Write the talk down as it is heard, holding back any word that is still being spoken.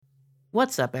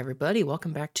What's up, everybody?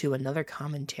 Welcome back to another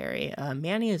commentary.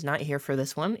 Manny is not here for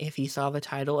this one. If you saw the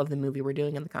title of the movie we're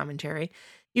doing in the commentary,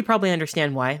 you probably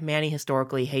understand why. Manny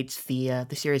historically hates the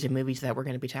series of movies that we're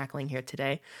going to be tackling here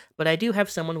today. But I do have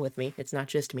someone with me. It's not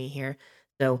just me here.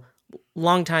 So,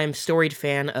 longtime storied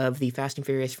fan of the Fast and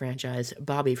Furious franchise,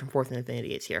 Bobby from Fourth and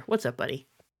Infinity is here. What's up, buddy?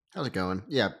 How's it going?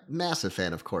 Yeah, massive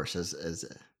fan, of course, as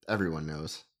everyone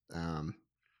knows. Um,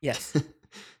 Yes,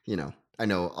 I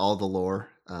know all the lore,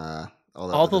 all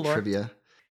all the the lore. trivia.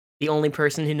 The only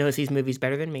person who knows these movies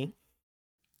better than me.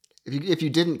 If you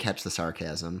didn't catch the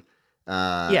sarcasm,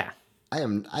 uh, Yeah.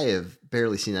 I have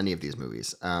barely seen any of these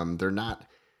movies. They're not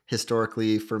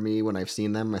historically for me when I've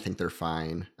seen them. I think they're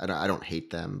fine. I don't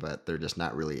hate them, but they're just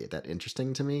not really that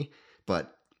interesting to me.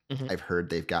 But Hmm. I've heard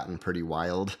they've gotten pretty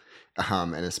wild,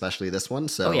 and especially this one.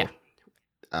 Oh, yeah. So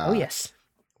Oh, uh, yes.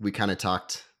 we kind of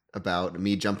talked about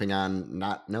me jumping on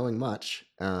not knowing much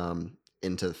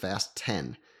into Fast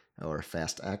 10 or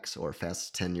Fast X or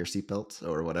Fast 10 your seatbelts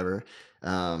or whatever.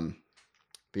 Um,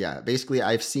 but yeah, basically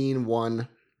I've seen one.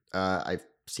 I've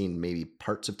seen maybe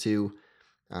parts of two.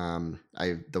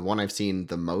 The one I've seen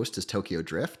the most is Tokyo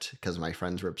Drift because my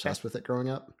friends were Okay. obsessed with it growing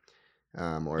up, or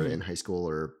Mhm. in high school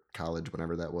or college,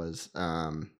 whenever that was.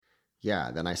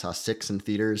 Yeah, then I saw six in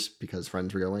theaters because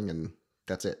friends were going, and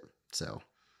that's it. So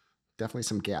definitely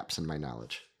some gaps in my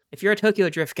knowledge. If you're a Tokyo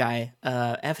Drift guy,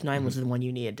 F9 was Mhm. the one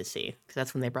you needed to see because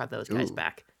that's when they brought those guys Ooh,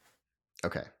 back.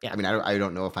 okay. Yeah, I mean, I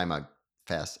don't know if I'm a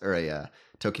fast or a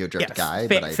Tokyo yeah. Drift guy,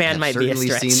 but Fan might be a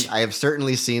stretch. I have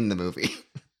certainly seen the movie.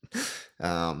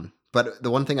 But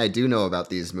the one thing I do know about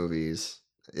these movies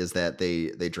is that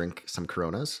they drink some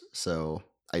Coronas, so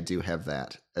I do have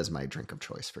that as my drink of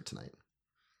choice for tonight.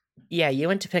 Yeah, you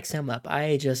went to pick some up.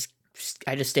 I just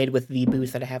stayed with the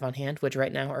booze that I have on hand, which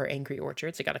right now are Angry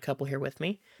Orchards. I got a couple here with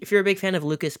me. If you're a big fan of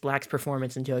Lucas Black's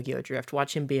performance in Tokyo Drift,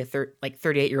 watch him be a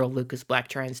 38-year-old Lucas Black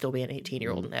try and still be an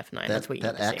 18-year-old in F9. That's what you need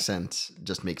That to see. accent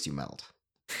just makes you melt.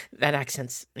 That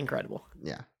accent's incredible.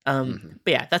 Yeah. Um, Hmm.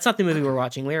 but yeah, that's not the movie we're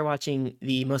watching. We are watching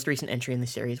the most recent entry in the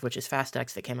series, which is Fast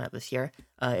X that came out this year.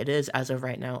 It is, as of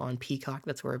right now, on Peacock.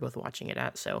 That's where we're both watching it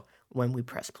at. So when we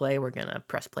press play, we're going to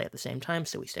press play at the same time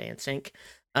so we stay in sync.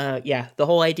 Yeah, the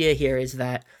whole idea here is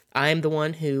that I'm the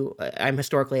one who, I'm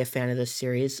historically a fan of this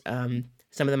series.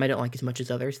 Some of them I don't like as much as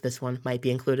others. This one might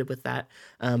be included with that.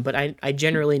 But I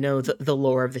generally know the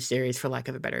lore of the series, for lack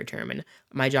of a better term. And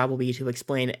my job will be to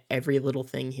explain every little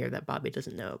thing here that Bobby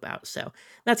doesn't know about. So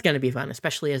that's going to be fun,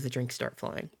 especially as the drinks start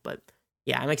flowing. But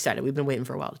yeah, I'm excited. We've been waiting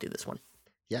for a while to do this one.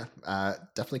 Yeah.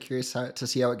 Definitely curious to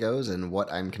see how it goes and what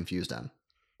I'm confused on.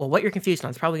 Well, what you're confused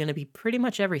on is probably going to be pretty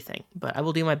much everything, but I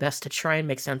will do my best to try and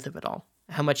make sense of it all.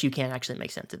 How much you can actually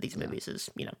make sense of these Yeah. movies is,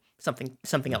 something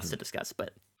else Hmm. to discuss.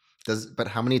 But But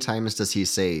how many times does he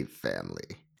say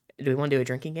family? do we want to do a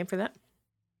drinking game for that?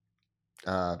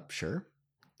 Sure.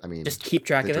 I mean, Just keep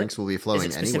track the of it. drinks will be Is it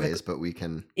flowing specific? anyways, but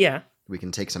Yeah. we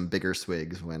can take some bigger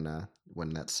swigs when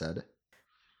that's said.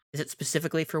 Is it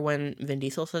specifically for when Vin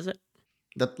Diesel says it?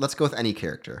 Let's go with any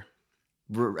character.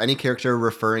 Any character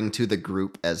referring to the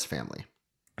group as family.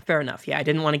 Fair enough. Yeah, I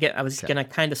didn't want to get. I was Okay. gonna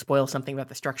kind of spoil something about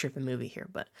the structure of the movie here,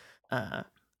 but uh,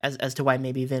 as to why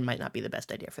maybe Vin might not be the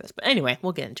best idea for this. But anyway,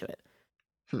 we'll get into it.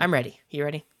 Hmm. I'm ready. You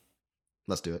ready?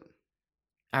 Let's do it.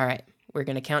 All right. We're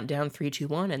gonna count down three, two,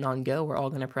 one, and on go, we're all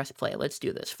gonna press play. Let's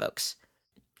do this, folks.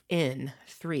 In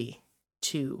three,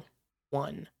 two,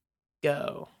 one,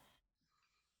 go.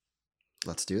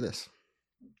 Let's do this.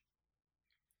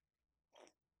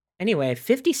 Anyway,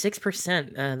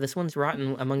 56%. This one's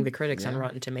rotten among the critics on Yeah.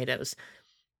 Rotten Tomatoes. I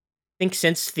think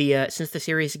since the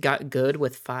series got good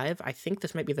with 5, I think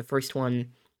this might be the first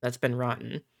one that's been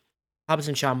rotten. Hobbs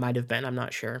and Shaw might have been. I'm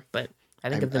not sure, but I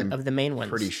think I'm of the main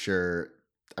pretty ones. sure.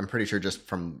 I'm pretty sure just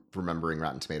from remembering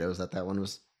Rotten Tomatoes that one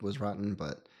was rotten,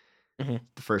 but Hmm.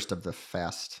 the first of the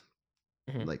Fast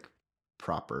Hmm. like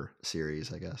proper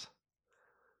series, I guess.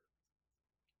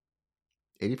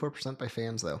 84% by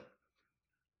fans though.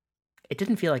 It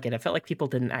didn't feel like it. I felt like people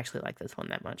didn't actually like this one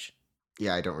that much.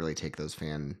 Yeah, I don't really take those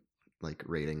fan like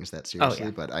ratings that Oh seriously,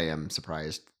 yeah. but I am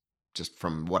surprised just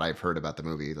from what I've heard about the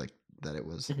movie, like that it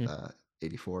was Hmm.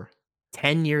 84.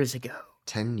 10 years ago.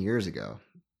 10 years ago.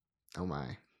 Oh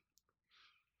my.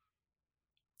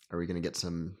 Are we gonna get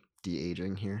some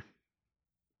de-aging here?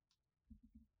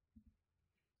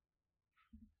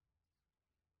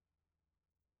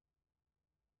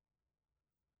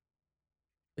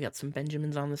 We got some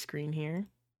Benjamins on the screen here.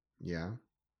 Yeah.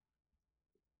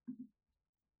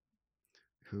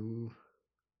 Who?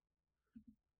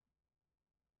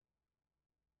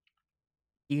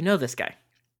 You know this guy.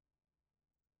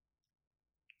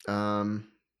 Um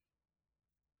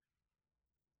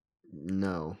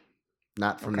No,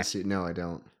 not from Okay. the suit. No, I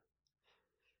don't.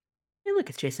 Hey, look,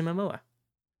 it's Jason Momoa.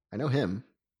 I know him,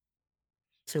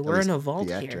 So at we're in least a the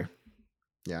vault actor. here.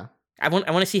 Yeah. I want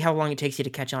to see how long it takes you to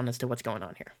catch on as to what's going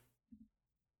on here.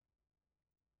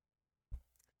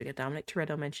 We got Dominic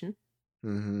Toretto mentioned.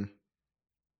 Mm-hmm.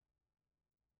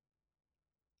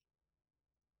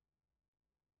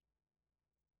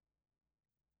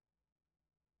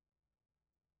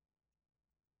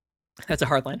 That's a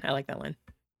hard line. I like that line.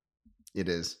 It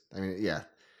is. I mean, yeah.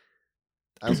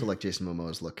 I also like Jason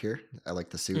Momoa's look here. I like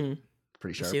the suit.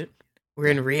 Pretty The sharp. suit. We're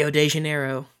Yeah. in Rio de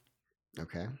Janeiro.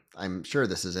 Okay. I'm sure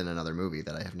this is in another movie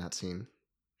that I have not seen.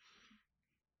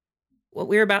 What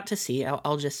we're about to see,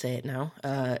 I'll just say it now.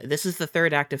 This is the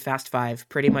third act of Fast Five,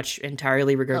 pretty much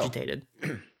entirely regurgitated,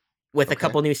 with a Okay.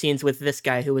 couple new scenes with this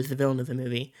guy who was the villain of the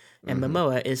movie, and Mhm.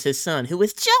 Momoa is his son, who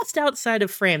was just outside of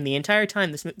frame the entire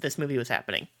time this movie was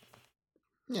happening.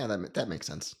 Yeah, that makes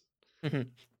sense. Mhm.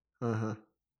 Uh-huh.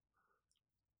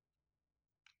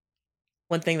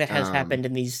 One thing that has Um, happened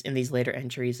in these later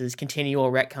entries is continual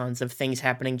retcons of things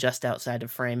happening just outside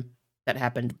of frame that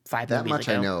happened 5 that movies much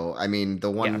I ago. know. I mean,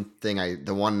 the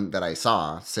Yeah. one that I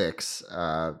saw, 6,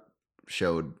 had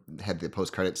the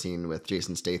post-credit scene with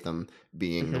Jason Statham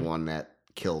being the Mhm. one that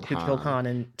killed Who killed Han. Han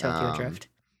in Tokyo Um, Drift.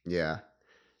 yeah,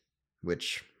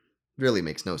 which really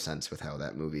makes no sense with how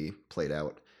that movie played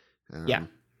out. Yeah.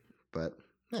 But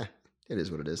yeah, it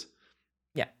is what it is.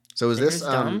 Yeah. So is this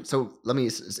There's Dom. so let me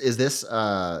is this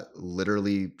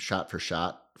literally shot for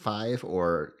shot 5,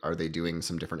 or are they doing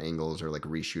some different angles or like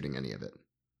reshooting any of it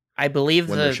I believe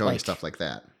when they're showing stuff like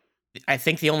that? I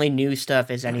think the only new stuff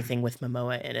is anything with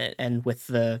Momoa in it and with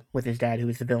his dad who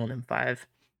was the villain in 5.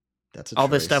 That's a All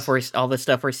the choice.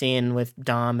 stuff we're seeing with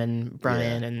Dom and Yeah.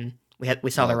 Brian, and we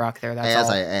saw The Well, Rock there. That's as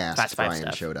I all Fast asked, 5 Brian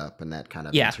stuff. showed up and that kind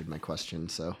of Yeah. answered my question.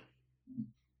 So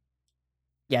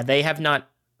Yeah, they have not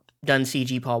done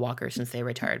CG Paul Walker since they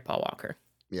retired Paul Walker.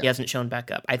 yeah, He hasn't shown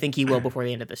back up. I think he will before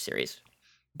the end of this series.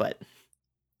 But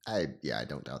I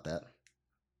don't doubt that.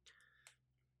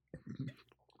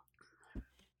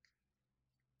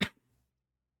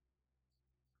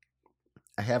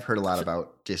 I have heard a lot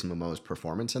about Jason Momoa's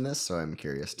performance in this, so I'm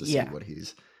curious to see yeah, what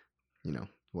he's,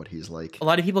 what he's like. a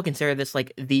lot of people consider this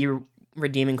like the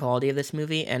redeeming quality of this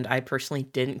movie, and I personally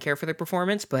didn't care for the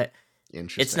performance, but it's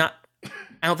Interesting. not.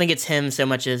 I don't think it's him so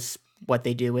much as what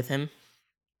they do with him.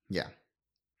 Yeah.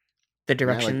 The I mean,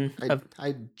 direction of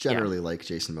I generally like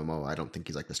Jason Momoa. I don't think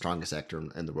he's like the strongest actor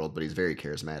in the world, but he's very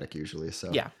charismatic usually.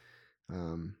 So yeah,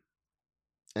 um,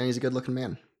 and he's a good looking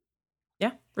man.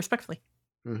 yeah, respectfully.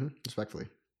 Respectfully.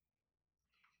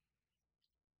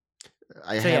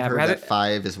 I So have yeah, heard rather that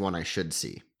 5 is one I should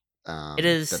see. it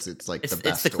is. It's like the It's the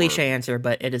best, cliche or answer,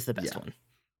 but it is the best yeah, one.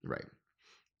 right.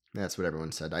 That's what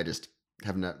everyone said. I just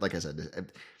have not, like I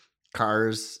said,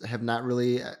 cars have not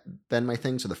really been my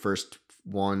thing. So the first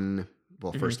one,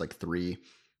 well, first like 3,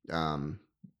 um,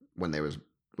 when they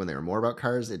were more about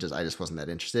cars, I just wasn't that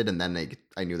interested. And then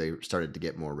I knew they started to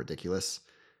get more ridiculous,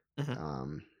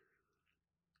 Mhm.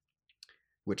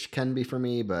 which can be for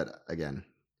me. But again,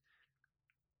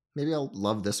 maybe I'll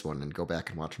love this one and go back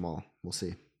and watch them all. We'll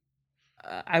see.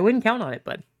 I wouldn't count on it,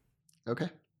 bud. Okay.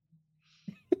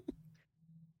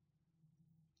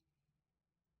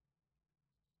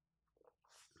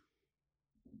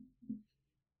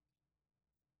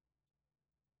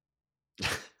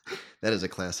 That is a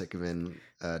classic Vin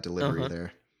delivery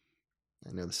there.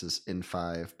 I know this is in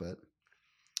 5, but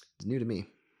it's new to me.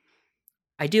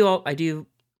 I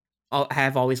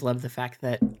have always loved the fact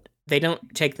that they don't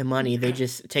take the money; they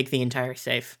just take the entire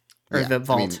safe or the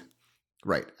vault. I mean,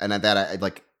 right, and that I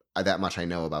like that much I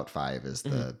know about 5 is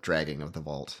the dragging of the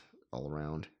vault all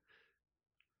around.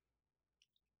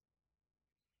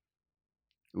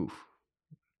 Oof,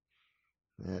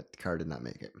 that car did not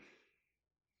make it.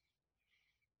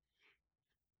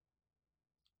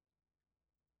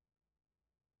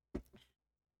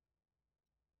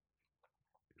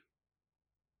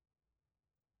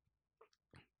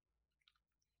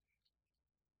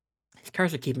 These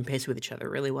cars are keeping pace with each other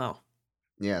really well.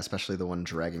 Yeah, especially the one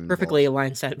dragging Perfectly the vault.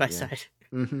 aligned side by Yeah. side.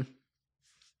 Mm-hmm.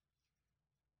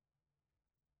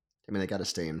 I mean, they got to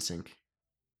stay in sync.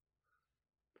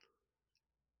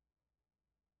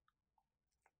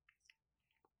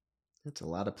 That's a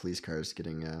lot of police cars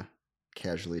getting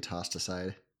casually tossed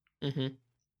aside. I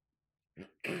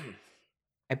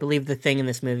believe the thing in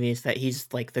this movie is that he's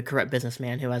like the corrupt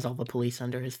businessman who has all the police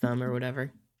under his thumb or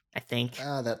whatever. I think.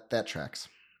 That tracks.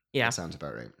 Yeah. That sounds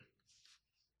about right.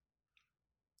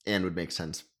 And would make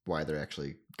sense why they're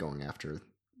actually going after.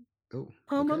 Oh,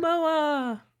 okay.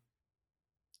 Momoa!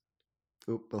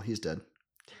 Oh, well, he's dead.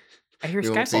 I hear We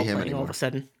won't see Skyfall him playing all of a anymore.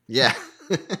 sudden. Yeah.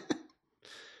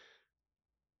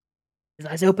 His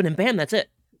eyes open and bam, that's it.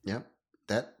 Yep.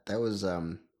 That was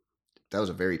a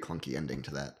very clunky ending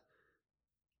to that.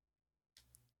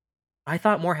 I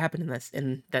thought more happened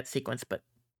in that sequence, but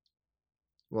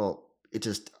Well, it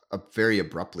just very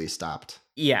abruptly stopped.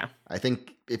 yeah. I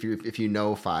think if you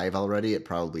know 5 already, it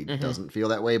probably Mm-hmm. doesn't feel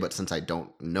that way. But since I don't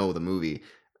know the movie,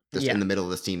 just Yeah. in the middle of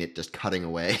the scene, it just cutting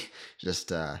away,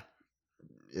 just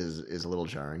is a little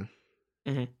jarring.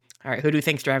 Mm-hmm. All right, who do you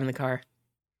think's driving the car?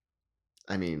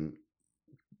 I mean,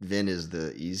 Vin is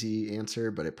the easy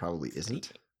answer, but it probably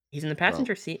isn't. He's in the Well,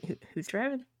 passenger seat. Who's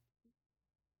driving?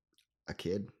 a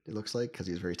kid, it looks like, because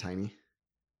he's very tiny.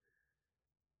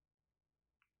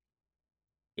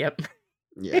 Yep.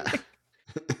 Yeah.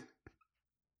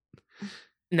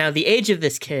 Now the age of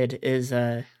this kid is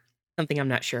something I'm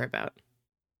not sure about.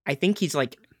 I think he's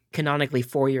like canonically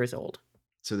 4 years old,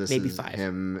 So this maybe is 5.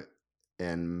 him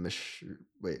and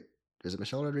wait, is it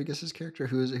Michelle Rodriguez's character?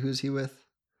 Who's he with?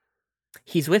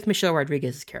 He's with Michelle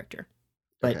Rodriguez's character,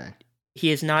 but Okay.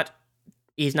 he is not.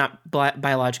 He's not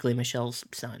biologically Michelle's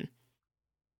son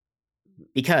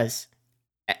because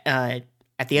at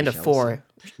the end of Michelle's 4,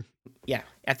 son? yeah,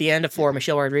 at the end of 4,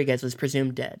 Michelle Rodriguez was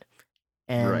presumed dead,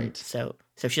 and Right. so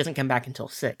she doesn't come back until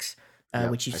 6,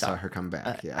 Yep, which you I saw. saw her come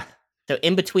back. Yeah. So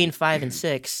in between 5 and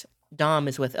 6, Dom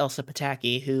is with Elsa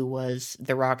Pataki, who was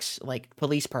The Rock's like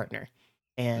police partner,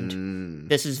 and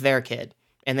this is their kid.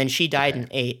 And then she died in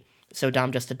 8, so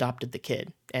Dom just adopted the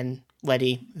kid. And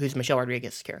Letty, who's Michelle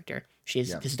Rodriguez's character,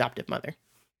 she's his adoptive mother.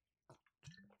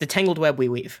 The tangled web we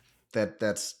weave.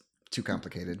 That's too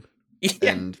complicated.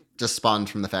 Yeah. And just spawned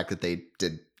from the fact that they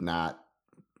did not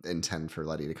intend for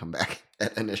Letty to come back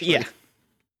initially. Yeah.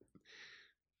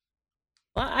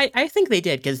 Well, I think they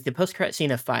did, because the post-credit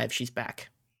scene of 5, she's back.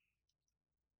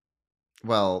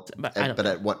 Well, But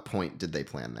at what point did they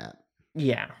plan that?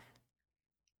 Yeah.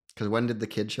 Because when did the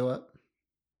kid show up?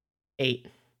 8.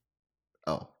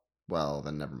 Oh, well,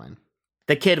 then never mind.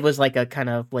 The kid was like a kind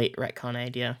of late retcon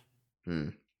idea.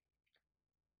 Then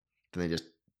they just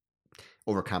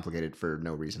overcomplicated for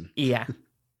no reason. Yeah.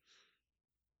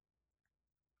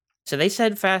 So they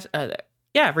said Fast...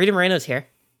 yeah, Rita Moreno's here.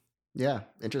 Yeah,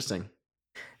 interesting.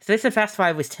 So they said Fast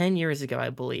 5 was 10 years ago, I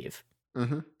believe.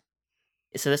 Mm-hmm.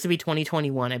 So this would be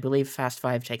 2021. I believe Fast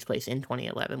 5 takes place in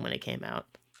 2011 when it came out.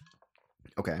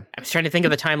 Okay. I was trying to think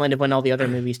of the timeline of when all the other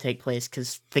movies take place,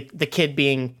 because the kid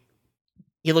being...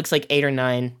 He looks like 8 or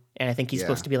 9, and I think he's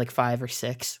supposed to be like 5 or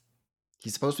 6.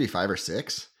 He's supposed to be 5 or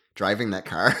 6? Driving that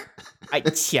car? I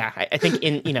think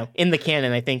in the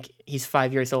canon, I think he's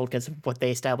 5 years old because of what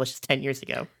they established 10 years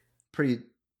ago. Pretty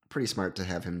smart to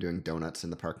have him doing donuts in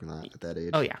the parking lot at that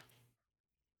age. Oh, yeah.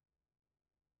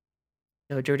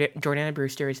 So Jordana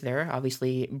Brewster is there.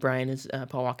 Obviously, Brian is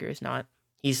Paul Walker is not.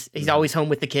 He's always home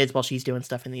with the kids while she's doing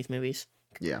stuff in these movies.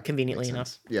 Yeah. Conveniently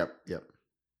enough. Yep.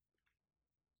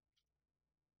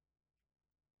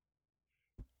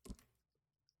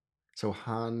 So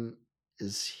Han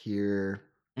is here.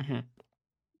 Mm-hmm.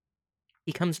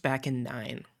 He comes back in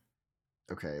 9.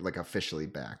 Okay, like officially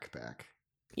back.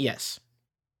 Yes.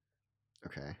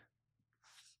 Okay.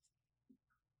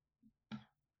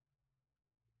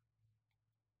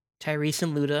 Tyrese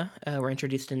and Luda were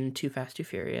introduced in Too Fast, Too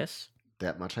Furious.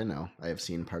 That much I know. I have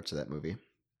seen parts of that movie.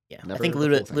 Yeah, Never I think the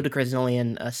whole thing. Ludacris is only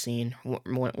in a scene,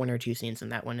 one or 2 scenes in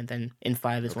that one, and then in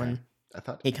 5 is when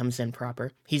he comes in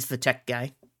proper. He's the tech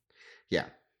guy. Yeah.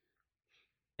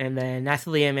 And then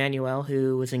Nathalie Emmanuel,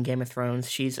 who was in Game of Thrones,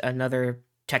 she's another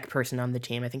tech person on the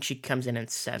team. I think she comes in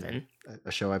 7.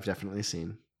 A show I've definitely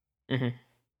seen.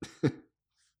 Mm-hmm.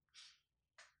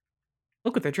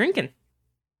 Look what they're drinking.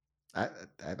 I'm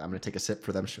going to take a sip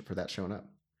for that showing up.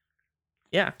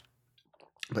 Yeah.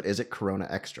 But is it Corona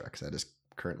Extra? Because that is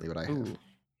currently what I have. Ooh.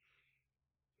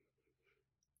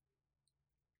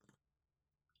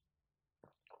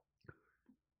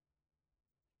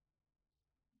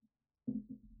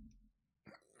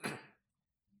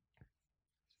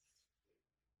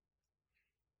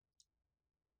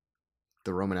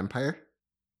 The Roman Empire?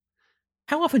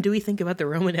 How often do we think about the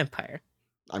Roman Empire?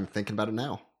 I'm thinking about it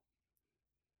now.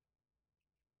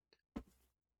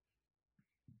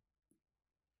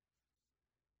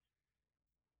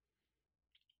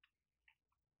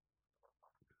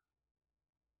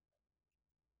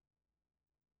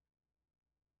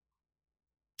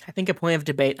 I think a point of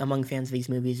debate among fans of these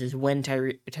movies is when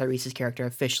Tyrese's character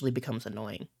officially becomes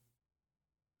annoying.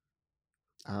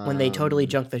 When they totally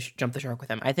jump the shark with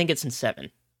him. I think it's in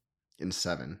 7. In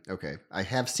 7. Okay. I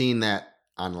have seen that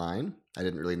online. I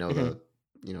didn't really know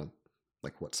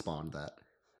like what spawned that.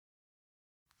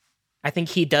 I think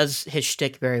he does his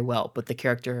shtick very well, but the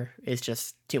character is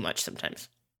just too much sometimes.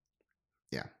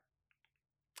 Yeah.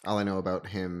 All I know about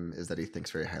him is that he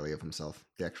thinks very highly of himself,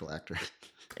 the actual actor.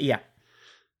 Yeah.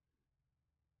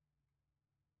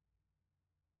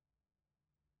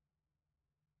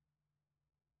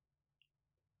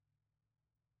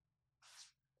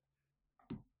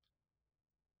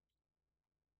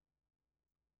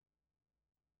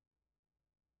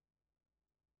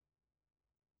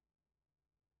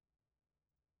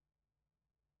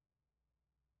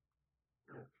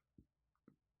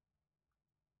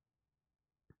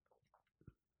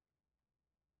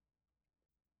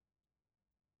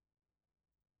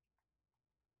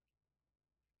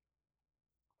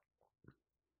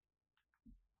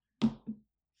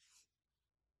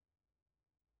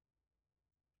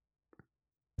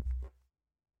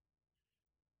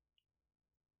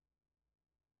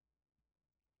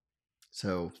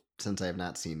 So, since I have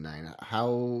not seen 9,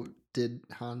 how did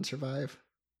Han survive?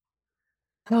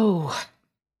 Oh,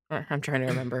 I'm trying to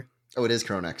remember. Oh, it is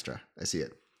Corona Extra. I see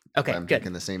it. Okay, I'm good.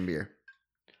 drinking the same beer.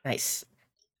 Nice.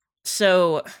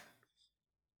 So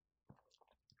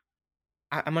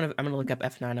I'm gonna look up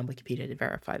F9 on Wikipedia to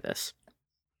verify this.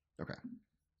 Okay.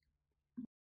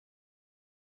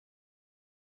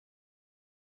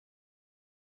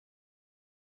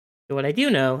 So what I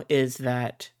do know is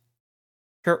that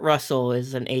Kurt Russell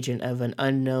is an agent of an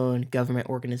unknown government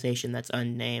organization that's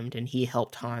unnamed, and he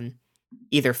helped Han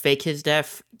either fake his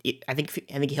death. I think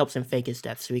he helps him fake his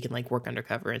death so he can like work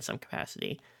undercover in some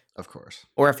capacity. Of course.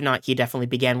 Or if not, he definitely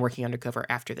began working undercover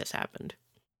after this happened.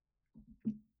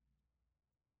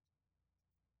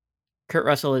 Kurt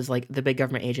Russell is like the big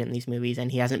government agent in these movies,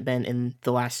 and he hasn't been in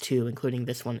the last 2, including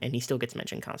this one, and he still gets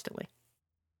mentioned constantly.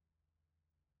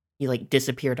 He like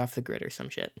disappeared off the grid or some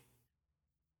shit.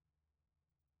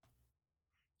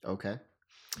 Okay.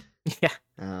 Yeah.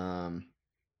 Hmm.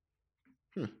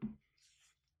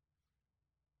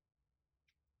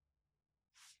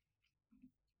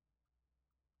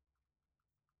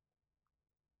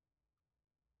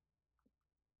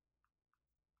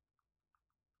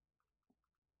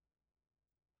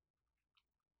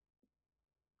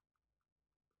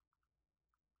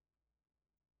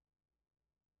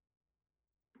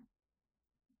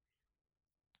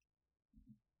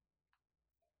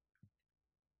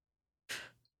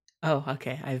 Oh,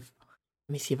 okay. Let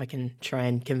me see if I can try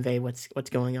and convey what's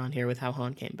going on here with how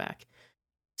Han came back.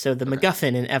 So the Okay.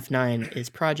 MacGuffin in F9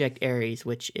 is Project Ares,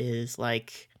 which is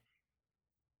like,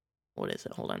 what is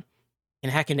it? Hold on. Can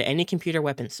hack into any computer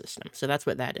weapon system. So that's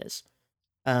what that is.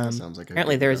 That sounds like a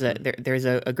Apparently, good there's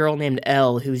a girl named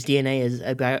Elle whose DNA is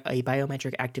a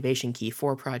biometric activation key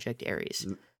for Project Ares.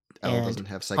 Elle doesn't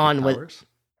have psychic Han powers?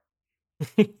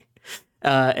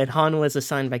 and Han was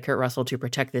assigned by Kurt Russell to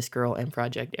protect this girl and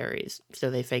Project Ares. So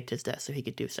they faked his death so he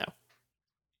could do so.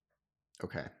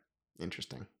 Okay.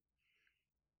 Interesting.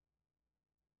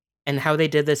 And how they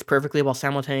did this perfectly while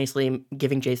simultaneously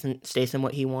giving Jason Statham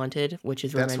what he wanted, which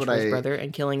is revenge for his brother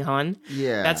and killing Han.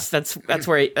 Yeah. That's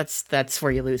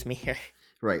where you lose me here.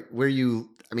 Right.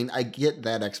 I get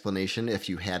that explanation if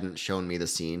you hadn't shown me the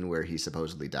scene where he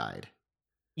supposedly died.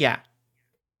 Yeah.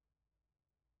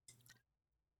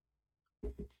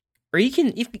 Or you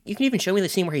can even show me the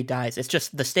scene where he dies. It's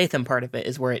just the Statham part of it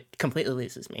is where it completely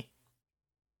loses me.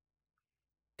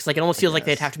 It's like it almost feels like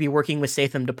they'd have to be working with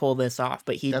Statham to pull this off,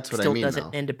 but he still does it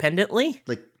independently.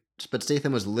 But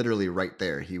Statham was literally right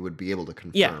there. He would be able to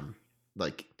confirm. Yeah.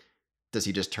 Like, does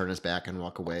he just turn his back and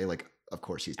walk away? Like, of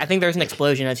course he's dead. I think there's an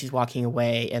explosion as he's walking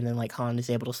away, and then like Han is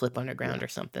able to slip underground or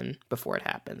something before it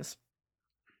happens.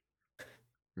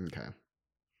 Okay.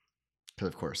 Because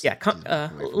of course. Yeah, a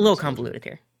little convoluted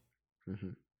here.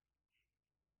 Mm-hmm.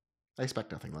 I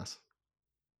expect nothing less.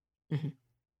 Mm-hmm.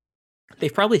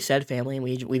 They've probably said family, and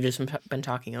we've just been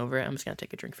talking over it. I'm just gonna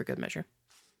take a drink for good measure.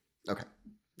 Okay,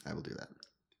 I will do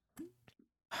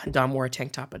that. Dom wore a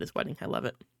tank top at his wedding. I love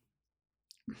it.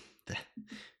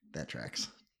 That tracks.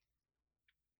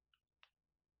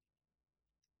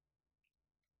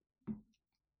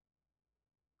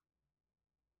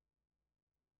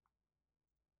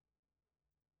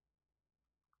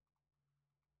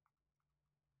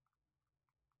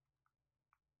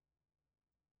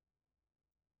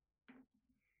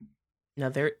 Now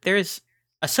there's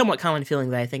a somewhat common feeling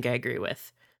that I think I agree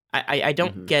with. I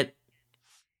don't get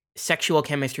sexual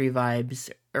chemistry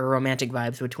vibes or romantic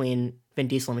vibes between Vin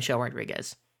Diesel and Michelle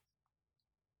Rodriguez.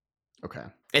 Okay.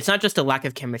 It's not just a lack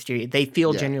of chemistry. They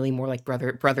feel genuinely more like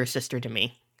brother sister to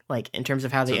me, like in terms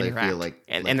of how they interact. Feel like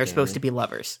and they're supposed to be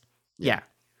lovers. Yeah.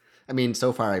 I mean,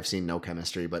 so far I've seen no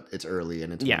chemistry, but it's early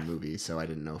and it's Yeah, one movie, so I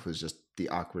didn't know if it was just the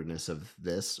awkwardness of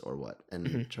this or what. And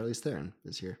hmm Charlize Theron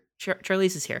is here.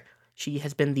 Charlize is here. She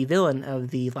has been the villain of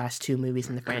the last two movies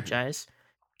in the franchise.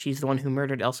 She's the one who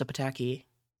murdered Elsa Pataki,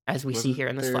 as we see Wasn't here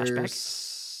in this there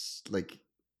flashback. like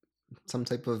some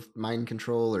type of mind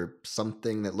control or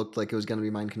something that looked like it was going to be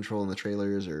mind control in the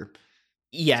trailers or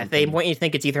Yeah, they something? want you to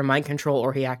think it's either mind control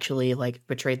or he actually like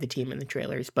betrayed the team in the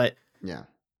trailers. But Yeah.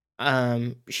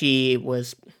 she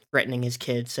was threatening his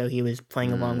kid, so he was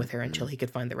playing along with her until Mm. he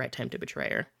could find the right time to betray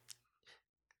her.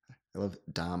 I love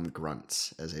Dom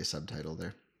Grunts as a subtitle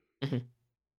there. Mhm.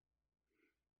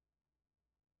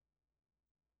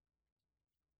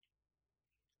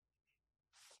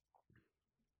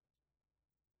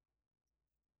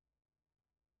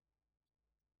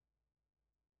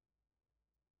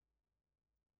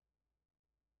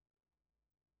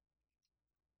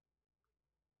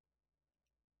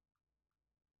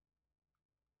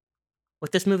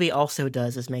 What this movie also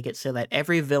does is make it so that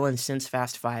every villain since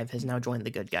Fast Five has now joined the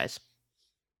good guys.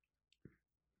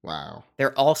 Wow.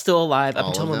 They're all still alive up All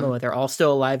until of them? Momoa. They're all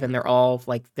still alive, and they're all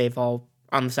like they've all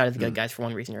on the side of the Hmm. good guys for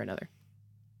one reason or another.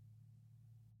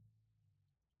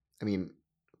 I mean,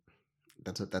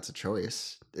 that's a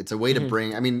choice. It's a way to Mm-hmm.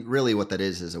 bring. I mean, really, what that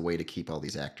is a way to keep all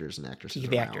these actors and actresses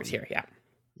Keep the actors around. here, yeah.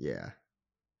 Yeah.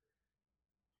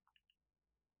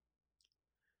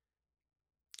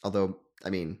 Although, I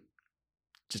mean,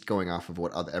 just going off of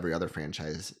what every other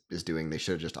franchise is doing, they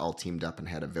should have just all teamed up and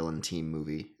had a villain team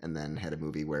movie, and then had a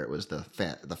movie where it was the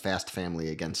Fast family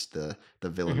against the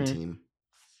villain Mm-hmm. team.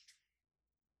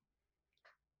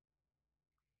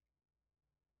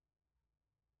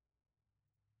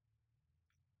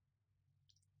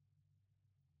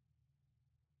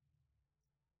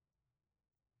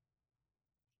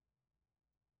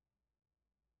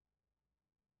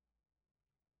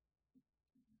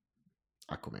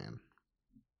 Aquaman.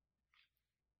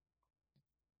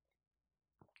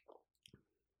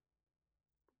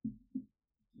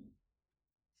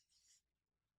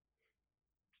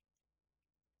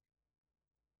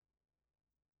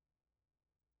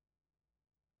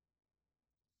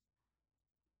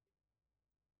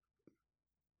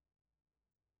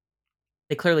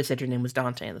 They clearly said your name was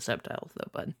Dante in the subtitles, though,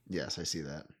 bud. Yes, I see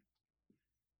that.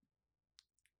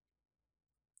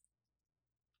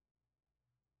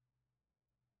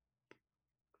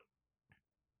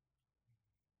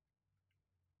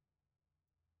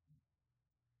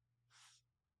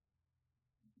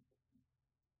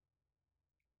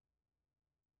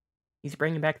 He's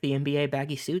bringing back the NBA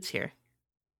baggy suits here.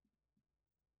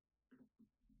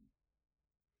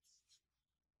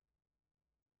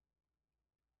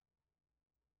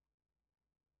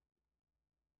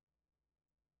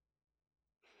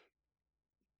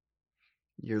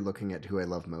 You're looking at who I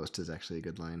love most is actually a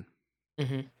good line.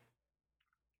 Mm-hmm.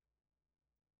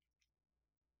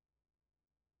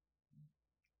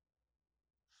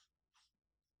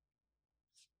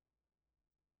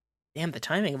 Damn, the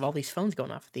timing of all these phones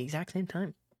going off at the exact same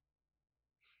time.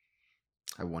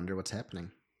 I wonder what's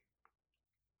happening.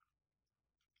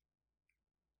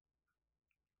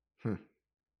 Hmm.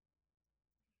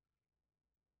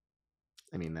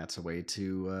 I mean, that's a way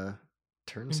to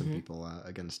turn some Mm-hmm. people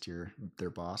against their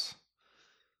boss.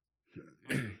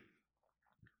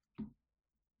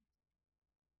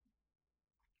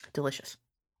 Delicious.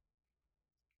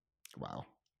 Wow.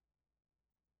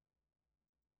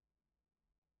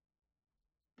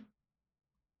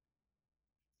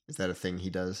 Is that a thing he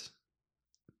does?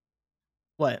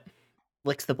 What?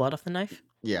 Licks the blood off the knife?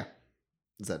 Yeah.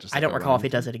 Is that just I like don't a recall if running he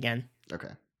does thing? it again.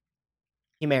 Okay.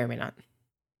 He may or may not.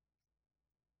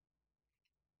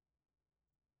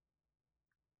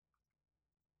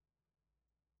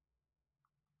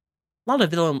 A lot of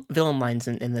villain lines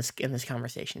in this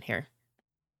conversation here.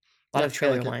 A lot Yeah, of I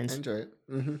trailer like it. I lines. enjoy it.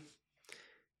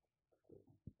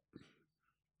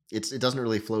 It doesn't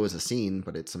really flow as a scene,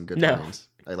 but it's some good No, lines.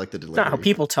 I like the it's not how delivery.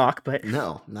 people talk, but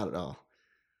No, not at all.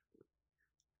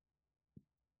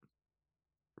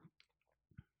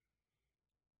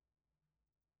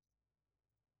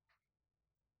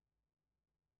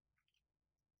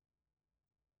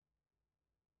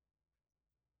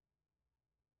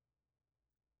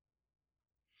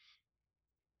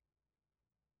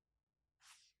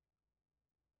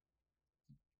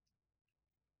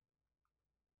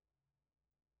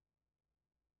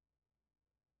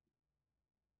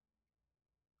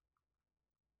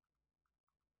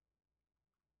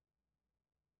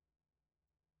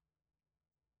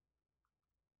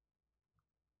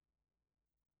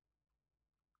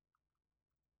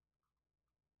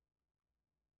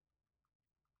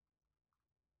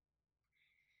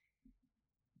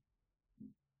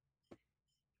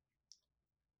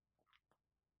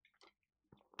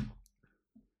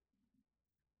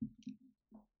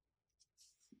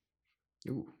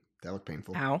 Ooh, that looked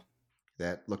painful. Ow.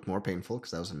 That looked more painful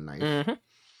because that was a knife. Mm-hmm.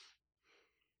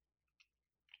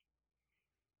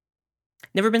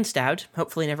 Never been stabbed.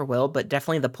 Hopefully never will, but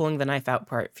definitely the pulling the knife out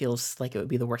part feels like it would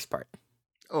be the worst part.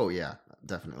 Oh, yeah,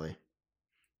 definitely.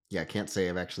 Yeah, I can't say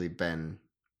I've actually been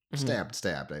Mm-hmm.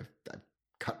 stabbed. I've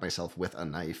cut myself with a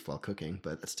knife while cooking,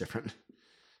 but that's different.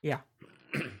 Yeah.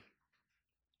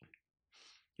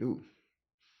 Ooh.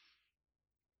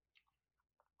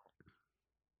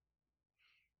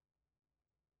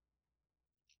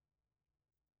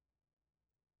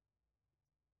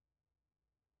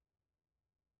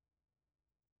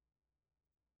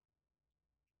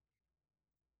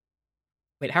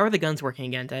 Wait, how are the guns working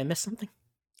again? Did I miss something?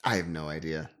 I have no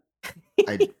idea.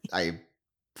 I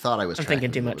thought I was I'm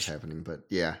thinking too tracking what was much. happening, but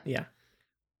yeah. Yeah.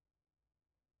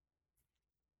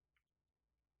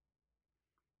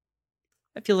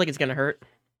 That feels like it's gonna hurt.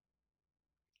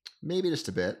 Maybe just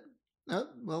a bit. Oh,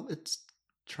 well, it's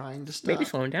trying to Maybe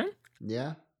stop. slowing down.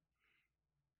 Yeah.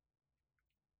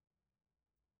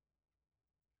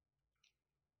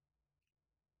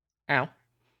 Ow.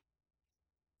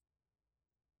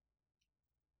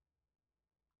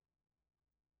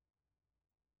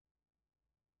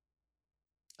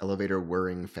 Elevator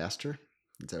whirring faster.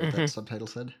 Is that what that Mm-hmm. subtitle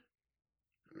said?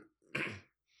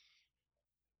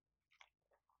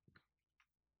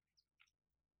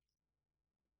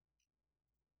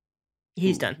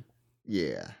 He's Ooh. done.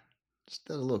 Yeah. Just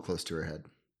a little close to her head.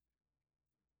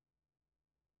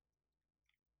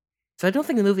 So I don't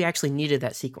think the movie actually needed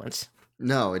that sequence.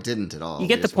 No, it didn't at You all. They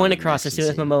get the just point wanted an across as action soon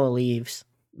as scene. Momoa leaves.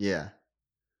 Yeah.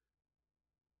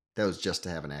 That was just to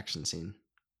have an action scene.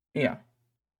 Yeah.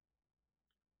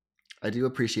 I do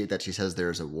appreciate that she says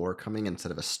there's a war coming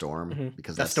instead of a storm Mm-hmm.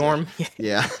 because A that's storm.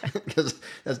 yeah, because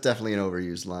that's definitely an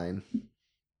overused line.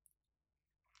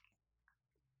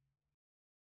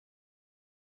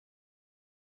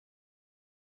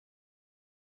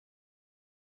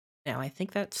 Now I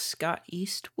think that's Scott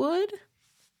Eastwood,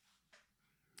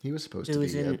 He was supposed to who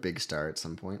was be a in. big star at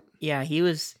some point. Yeah, he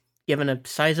was given a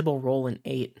sizable role in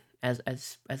 8 as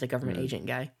a government Mm, agent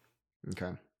guy.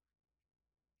 okay.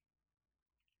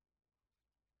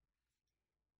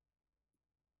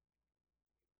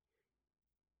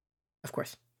 Of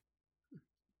course.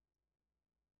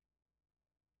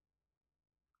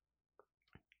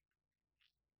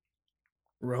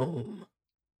 Rome.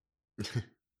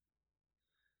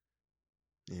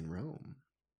 In Rome.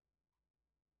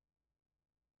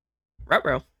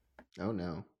 Rutro. Oh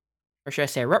no. Or should I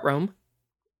say Rutrome?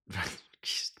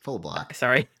 Full block.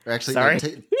 Sorry. Or actually, no.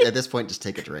 Sorry. At this point, just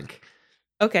take a drink.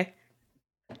 Okay.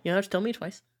 You don't have to tell me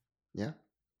twice. Yeah.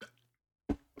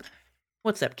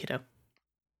 What's up, kiddo?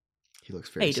 He looks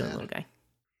How very you doing, sad. little guy?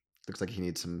 Looks like he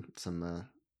needs some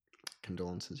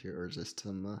condolences here, or just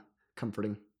some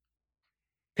comforting.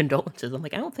 Condolences. I'm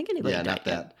like, I don't think anybody Yeah, died not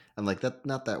yet. that. I'm like that.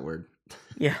 Not that word.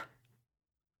 Yeah.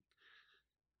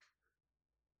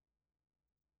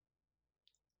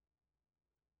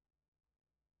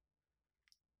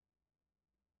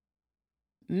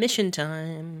 Mission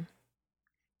time.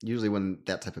 Usually, when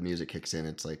that type of music kicks in,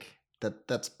 it's like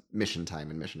that's mission time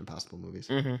in Mission Impossible movies.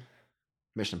 Mm-hmm.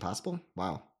 Mission Impossible?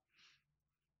 Wow,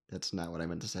 that's not what I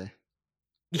meant to say.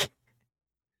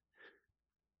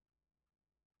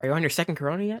 Are you on your second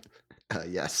Corona yet?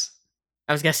 Yes.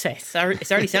 I was gonna say it's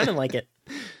already sounding like it.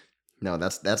 No,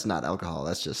 that's not alcohol.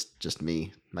 That's just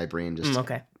me. My brain just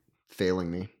Okay.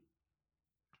 failing me.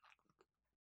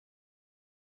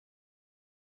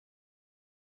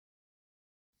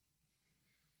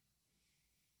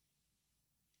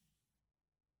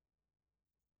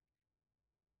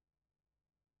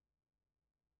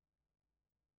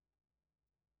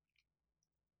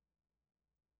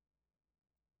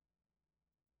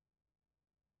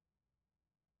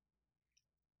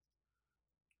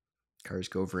 Cars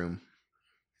go vroom.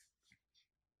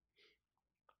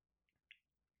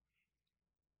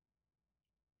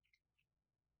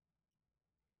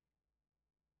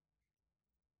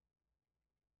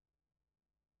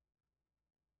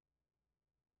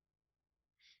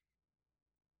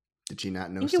 Did she not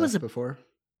I know think it was stuff a. before?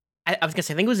 I was gonna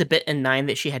say I think it was a bit in 9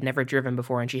 that she had never driven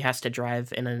before, and she has to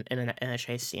drive in a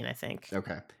chase scene. I think.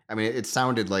 Okay. I mean, it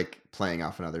sounded like playing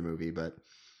off another movie, but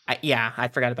Yeah, I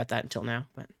forgot about that until now.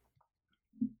 But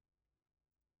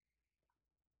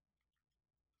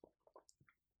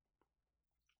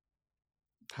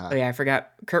huh. oh yeah, I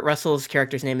forgot. Kurt Russell's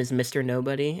character's name is Mr.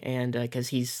 Nobody, and because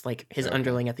he's like his Okay.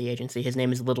 underling at the agency, his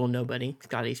name is Little Nobody.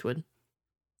 Scott Eastwood.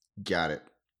 Got it.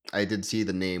 I did see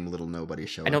the name Little Nobody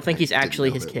show I don't up, and think I he's didn't actually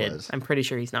know who his it kid. was. I'm pretty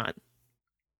sure he's not.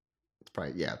 It's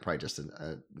probably just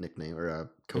a nickname or a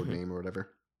code Hmm. name or whatever.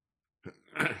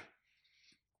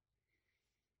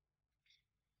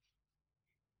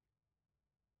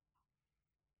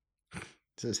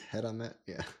 Is his head on that?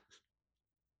 Yeah.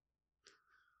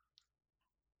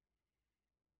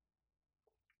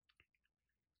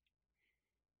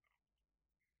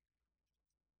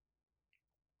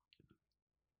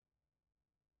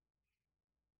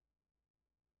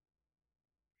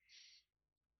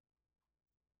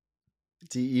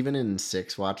 See, even in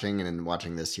 6 watching and in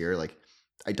watching this year, like,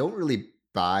 I don't really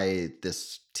buy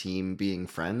this team being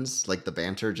friends. Like, the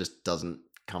banter just doesn't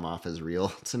come off as real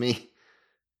to me.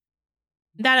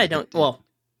 That I Like, don't. Well,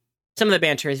 some of the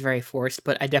banter is very forced,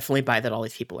 but I definitely buy that all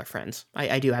these people are friends.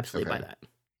 I do absolutely buy okay.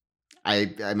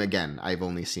 that. I've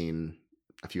only seen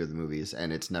a few of the movies,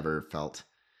 and it's never felt.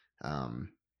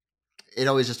 It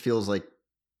always just feels like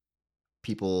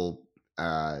people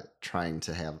trying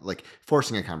to have, like,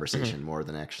 forcing a conversation more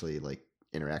than actually, like,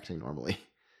 interacting normally.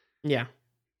 Yeah.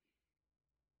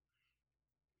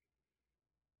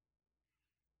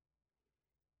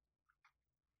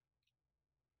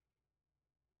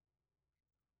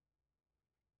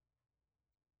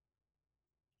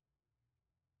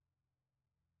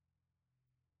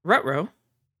 Rutro.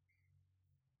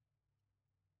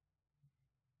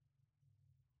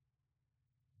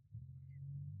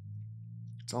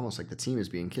 It's almost like the team is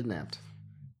being kidnapped.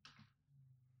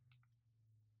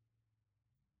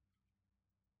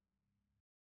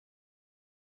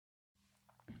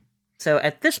 So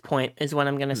at this point is when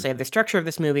I'm going to say the structure of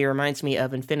this movie reminds me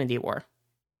of Infinity War.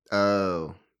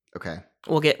 Oh, okay.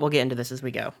 We'll get into this as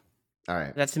we go. All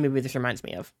right. That's the movie this reminds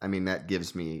me of. I mean, that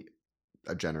gives me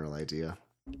a general idea.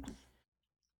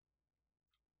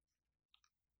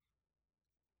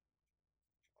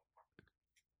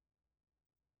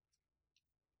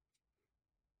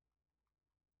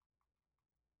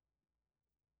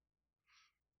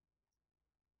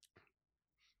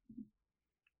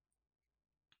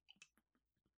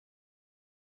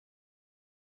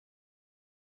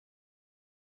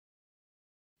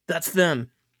 That's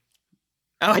them.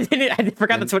 Oh, I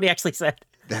forgot And that's what he actually said.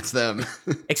 that's them.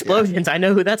 Explosions. Yeah. I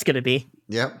know who that's going to be.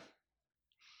 Yep.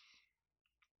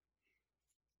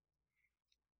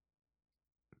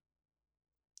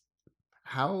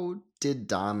 How did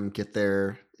Dom get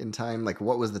there in time? Like,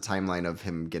 what was the timeline of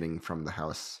him getting from the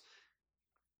house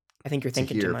I think you're to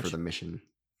thinking too here much for the mission?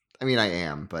 I mean, I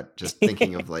am, but just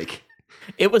thinking of, like,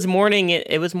 it was morning.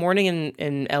 It was morning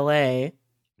in L.A.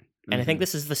 And I think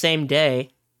this is the same day.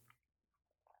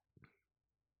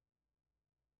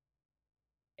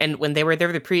 And when they were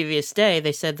there the previous day,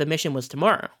 they said the mission was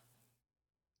tomorrow.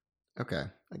 Okay,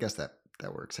 I guess that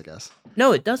works, I guess.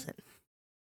 No, it doesn't.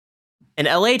 In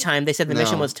LA time, they said the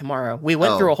mission was tomorrow. We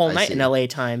went through a whole night in LA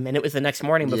time, and it was the next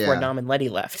morning before Dom and Letty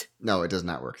left. No, it does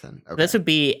not work then. Okay. This would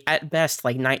be, at best,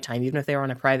 like nighttime, even if they were on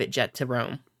a private jet to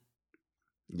Rome.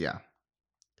 Yeah.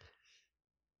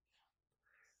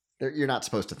 You're not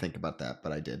supposed to think about that,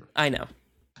 but I did. I know.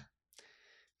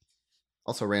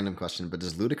 Also, random question, but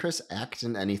does Ludacris act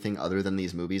in anything other than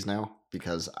these movies now?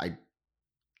 Because I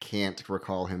can't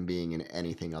recall him being in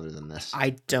anything other than this.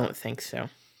 I don't think so.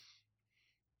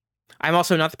 I'm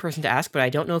also not the person to ask, but I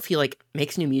don't know if he, like,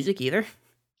 makes new music either.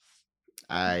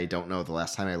 I don't know. The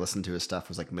last time I listened to his stuff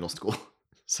was, like, middle school,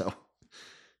 so...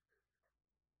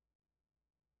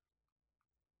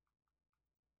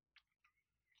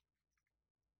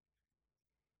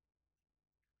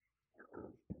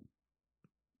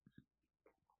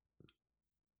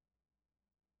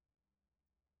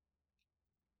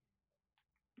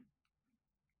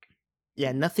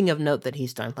 Yeah, nothing of note that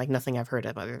he's done. Like, nothing I've heard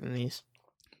of other than these.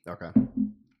 Okay.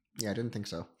 Yeah, I didn't think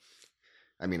so.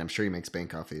 I mean, I'm sure he makes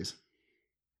bank off these.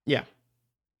 Yeah.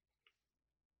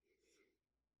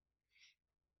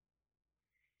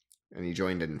 And he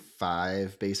joined in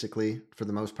 5, basically, for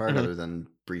the most part, other than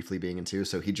briefly being in 2.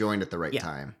 So he joined at the right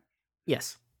time.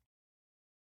 Yes.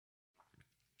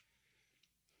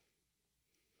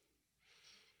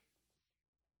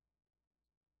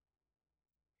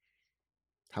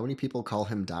 How many people call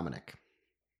him Dominic?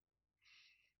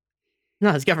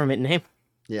 No, his government name.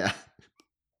 Yeah.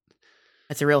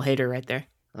 That's a real hater right there.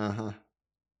 Uh-huh.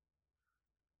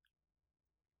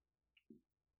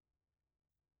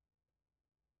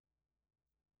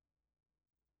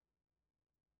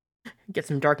 Get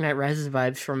some Dark Knight Rises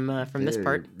vibes from this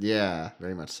part. Yeah,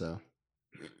 very much so.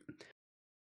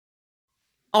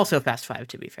 Also Fast 5,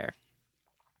 to be fair.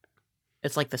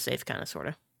 It's like the safe kind of, sort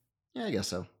of. Yeah, I guess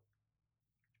so.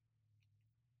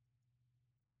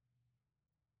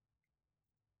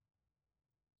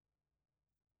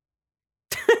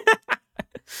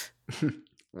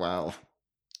 Wow.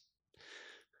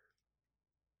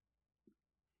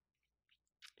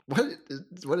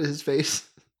 What is his face?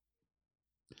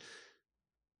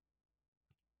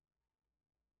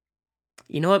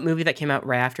 You know what movie that came out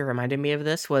right after reminded me of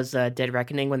this was Dead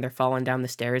Reckoning, when they're falling down the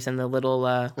stairs in the little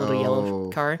yellow Oh,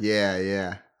 car. yeah,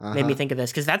 yeah. Made me Uh-huh. think of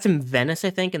this because that's in Venice, I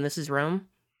think, and this is Rome,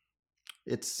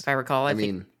 if It's, I recall. I I think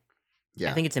mean, I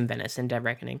yeah, think it's in Venice in Dead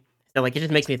Reckoning. So like it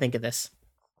just makes me think of this.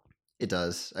 it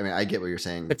does. I mean, I get what you're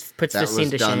saying. Puts That this scene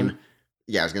was to done. shame.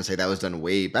 Yeah, I was gonna say that was done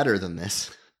way better than this,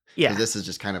 because Yeah. this is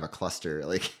just kind of a cluster.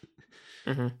 Like,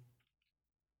 hmm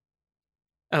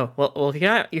Oh well. If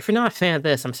you're not a fan of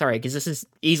this, I'm sorry, because this is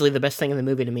easily the best thing in the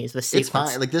movie to me. Is this it's fine.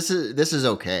 sequence? Like, this is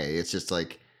okay. It's just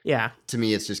like, Yeah. to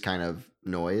me, it's just kind of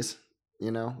noise.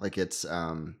 Like it's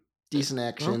decent Well,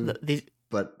 action, these.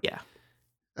 but Yeah.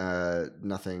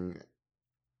 nothing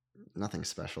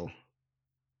special.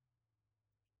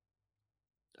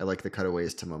 I like the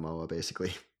cutaways to Momoa,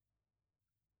 basically.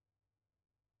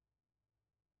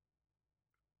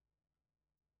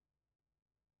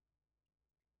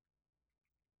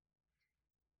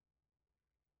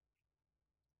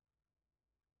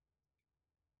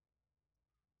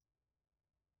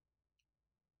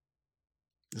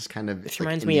 This kind of This like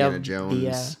reminds me Indiana of the.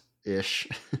 Jones ish,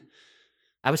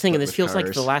 I was thinking but this with feels like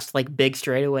the cars. last like big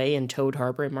straightaway in Toad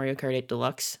Harbor in Mario Kart 8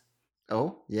 Deluxe, Oh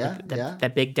like yeah, that yeah.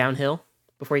 that big downhill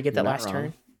before you get You're that not last wrong.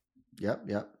 turn. Yep,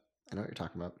 yep. I know what you're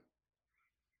talking about.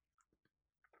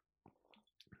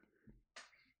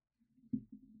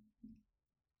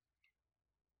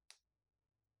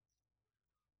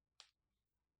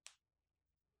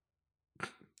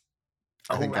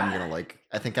 I All think I'm gonna right. like.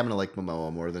 I think I'm gonna like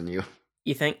Momoa more than you.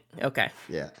 You think? Okay.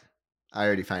 Yeah, I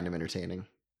already find him entertaining.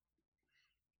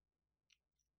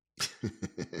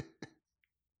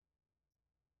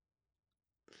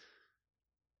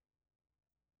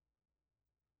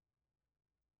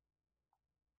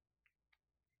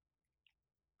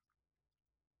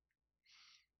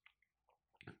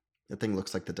 That thing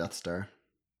looks like the Death Star.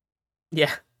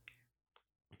 Yeah.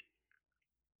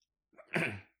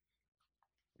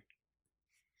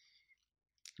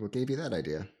 What gave you that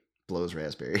idea? Blows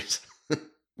raspberries.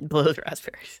 Blows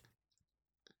raspberries.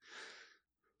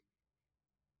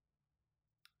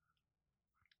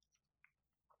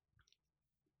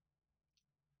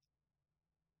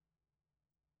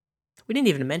 We didn't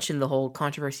even mention the whole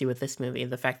controversy with this movie,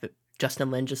 the fact that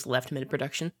Justin Lin just left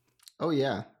mid-production, Oh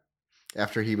yeah.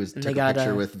 After he and they took a got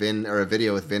picture a with Vin, or a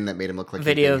video with Vin that made him look like he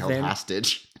was video being of held Vin.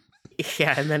 hostage.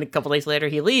 Yeah, and then a couple days later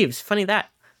he leaves. Funny that.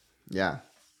 Yeah.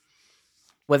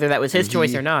 Whether that was And his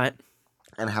choice or not,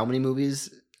 how many movies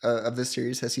of this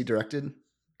series has he directed?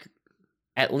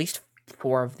 at least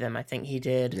 4 of them I think he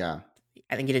did. Yeah.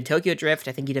 I think he did Tokyo Drift,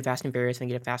 I think he did Fast and Furious, I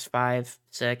think he did Fast 5,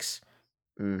 6,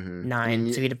 Mm-hmm.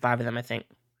 9. So he did 5 of them, I think.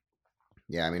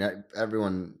 Yeah. I mean,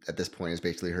 everyone at this point has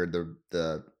basically heard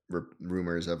the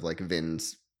rumors of like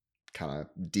Vin's kind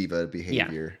of diva Yeah.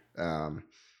 behavior. I'm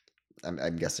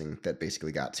guessing that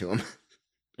basically got to him.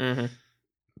 Mm-hmm.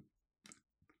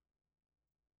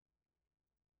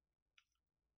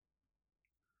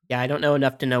 Yeah, I don't know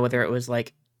enough to know whether it was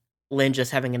like Lin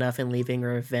just having enough and leaving,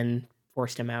 or if Vin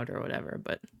forced him out or whatever.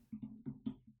 But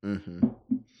Mm-hmm.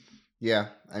 Yeah.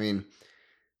 I mean,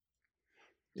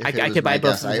 if it I was could buy my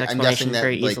both guess, of these I'm guessing explanations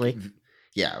very that like, easily.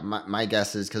 yeah, my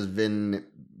guess is because Vin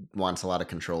wants a lot of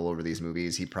control over these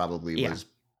movies. He probably Yeah. was,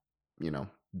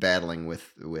 battling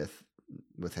with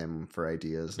him for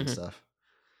ideas and Mhm. stuff.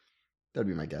 That'd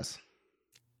be my guess.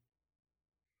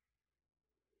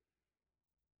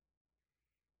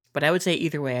 But I would say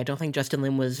either way, I don't think Justin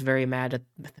Lin was very mad at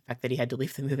the fact that he had to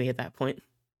leave the movie at that point.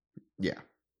 Yeah,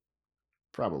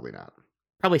 probably not.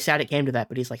 Probably sad it came to that,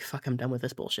 but he's like, fuck, I'm done with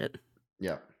this bullshit.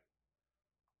 Yep.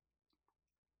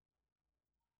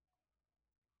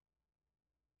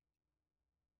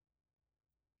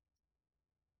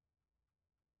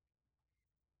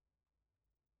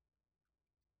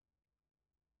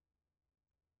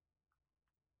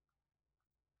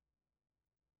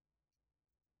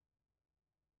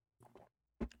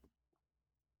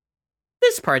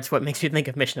 This part's what makes me think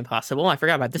of Mission Impossible. I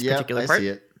forgot about this Yep, particular I see part.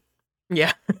 it.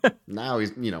 Yeah. Now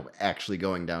he's, actually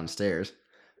going downstairs.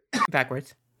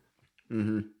 Backwards.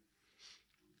 Mm-hmm.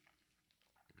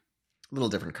 A little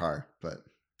different car, but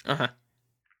Uh-huh.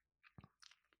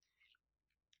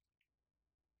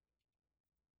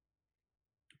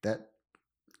 that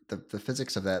the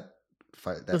physics of that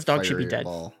Those dogs should be dead.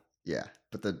 fireball. Yeah,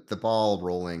 but the ball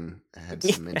rolling had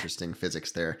some interesting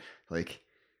physics there. Like,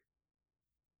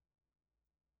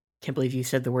 Can't believe you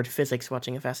said the word physics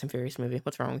watching a Fast and Furious movie.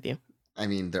 What's wrong with you? I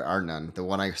mean, there are none. The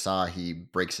one I saw, he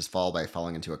breaks his fall by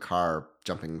falling into a car,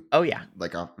 jumping Oh, yeah.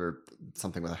 like off or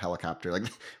something with a helicopter, like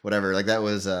whatever. Like that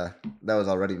was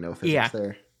already no physics Yeah.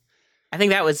 there. I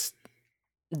think that was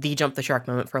the jump the shark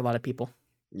moment for a lot of people.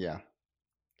 Yeah.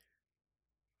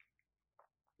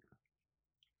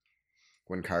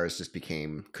 when cars just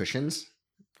became cushions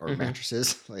or Mhm.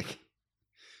 mattresses. Like,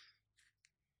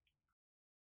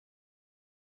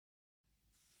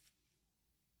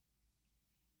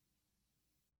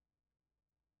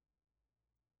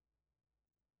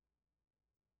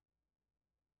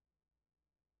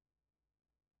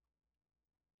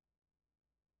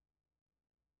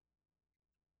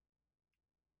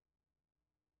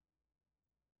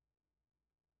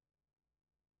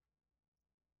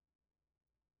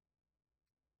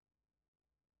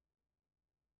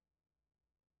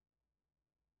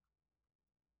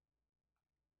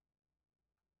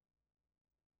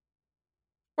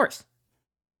 Of course.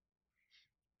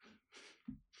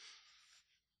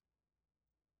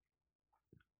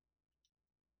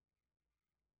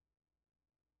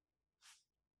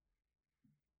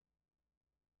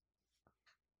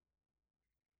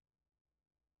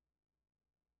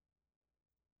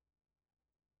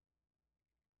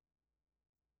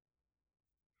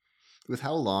 with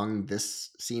how long this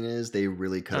scene is, they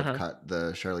really could have Uh-huh. cut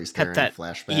the Charlize Cut Theron that.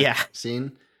 flashback Yeah.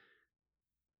 scene.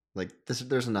 Like,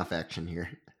 there's enough action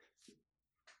here,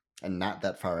 and not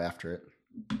that far after it.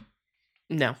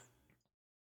 No.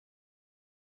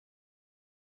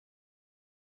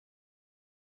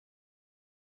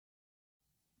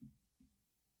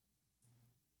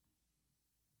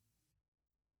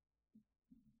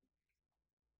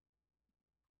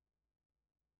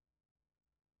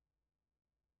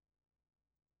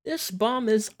 This bomb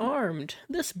is armed.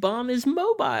 This bomb is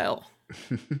mobile.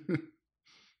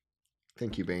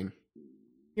 Thank you, Bane.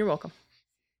 You're welcome.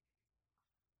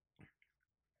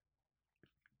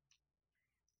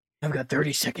 I've got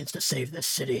 30 seconds to save this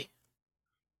city.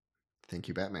 Thank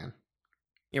you, Batman.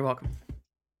 You're welcome.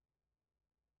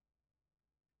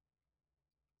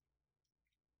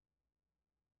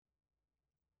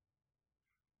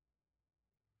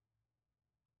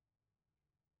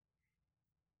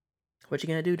 What you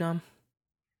gonna do, Dom?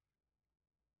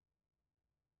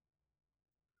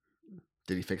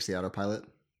 Did he fix the autopilot?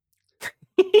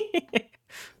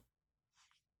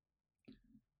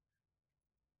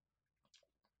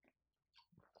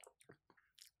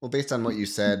 Well, based on what you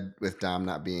said with Dom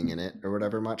not being in it or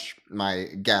whatever much, my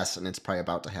guess, and it's probably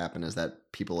about to happen, is that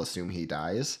people assume he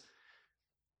dies.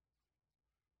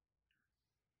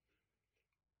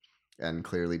 And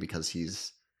clearly, because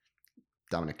he's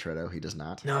Dominic Toretto, he does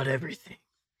not. Not everything.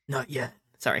 Not yet.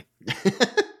 Sorry.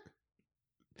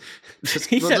 We'll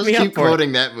set just me up keep for it.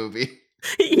 quoting that movie.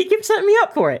 He keeps setting me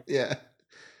up for it. Yeah.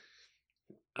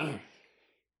 This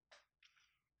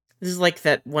is like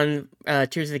that one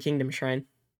Tears of the Kingdom shrine.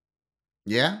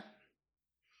 Yeah?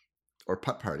 Or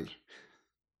Putt Party.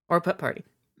 Or Putt Party.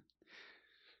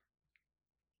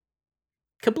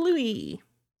 Kablooey!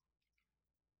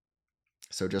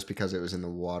 So just because it was in the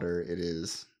water, it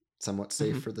is somewhat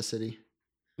safe for the city?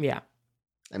 Yeah.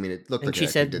 I mean, it looked And like she it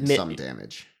actually said did some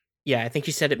damage. Yeah, I think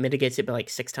she said it mitigates it by like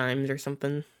 6 times or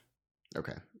something.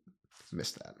 Okay.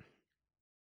 Missed that.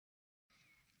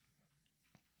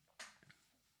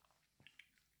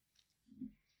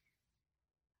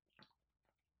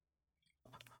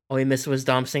 All we missed was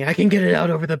Dom saying, I can get it out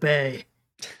over the bay.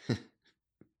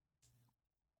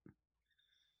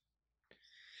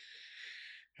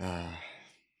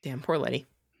 Damn, poor Letty.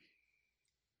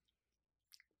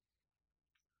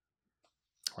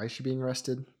 Why is she being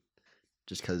arrested?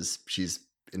 Just because she's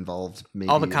involved, maybe.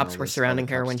 All the cops were surrounding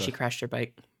her when she stuff? crashed her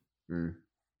bike. Mm.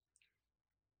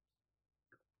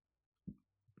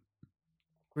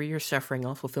 Where you're suffering,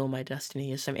 I'll fulfill my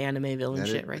destiny is some anime villain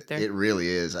shit right there. It really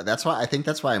is. That's why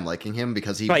I'm liking him,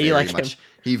 because he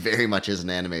very much is an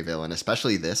anime villain,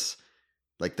 especially this.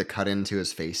 Like the cut into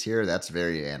his face here, that's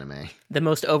very anime. The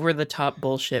most over the top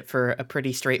bullshit for a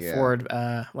pretty straightforward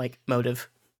like motive.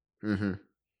 Mm-hmm.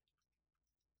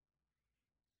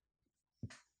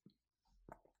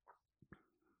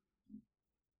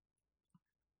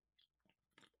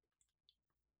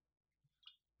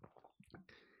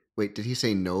 Wait, did he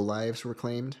say no lives were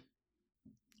claimed?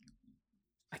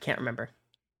 I can't remember.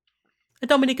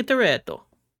 Dominic Toretto.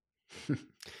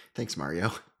 Thanks,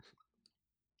 Mario.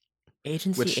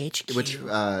 Agency HQ. Which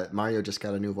Mario just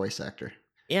got a new voice actor.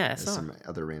 Yeah, I There's saw. some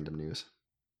other random news.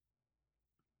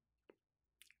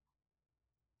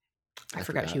 I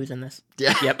forgot she was in this.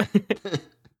 Yeah. Yep.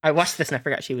 I watched this and I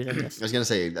forgot she was in this. I was going to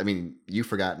say, I mean, you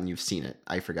forgot and you've seen it.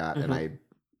 I forgot, and I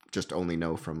just only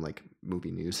know from like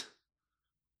movie news.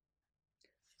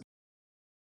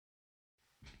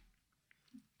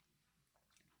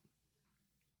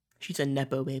 She's a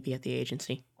Nepo baby at the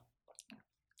agency.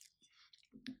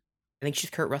 I think she's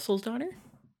Kurt Russell's daughter.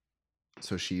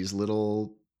 So she's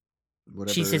little,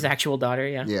 whatever. She's his actual daughter,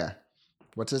 yeah. Yeah.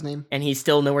 What's his name? And he's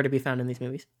still nowhere to be found in these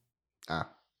movies. Ah,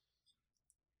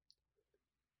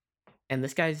 And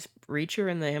this guy's Reacher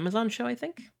in the Amazon show, I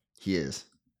think. he is.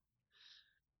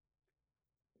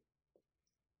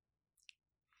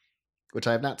 Which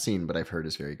I have not seen, but I've heard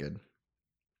is very good.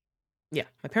 Yeah,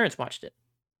 my parents watched it,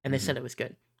 and they said it was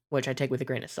good, which I take with a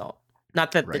grain of salt.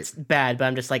 Not that Right. it's bad, but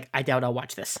I'm just like, I doubt I'll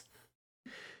watch this.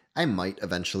 I might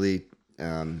eventually,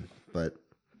 but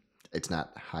it's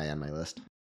not high on my list.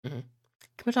 Mm-hmm.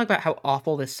 Can we talk about how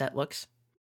awful this set looks?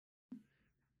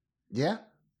 Yeah.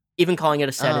 Even calling it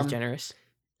a set is generous.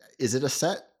 Is it a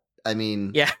set? I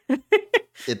mean, yeah.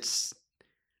 It's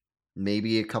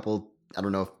maybe a couple. I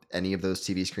don't know if any of those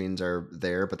TV screens are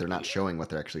there, but they're not showing what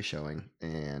they're actually showing.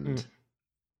 And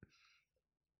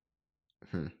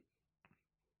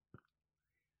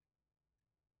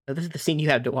So this is the scene you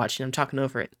have to watch, and I'm talking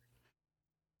over it.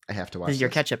 I have to watch This is your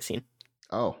catch-up scene.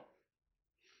 Oh.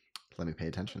 Let me pay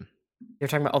attention. You're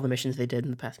talking about all the missions they did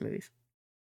in the past movies.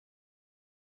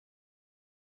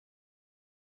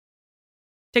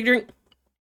 Take a drink.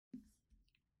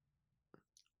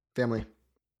 Family.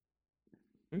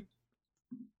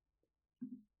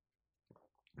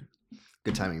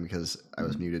 Good timing because I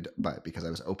was muted because I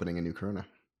was opening a new Corona.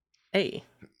 Hey.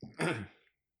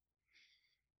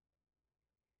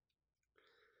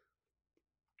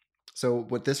 So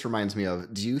what this reminds me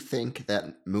of, do you think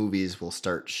that movies will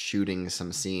start shooting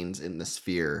some scenes in the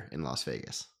Sphere in Las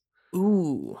Vegas?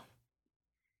 Ooh.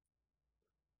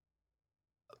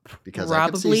 Because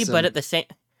probably, but at the same,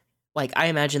 like, I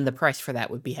imagine the price for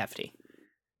that would be hefty.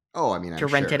 Oh, I mean, to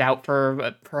rent it out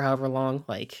for however long,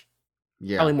 like,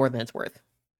 probably more than it's worth.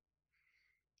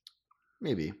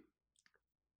 Maybe.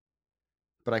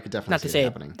 But I could definitely not to see say it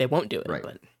happening. They won't do it, right?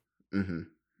 But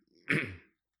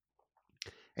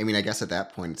I mean, I guess at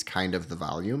that point it's kind of the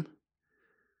volume.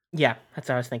 Yeah, that's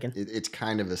what I was thinking. It's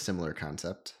kind of a similar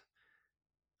concept.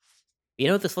 You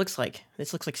know what this looks like?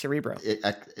 This looks like Cerebro.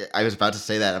 I was about to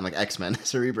say that. I'm like, X-Men,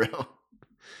 Cerebro.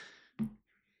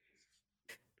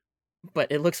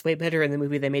 But it looks way better in the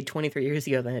movie they made 23 years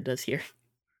ago than it does here.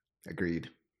 Agreed.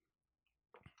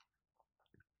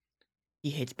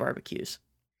 He hates barbecues.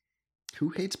 Who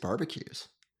hates barbecues?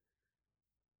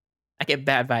 I get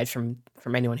bad vibes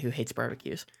from anyone who hates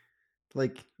barbecues.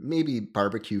 Like, maybe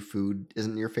barbecue food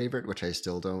isn't your favorite, which I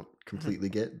still don't completely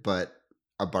get, but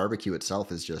a barbecue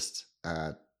itself is just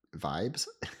vibes.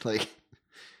 Like,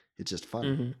 it's just fun.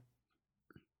 Mm-hmm.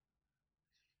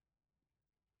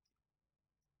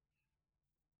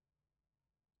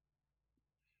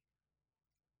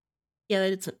 Yeah,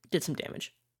 they did some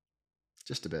damage.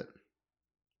 Just a bit.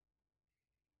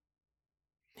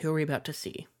 Who are we about to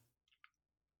see?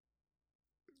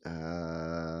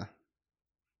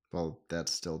 Well,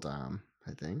 that's still Dom,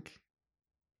 I think.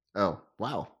 Oh,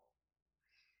 wow.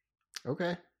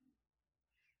 Okay.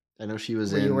 I know she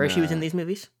was Were you aware she was in these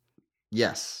movies?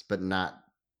 Yes, but not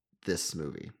this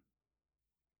movie.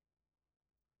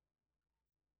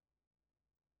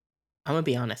 I'm gonna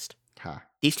be honest. Huh.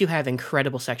 These two have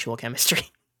incredible sexual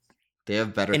chemistry. They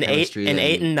have better chemistry in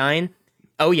 8 and 9.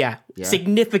 Oh yeah,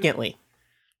 significantly.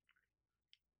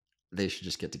 They should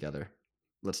just get together.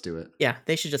 Let's do it. Yeah,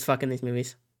 they should just fuck in these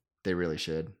movies. They really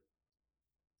should.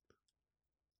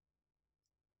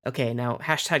 Okay, now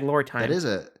hashtag lore time. That is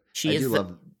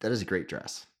that is a great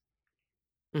dress.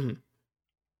 Mm-hmm.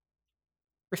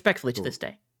 Respectfully to this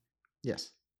day. Yes.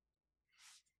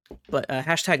 But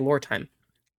hashtag lore time.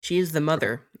 She is the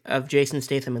mother of Jason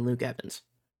Statham and Luke Evans.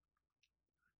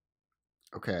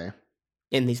 Okay.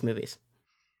 In these movies.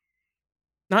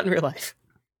 Not in real life.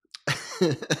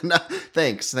 No,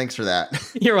 thanks for that.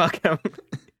 You're welcome.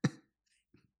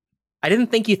 I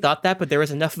didn't think you thought that, but there was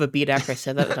enough of a beat after I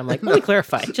said that I'm like, let me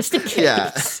clarify, just in case.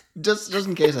 Yeah, just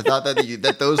in case I thought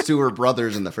that those two were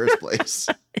brothers in the first place.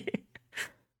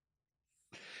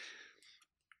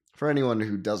 For anyone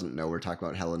who doesn't know, we're talking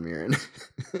about Helen Mirren.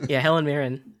 Yeah, Helen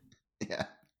Mirren. Yeah.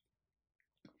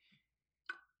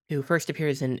 Who first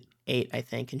appears in 8, I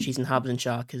think, and she's in Hobbs and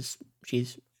Shaw because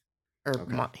she's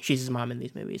his mom in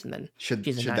these movies, and then should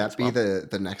she's in that be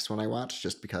the next one I watch?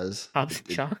 Just because Hobbs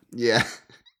and Shaw. Yeah.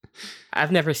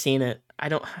 I've never seen it. I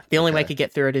don't. The only way I could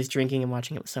get through it is drinking and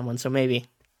watching it with someone. So maybe.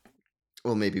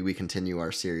 Well, maybe we continue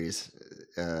our series.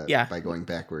 By going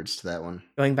backwards to that one.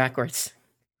 Going backwards.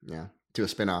 Yeah, to a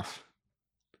spinoff.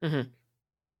 Mm-hmm.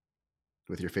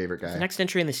 With your favorite guy. The next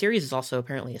entry in the series is also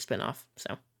apparently a spinoff.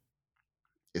 So.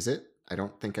 Is it? I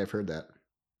don't think I've heard that.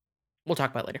 We'll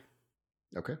talk about it later.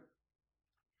 Okay.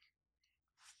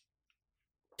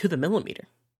 To the millimeter.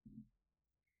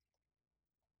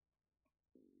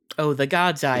 Oh, the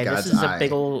God's Eye. This is a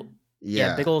big old Yeah,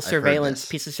 Yeah, big old I've heard surveillance this.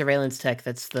 piece of surveillance tech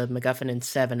that's the MacGuffin in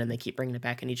Seven, and they keep bringing it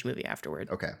back in each movie afterward.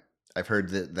 Okay. I've heard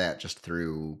that just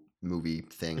through movie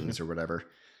Mhm. things or whatever.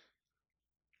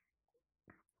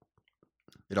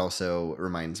 It also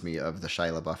reminds me of the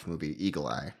Shia LaBeouf movie Eagle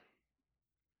Eye.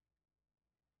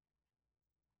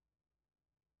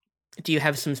 Do you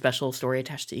have some special story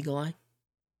attached to Eagle Eye?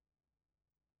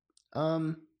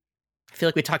 Um, I feel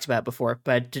like we talked about it before,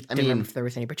 but I I didn't remember mean, if there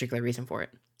was any particular reason for it.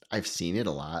 I've seen it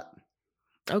a lot.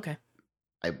 Okay.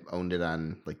 I owned it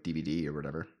on like DVD or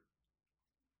whatever.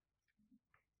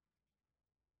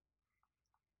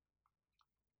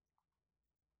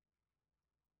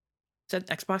 Is that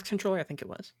Xbox controller? I think it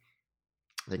was.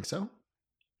 I think so.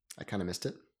 I kind of missed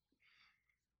it.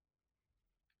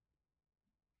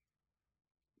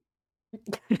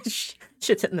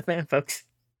 Shit's hitting the fan, folks.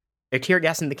 They're tear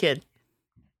gassing the kid.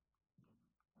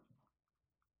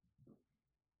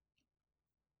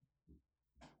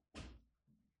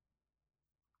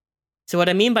 So what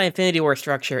I mean by Infinity War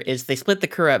structure is they split the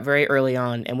crew up very early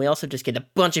on, and we also just get a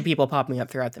bunch of people popping up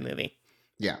throughout the movie.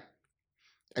 Yeah.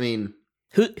 I mean,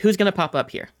 Who's gonna pop up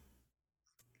here?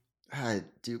 I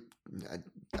do.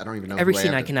 I don't even know Every who I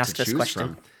scene have I can ask to this choose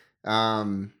question.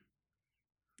 from.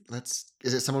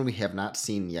 Is it someone we have not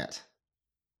seen yet?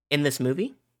 In this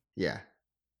movie? Yeah.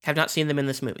 Have not seen them in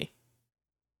this movie.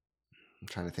 I'm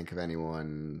trying to think of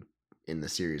anyone in the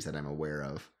series that I'm aware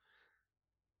of.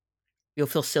 You'll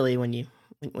feel silly when you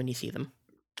see them.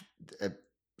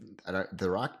 Uh, The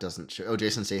Rock doesn't show. Oh,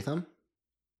 Jason Statham?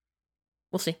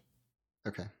 We'll see.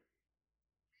 Okay.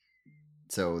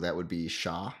 So that would be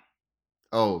Shaw.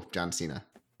 Oh, John Cena.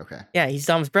 Okay. Yeah, he's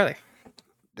Dom's brother.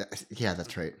 Yeah,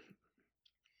 that's right.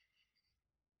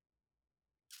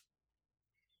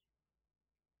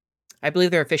 I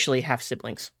believe they're officially half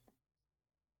siblings.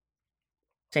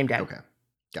 Same dad. Okay.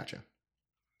 Gotcha.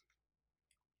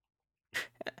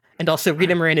 And also, All right.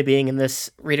 Rita Moreno being in this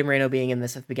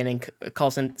at the beginning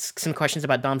calls in some questions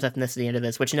about Dom's ethnicity into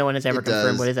this, which no one has ever It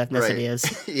confirmed what does. his ethnicity Right.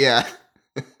 is. Yeah.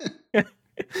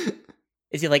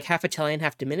 Is he like half Italian,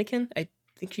 half Dominican? I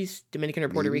think he's Dominican or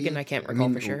Puerto Rican. I Maybe. can't I recall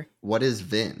mean, for sure. what is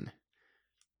Vin?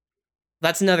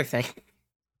 That's another thing.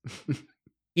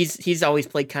 He's always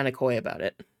played kind of coy about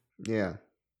it. Yeah.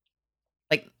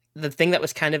 Like the thing that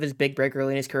was kind of his big break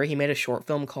early in his career, he made a short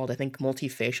film called, I think,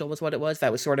 Multifacial was what it was.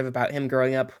 That was sort of about him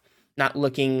growing up not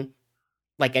looking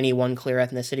like any one clear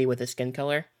ethnicity with his skin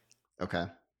color. Okay.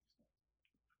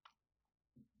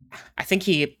 I think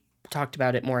he talked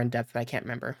about it more in depth, but I can't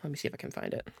remember. Let me see if I can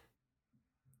find it.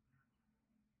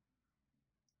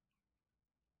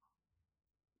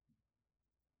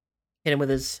 Hit him with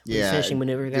his Yeah. finishing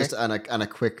maneuver there. Just on a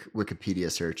quick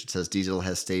Wikipedia search, it says Diesel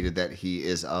has stated that he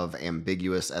is of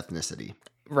ambiguous ethnicity.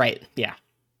 Right, yeah.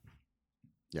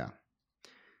 Yeah.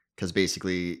 Because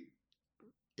basically,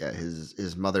 yeah,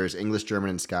 his mother is English,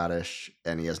 German, and Scottish,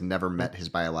 and he has never met his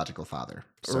biological father.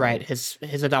 So, Right, his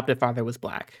adopted father was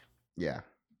black. Yeah.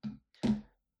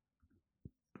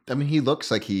 I mean, he looks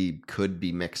like he could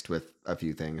be mixed with a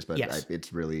few things, but Yes.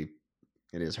 it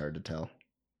is hard to tell.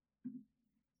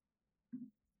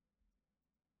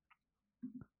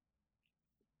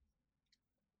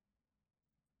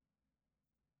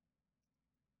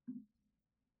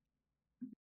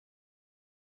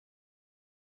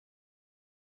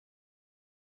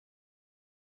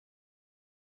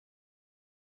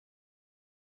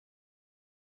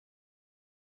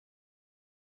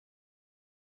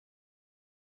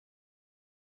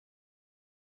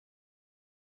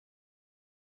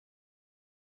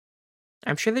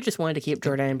 I'm sure they just wanted to keep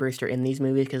Jordan Brewster in these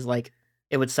movies because, like,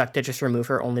 it would suck to just remove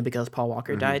her only because Paul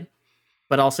Walker died.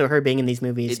 But also, her being in these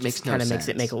movies It makes just no kind of makes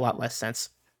it make sense. a lot less sense.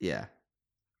 Yeah.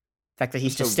 The fact that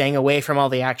he's just So- staying away from all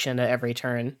the action at every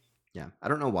turn. Yeah. I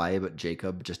don't know why, but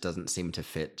Jacob just doesn't seem to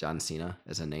fit John Cena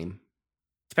as a name.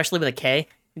 Especially with a K.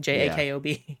 Jakob.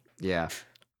 Yeah.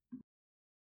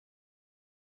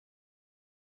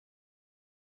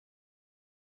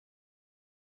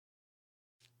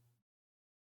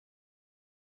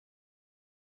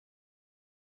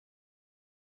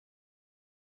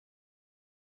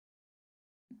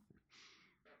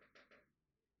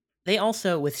 They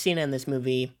also, with Cena in this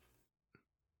movie,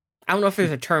 I don't know if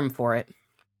there's a term for it.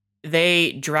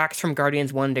 They Drax from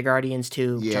Guardians 1 to Guardians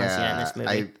 2 John Cena in this movie.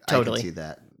 I Totally. can see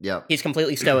that. Yep. He's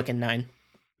completely stoic in 9.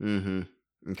 Mm-hmm.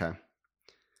 Okay.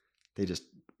 They just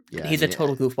He's a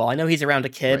total goofball. I know he's around a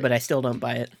kid, Right. but I still don't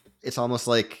buy it. It's almost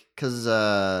like because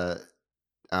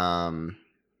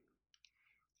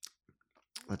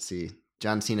let's see,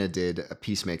 John Cena did a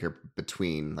Peacemaker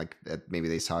between like maybe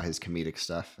they saw his comedic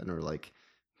stuff and were like,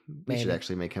 we should Maybe.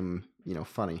 actually make him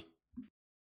funny.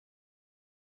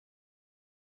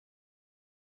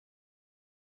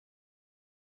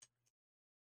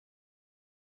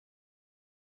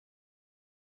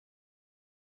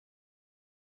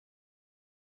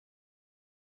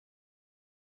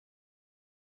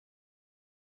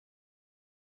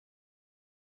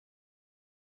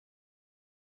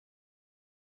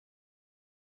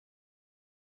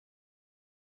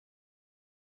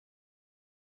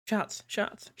 Shots,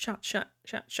 shots, shot, shot,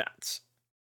 shot, shots.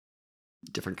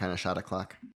 Different kind of shot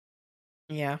o'clock.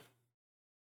 Yeah.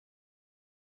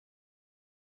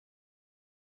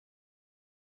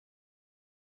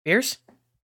 Beers?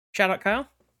 Shout out, Kyle.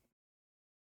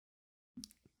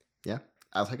 Yeah,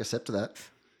 I'll take a sip to that.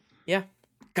 Yeah.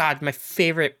 God, my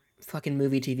favorite fucking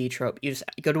movie TV trope. You just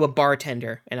go to a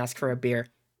bartender and ask for a beer.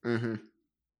 Mm-hmm.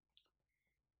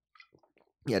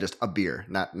 Yeah, just a beer,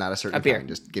 not a certain A beer. kind.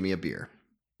 Just give me a beer.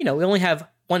 You know, we only have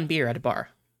one beer at a bar.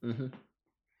 Mm-hmm.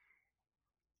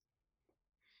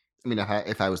 I mean,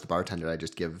 if I was the bartender, I'd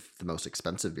just give the most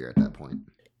expensive beer at that point.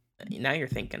 Now you're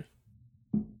thinking.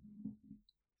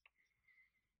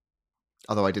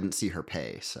 Although I didn't see her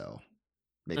pay, so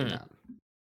maybe not.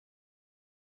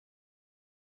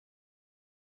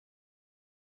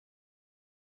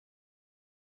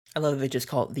 I love that they just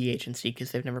call it the agency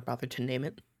because they've never bothered to name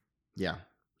it. Yeah.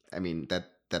 I mean,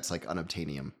 that's like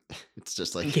unobtainium. It's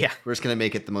just like, yeah, we're just going to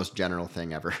make it the most general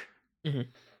thing ever. Mm-hmm.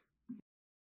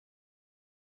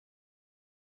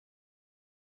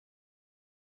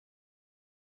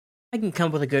 I can come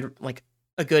up with a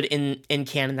good in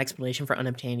canon explanation for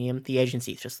unobtainium. The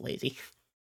agency is just lazy.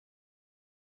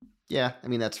 Yeah, I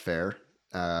mean, that's fair.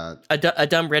 A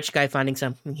dumb rich guy finding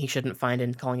something he shouldn't find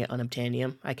and calling it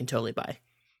unobtainium, I can totally buy.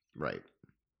 Right.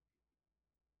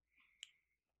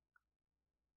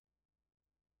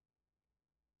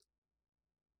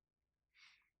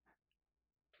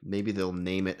 Maybe they'll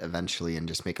name it eventually and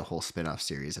just make a whole spin-off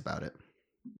series about it.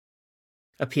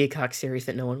 A Peacock series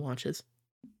that no one watches.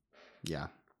 Yeah.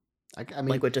 I mean,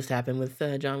 like what just happened with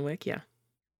John Wick, yeah.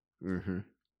 Mm-hmm.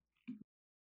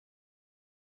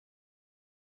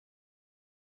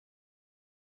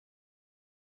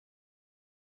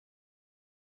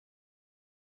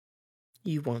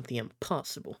 You want the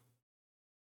impossible.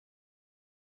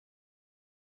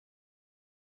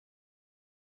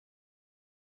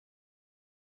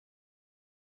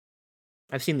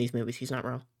 I've seen these movies. He's not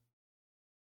wrong.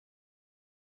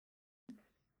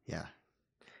 Yeah.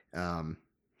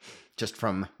 Just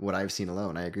from what I've seen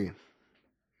alone, I agree.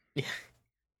 Yeah.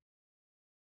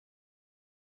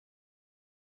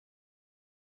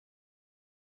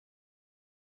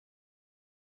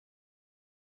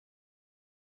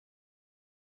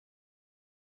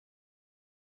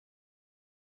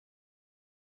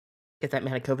 Get that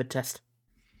man a COVID test.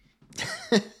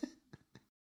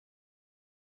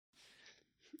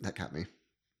 That got me.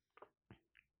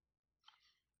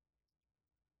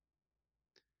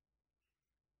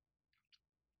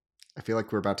 I feel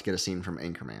like we're about to get a scene from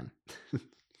Anchorman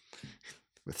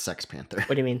with Sex Panther.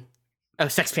 What do you mean? Oh,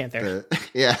 Sex Panther.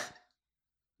 Yeah.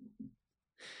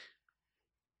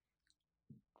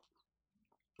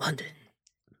 London.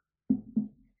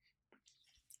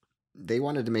 They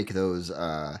wanted to make those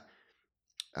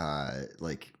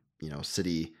like,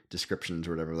 city descriptions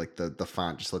or whatever, like the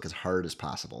font just look as hard as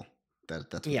possible. That's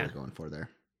what they're going for there.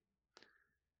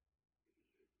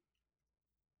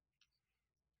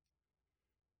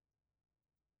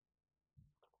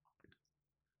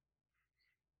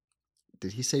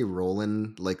 Did he say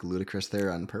Roland like Ludacris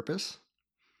there on purpose?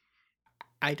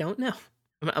 I don't know.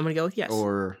 I'm gonna go with yes.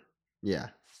 Or yeah.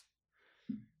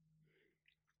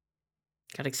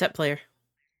 Gotta accept player.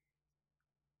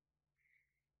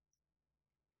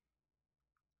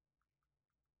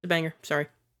 The banger. Sorry.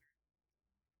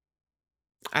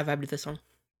 I vibed with this song.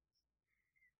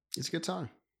 It's a good song.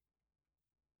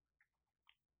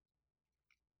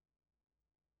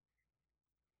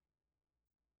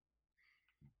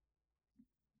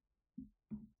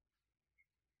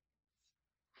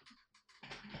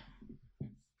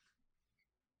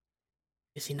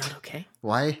 Is he not okay?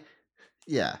 Why?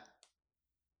 Yeah.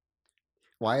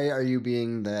 Why are you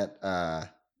being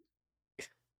that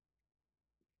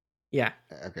Yeah.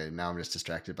 Okay, now I'm just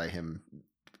distracted by him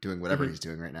doing whatever he's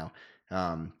doing right now.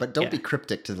 But don't be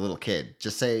cryptic to the little kid.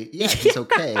 Just say, yeah, he's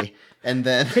okay. And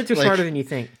then kids are smarter than you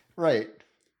think. Right.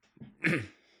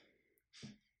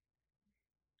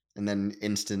 And then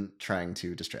instant trying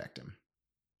to distract him.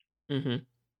 Mm-hmm.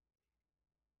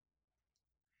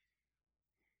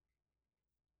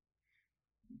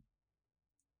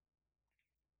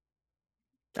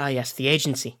 Ah, yes, the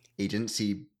agency.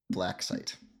 Agency black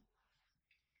site.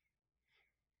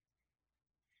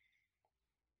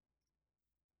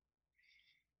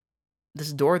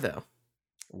 This door, though.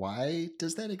 Why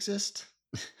does that exist?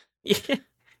 Yeah.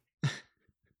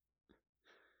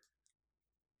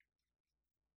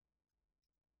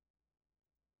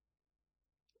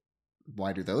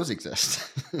 Why do those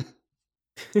exist?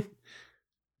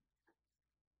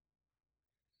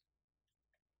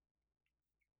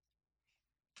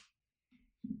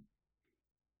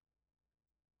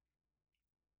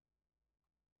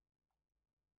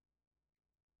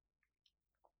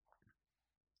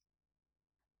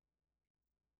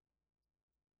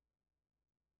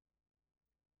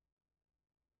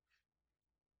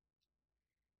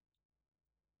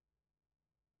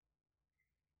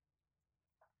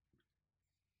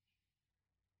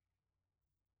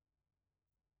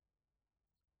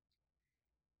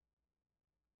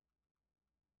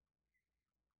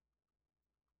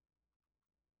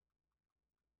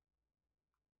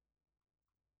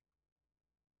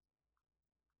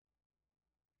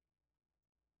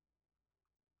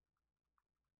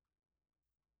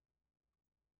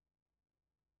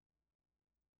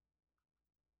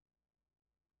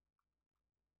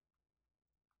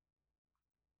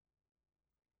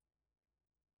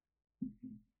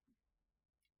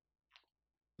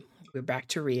 We're back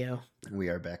to Rio, We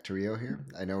are back to Rio here.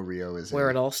 I know Rio is where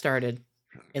it all started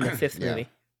in the fifth yeah. movie.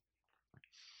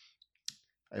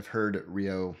 I've heard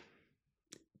Rio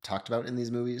talked about in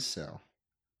these movies, so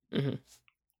Hmm.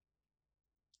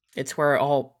 It's where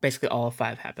basically all of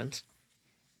 5 happens.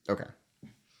 okay.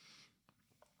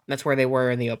 That's where they were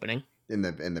in the opening In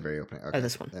the very opening. Okay, of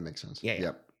this one. that makes sense. Yeah, yeah.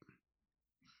 Yep.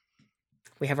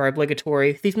 We have our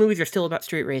obligatory. These movies are still about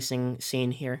street racing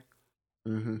scene here.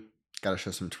 Mm-hmm. Got to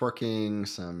show some twerking,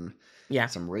 some Yeah,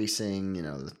 racing.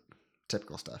 The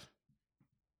typical stuff.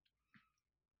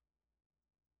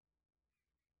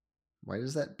 Why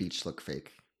does that beach look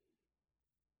fake?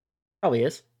 probably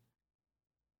is.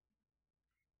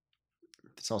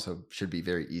 This also should be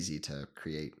very easy to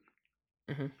create.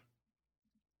 Hmm.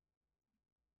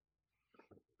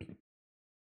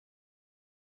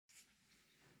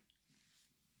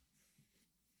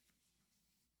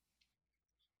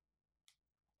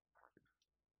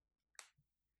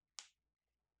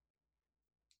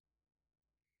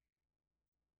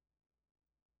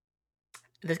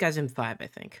 This guy's in 5, I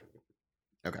think.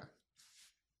 Okay.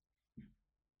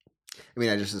 I mean,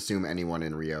 I just assume anyone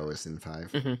in Rio is in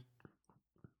 5. Hmm.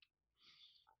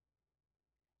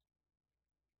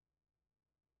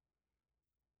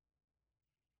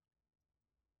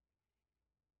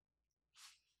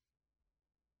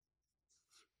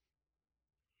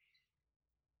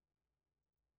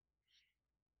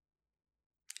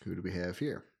 Who do we have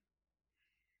here?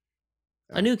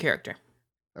 A Oh, new character.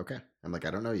 okay. I'm like,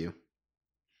 I don't know you.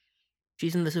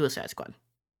 She's in the Suicide Squad.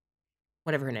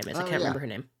 Whatever her name is, I Oh can't yeah. remember her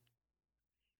name.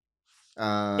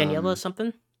 Daniela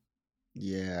something.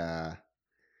 Yeah.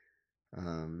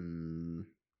 Um.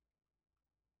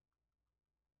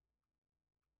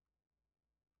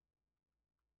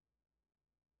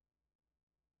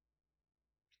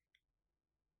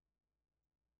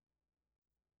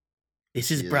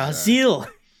 This is She is. Brazil.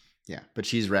 Yeah, but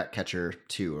she's Ratcatcher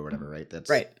 2 or whatever, right? That's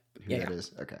Right. who Yeah, that yeah.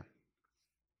 is. Okay.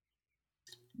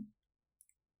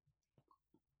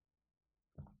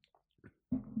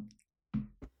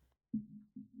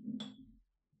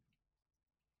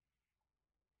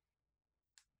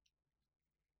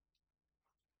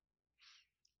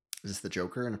 Is this the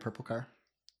Joker in a purple car?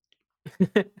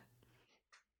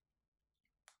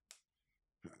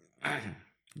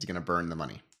 He's gonna burn the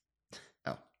money.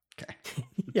 Oh, okay.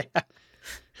 Yeah.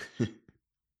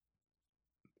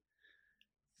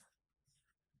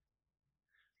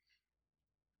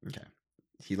 Okay.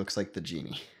 He looks like the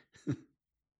genie.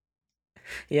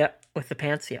 Yep. With the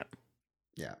pants. Yep.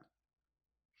 Yeah.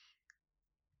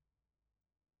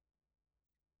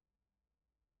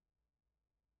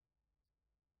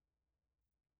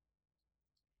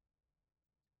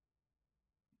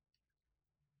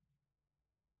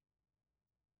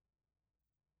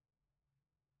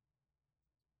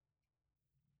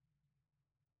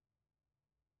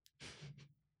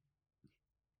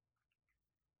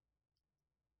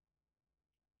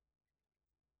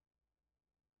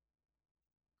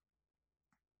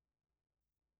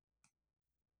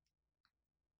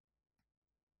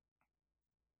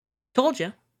 Told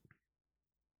you.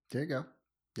 There you go.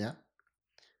 Yeah.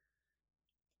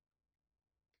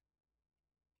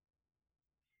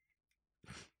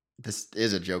 This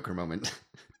is a Joker moment.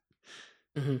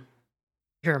 Hmm.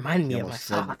 You remind He me of my almost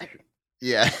said, father.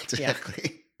 yeah, Yeah.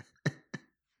 exactly.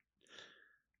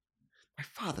 My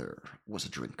father was a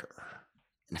drinker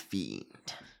and a fiend.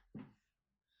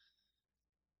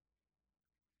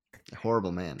 A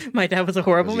horrible man. My dad was a Was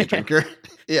horrible he a man, drinker?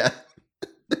 Yeah.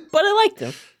 but I liked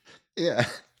him. Yeah.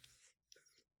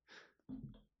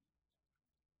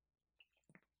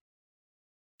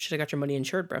 Should have got your money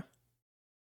insured, bro.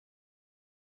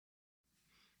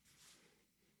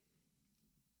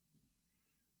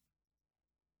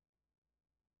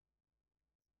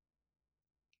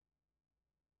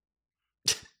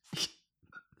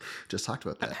 Just talked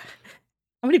about that.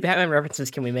 How many Batman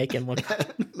references can we make in one?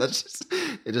 Let's just,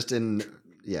 it just in,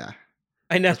 yeah.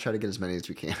 I know. Let's try to get as many as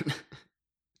we can.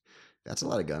 That's a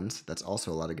lot of guns. That's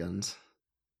also a lot of guns.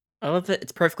 I love that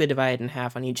it's perfectly divided in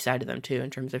half on each side of them too, in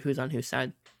terms of who's on whose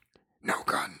side. No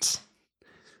guns.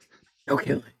 No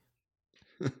killing.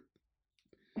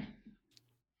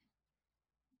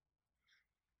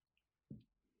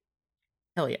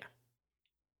 Hell yeah.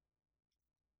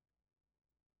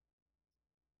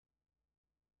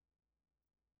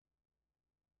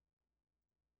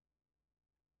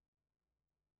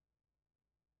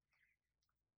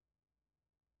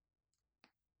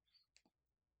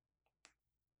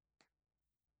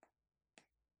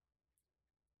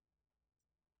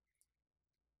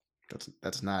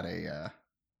 That's not a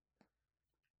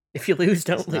If you lose,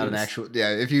 don't It's lose. not an actual. Yeah,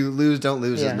 if you lose, don't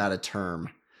lose is Yeah. not a term.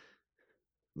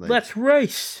 Like, Let's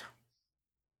race.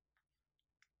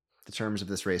 the terms of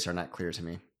this race are not clear to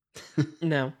me.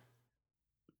 No.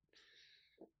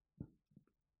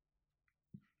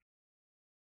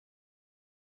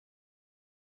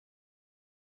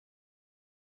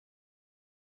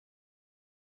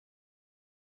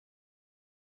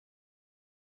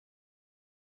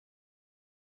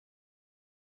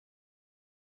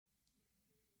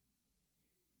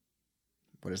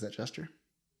 What is that gesture?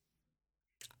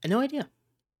 No idea.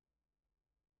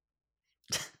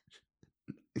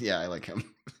 Yeah, I like him.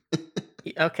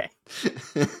 Okay.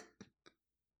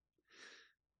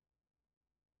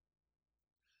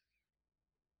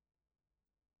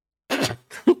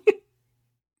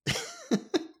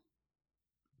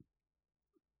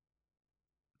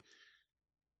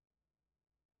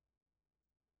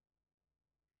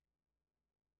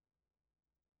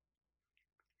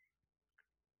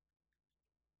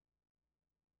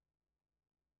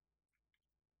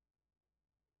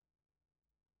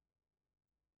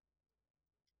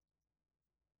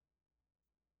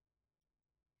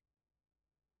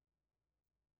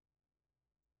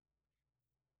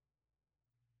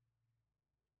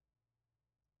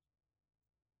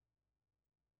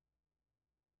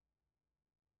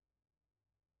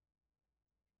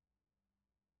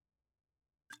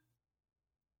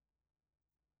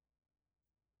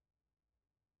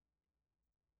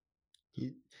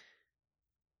 he,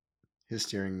 his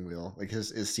steering wheel, like his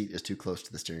seat is too close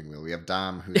to the steering wheel. We have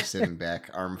Dom, who's sitting back,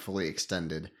 arm fully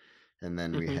extended, and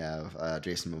then we have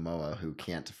Jason Momoa, who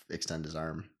can't extend his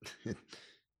arm.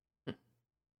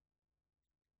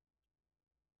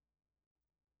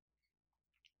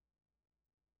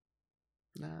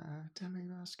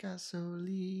 Tenemos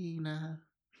gasolina.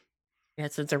 Yeah,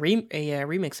 so it's a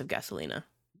remix of Gasolina.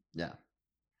 Yeah.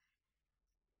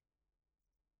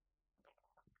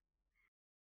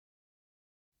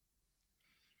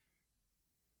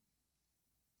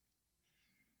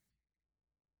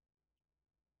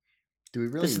 Do we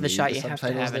really This is the need shot the you have to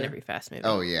subtitles have in there? every Fast movie.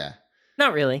 Oh, yeah.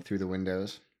 Not really. Through the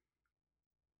windows.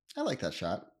 I like that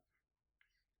shot.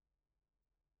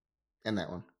 And that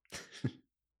one.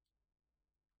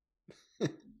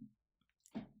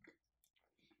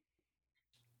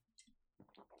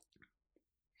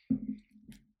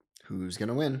 Who's going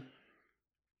to win?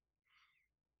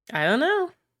 I don't know.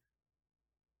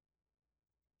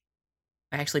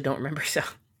 I actually don't remember, so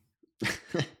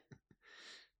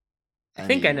I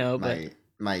think I know, but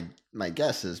my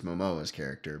guess is Momoa's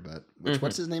character, but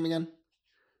what's his name again?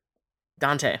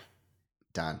 Dante.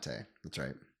 Dante. That's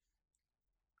right.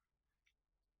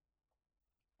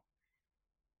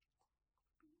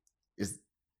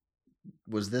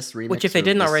 Was this remix? Which, if they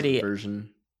didn't already, version?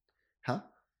 Huh?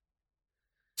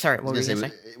 Sorry, what were you gonna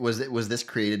say? Was this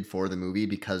created for the movie?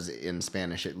 Because in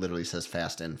Spanish it literally says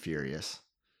Fast and Furious.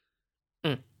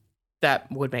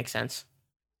 That would make sense.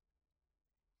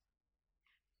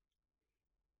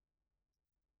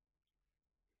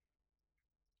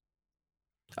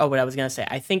 Oh, what I was gonna say,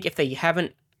 I think if they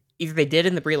haven't, either they did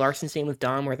in the Brie Larson scene with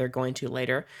Dom, where they're going to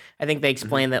later. I think they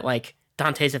explain that like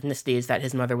Dante's ethnicity is that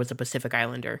his mother was a Pacific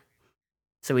Islander,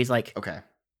 so he's like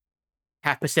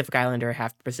half Pacific Islander,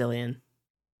 half Brazilian.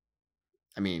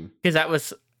 I mean, because that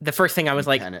was the first thing I was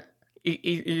like,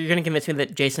 you're gonna convince me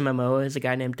that Jason Momoa is a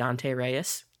guy named Dante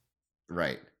Reyes,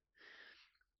 right?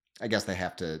 I guess they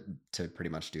have to pretty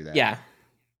much do that. Yeah.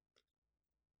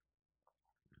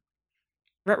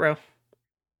 Ruh-roh.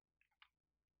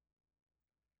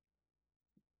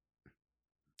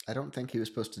 I don't think he was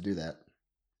supposed to do that.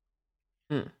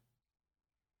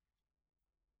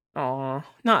 Aw,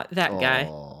 not that guy.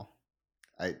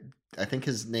 I think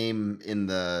his name in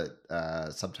the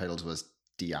subtitles was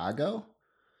Diago.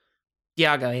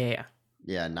 Diago, yeah.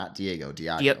 Yeah, not Diego,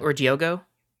 Diago. Or Diogo?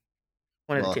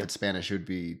 One of the two. If it's Spanish, it would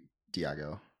be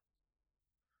Diago.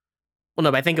 Well,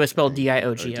 no, but I think it was spelled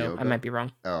Diogo. I might be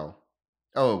wrong. Oh,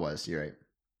 it was. You're right.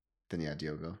 Then yeah,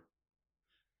 Diogo.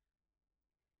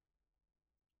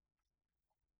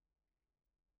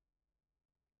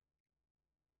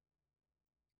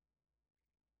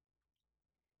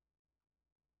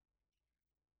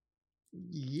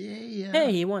 Yeah.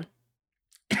 Hey, he won.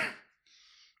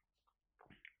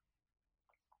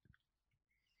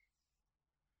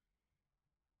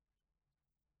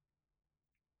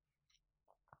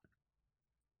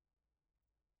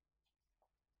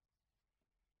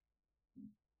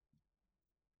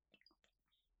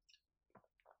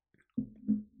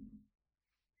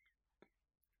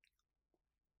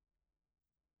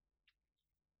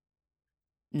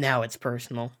 Now it's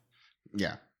personal.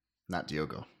 Yeah, not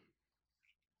Diogo.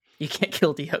 You can't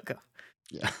kill Dyoko.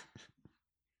 Yeah.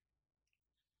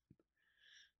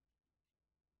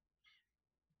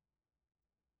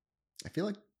 I feel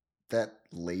like that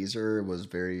laser was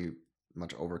very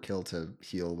much overkill to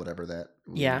heal whatever that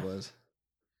wound Yeah, was.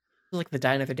 like the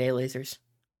Die Another Day lasers.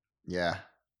 Yeah.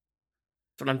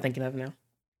 That's what I'm thinking of now.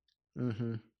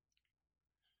 Mm-hmm.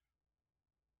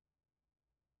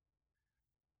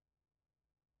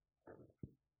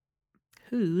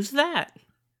 Who's that?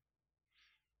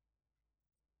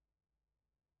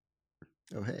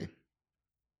 Oh, hey.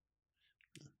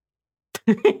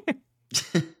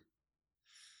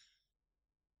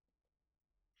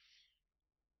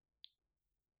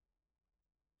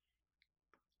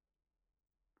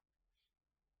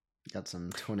 Got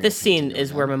some toenail This painting scene going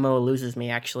is where on. Momoa loses me,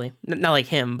 actually. Not like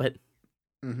him, but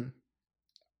Mm-hmm.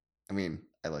 I mean,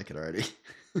 I like it already.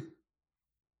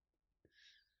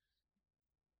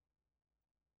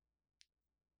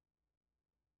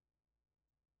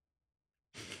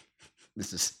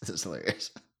 This is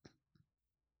hilarious.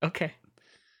 okay.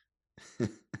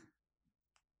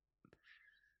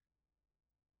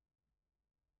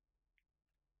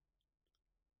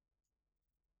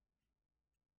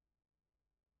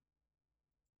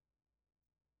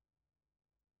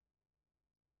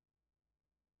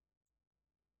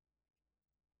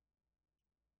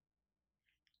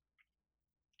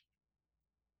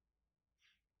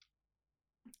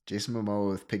 Jason Momoa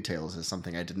with pigtails is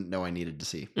something I didn't know I needed to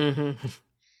see. Mm-hmm.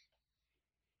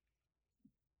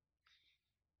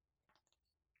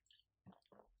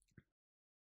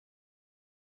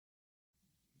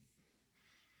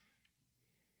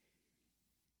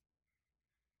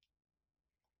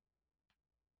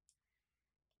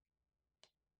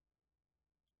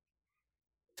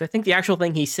 So I think the actual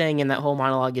thing he's saying in that whole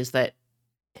monologue is that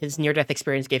his near-death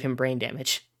experience gave him brain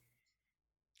damage.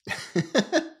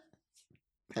 I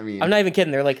I'm mean, not even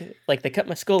kidding. They're like they cut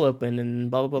my skull open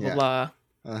and blah blah blah blah yeah.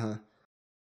 blah. Uh-huh.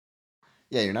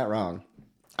 Yeah, you're not wrong.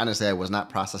 Honestly, I was not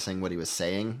processing what he was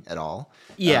saying at all.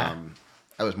 Yeah,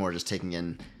 I was more just taking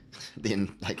in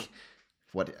like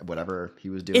whatever he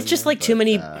was it's doing just there. like too But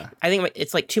many. I think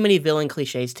it's like too many villain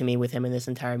cliches to me with him in this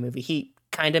entire movie. He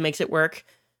kind of makes it work,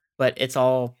 but it's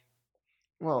all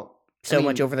well, I so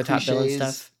much mean, over the top villain cliches.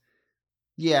 stuff.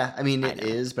 Yeah, I mean I it know.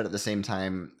 is, but at the same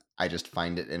time, I just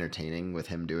find it entertaining with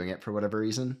him doing it for whatever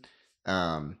reason.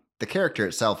 The character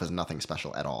itself is nothing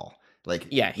special at all. Like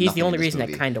Yeah, he's the nothing in only this reason that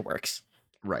movie. kind of works.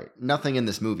 Right. Nothing in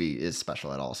this movie is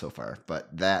special at all so far,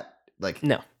 but that like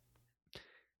No.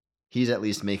 he's at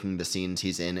least making the scenes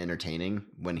he's in entertaining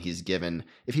when he's given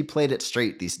if he played it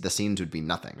straight, the scenes would be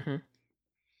nothing. Mm-hmm.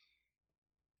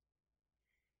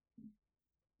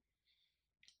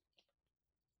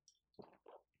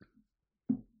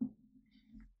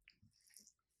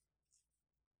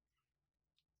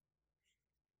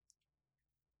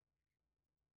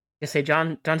 I say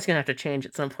John's gonna have to change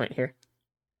at some point here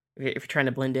if you're trying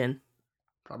to blend in.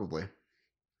 Probably.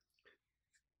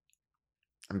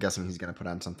 I'm guessing he's going to put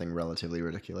on something relatively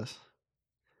ridiculous.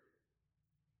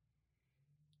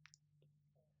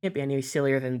 Can't be any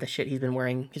sillier than the shit he's been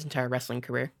wearing his entire wrestling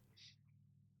career.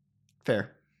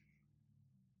 Fair.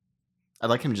 I'd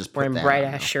like him to just put Wearing that bright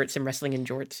on ass though. shirts and wrestling in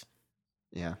jorts.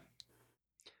 Yeah.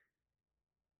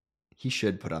 He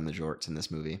should put on the jorts in this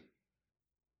movie.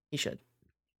 He should.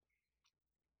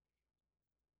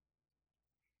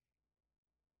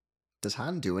 Does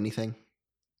Han do anything?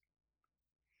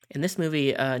 In this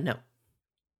movie, no.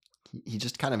 He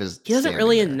just kind of is He doesn't standing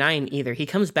really in there. 9 either. He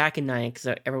comes back in 9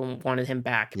 because everyone wanted him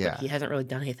back, but Yeah. he hasn't really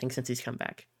done anything since he's come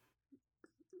back.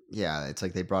 Yeah, it's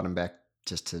like they brought him back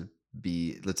just to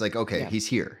be it's like okay, Yeah. he's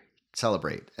here.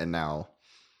 Celebrate. And now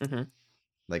Mm-hmm.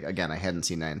 like again, I hadn't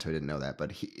seen 9 so I didn't know that,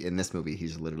 but in this movie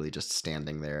he's literally just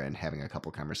standing there and having a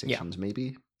couple conversations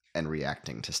maybe and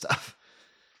reacting to stuff.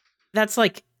 That's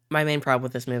like my main problem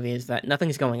with this movie is that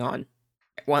nothing's going on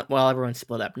while everyone's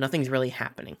split up. Nothing's really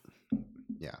happening.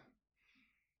 Yeah.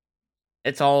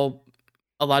 It's all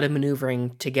a lot of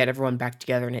maneuvering to get everyone back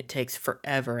together, and it takes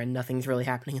forever, and nothing's really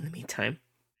happening in the meantime.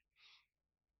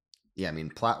 Yeah, I mean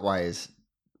plot wise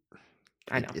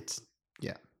I know. it's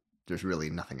yeah, there's really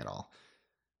nothing at all.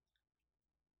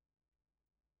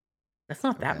 That's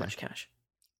not that Okay. much cash.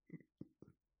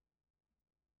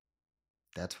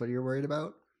 That's what you're worried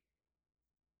about?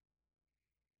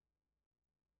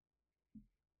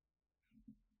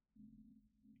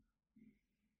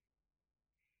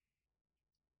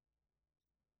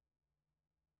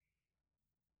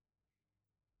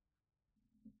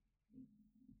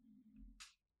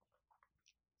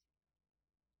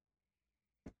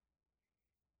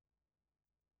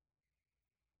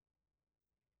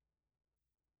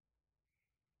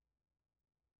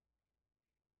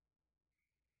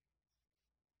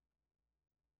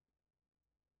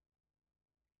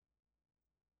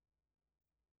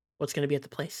 What's going to be at the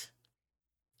place?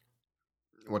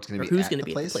 What's going Or to be who's at going the to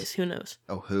be at the place? place? Who knows?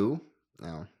 Oh, who?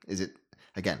 No. Is it,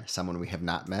 again, someone we have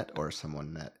not met or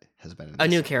someone that has been in A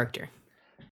this new somewhere? character.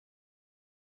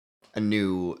 A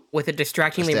new With a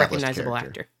distractingly established recognizable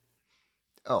character. actor.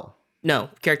 Oh, No,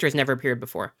 character has never appeared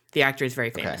before. The actor is very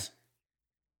okay. famous.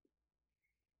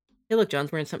 Hey, look,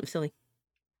 John's wearing something silly.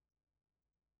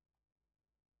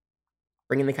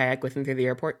 Bringing the kayak with him through the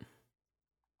airport.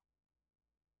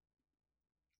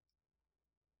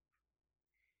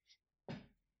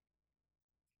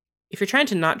 If you're trying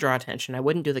to not draw attention, I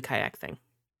wouldn't do the kayak thing.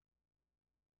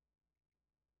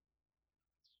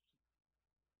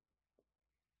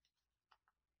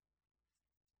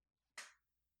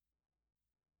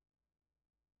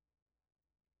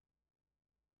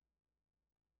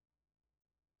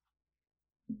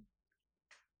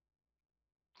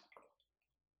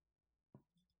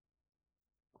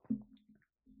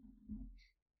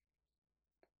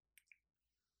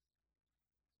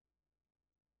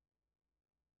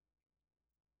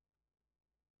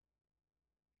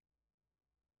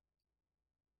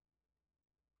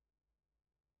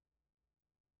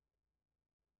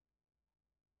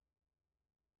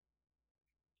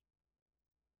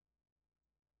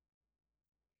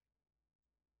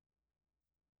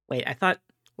 Wait, I thought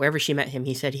wherever she met him,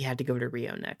 he said he had to go to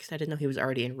Rio next. I didn't know he was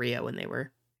already in Rio when they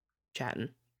were chatting.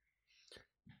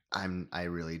 I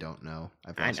really don't know.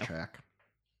 I've I lost know. track.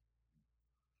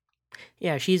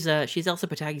 Yeah, she's Elsa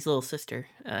Pataki's little sister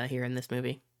here in this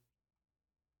movie.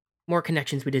 More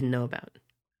connections we didn't know about.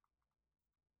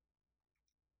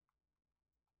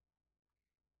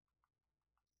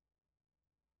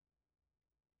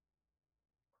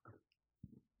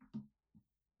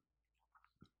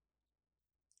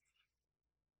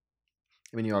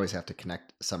 I mean, you always have to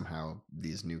connect somehow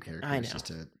these new I characters know. just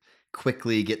to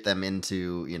quickly get them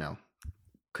into,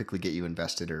 quickly get you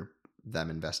invested or them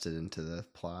invested into the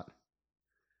plot.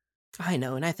 I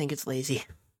know, and I think it's lazy.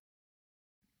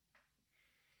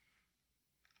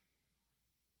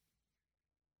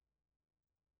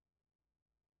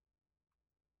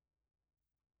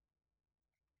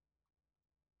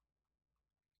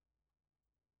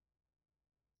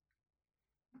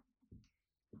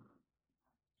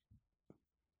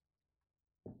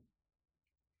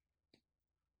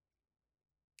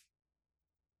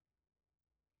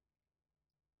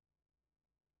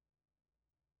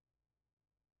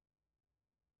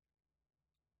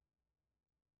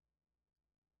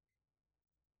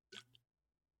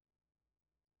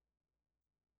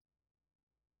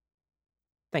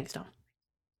 Thanks, Tom.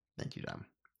 Thank you, Dom.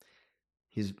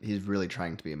 He's really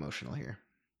trying to be emotional here.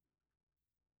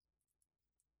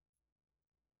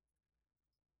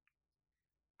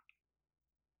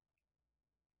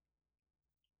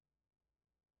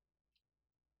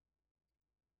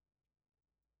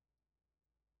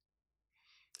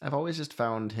 I've always just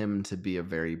found him to be a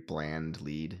very bland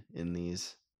lead in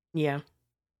these. Yeah.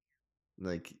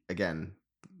 Like, again,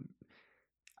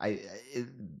 it,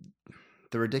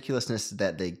 the ridiculousness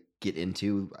that they get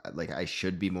into, like, I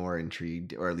should be more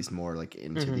intrigued or at least more like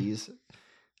into these.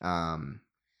 And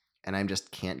I just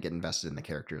can't get invested in the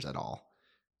characters at all.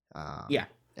 Yeah.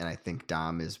 And I think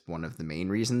Dom is one of the main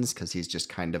reasons because he's just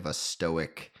kind of a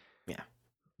stoic, Yeah.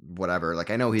 whatever.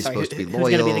 Like, I know he's Sorry, supposed to be who's loyal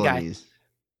gonna be the guy? and he's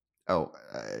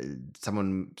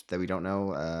someone that we don't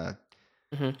know.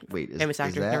 Wait, Famous actor,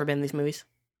 is that never been in these movies.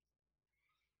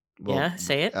 well? Yeah,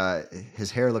 say it.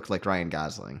 His hair looked like Ryan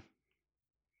Gosling.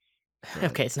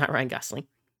 But, Okay, it's not Ryan Gosling.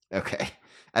 okay.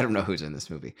 I don't know who's in this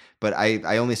movie, but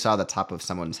I only saw the top of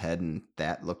someone's head and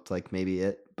that looked like maybe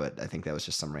it, but I think that was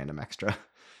just some random extra.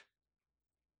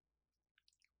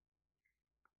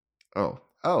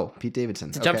 Oh, Pete Davidson.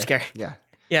 It's a Okay. jump scare. Yeah.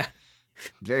 Yeah.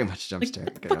 Very much jump Like, scare.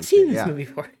 what the Jump fuck's scare. he in this Yeah. movie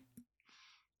for?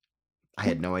 I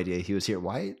had no idea he was here.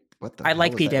 Why? What the I hell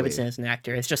like was Pete that Davidson wave? as an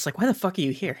actor. It's just like, why the fuck are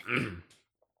you here?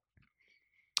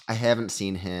 I haven't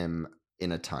seen him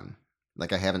in a ton.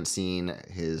 Like I haven't seen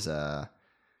his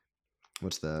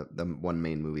what's the one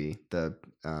main movie? The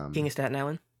King of Staten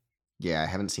Island. yeah, I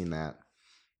haven't seen that.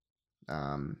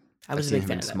 I I've was a seen big him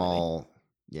fan in of that movie. small.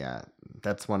 Yeah,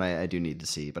 that's one I do need to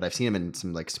see. But I've seen him in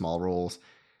some like small roles,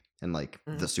 and like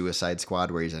the Suicide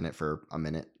Squad where he's in it for a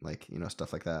minute, like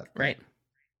stuff like that. But Right.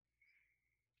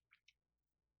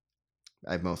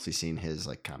 I've mostly seen his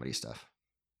like comedy stuff.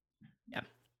 Yeah.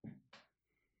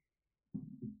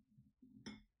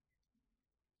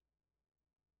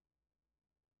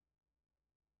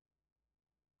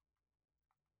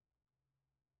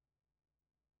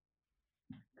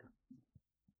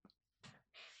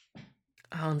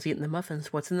 Alan's eating the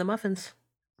muffins. What's in the muffins?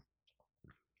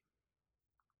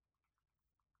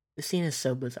 The scene is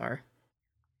so bizarre.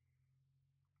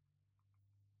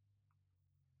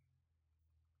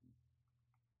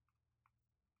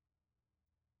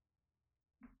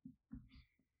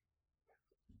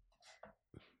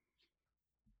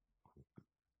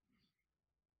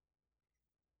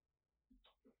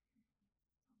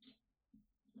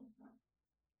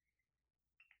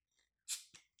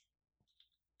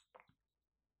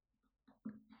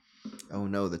 Oh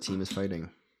no, the team is fighting.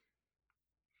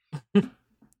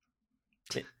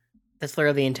 That's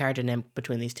literally the entire dynamic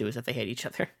between these two is that they hate each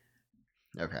other.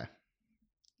 Okay.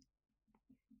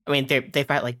 I mean, they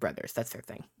fight like brothers. That's their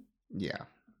thing. Yeah.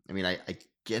 I mean, I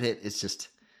get it. It's just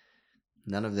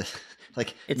none of this,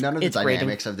 like, It's none of the it's grating.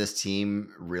 dynamics of this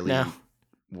team really No.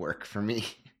 work for me.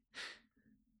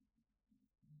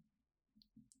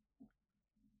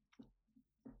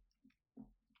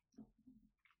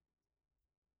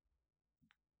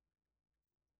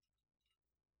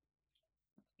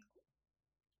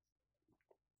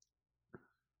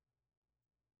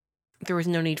 There was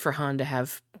no need for Han to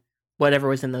have whatever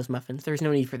was in those muffins. There's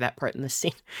no need for that part in this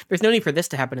scene. There's no need for this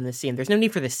to happen in this scene. There's no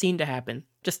need for this scene to happen.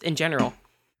 Just in general.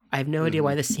 I have no idea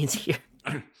why this scene's here.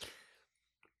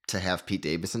 To have Pete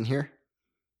Davidson here?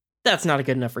 That's not a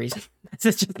good enough reason. That's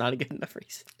just not a good enough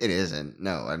reason. It isn't.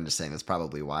 No, I'm just saying that's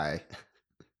probably why.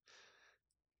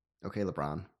 Okay,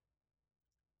 LeBron.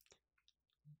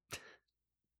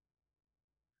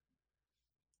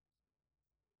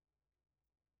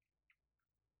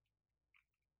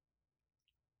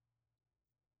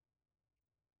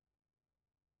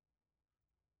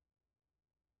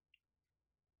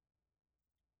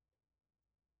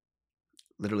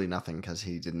 Literally nothing because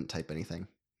he didn't type anything.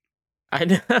 I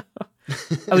know.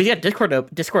 Oh, he's got Discord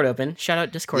open. Shout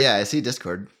out Discord. Yeah, I see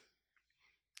Discord.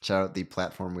 Shout out the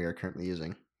platform we are currently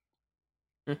using.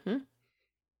 Mm-hmm.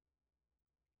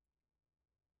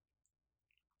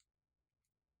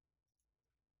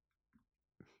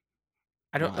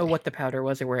 I don't know what the powder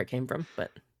was or where it came from,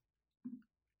 but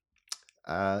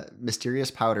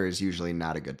mysterious powder is usually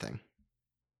not a good thing.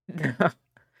 no.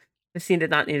 This scene did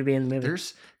not need to be in the movie.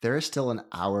 There is still an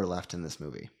hour left in this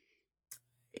movie.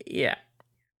 Yeah.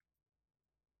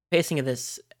 Pacing of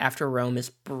this after Rome is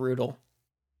brutal.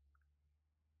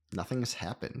 Nothing has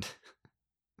happened.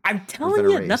 I'm telling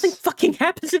you, nothing fucking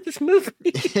happens in this movie.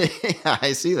 Yeah,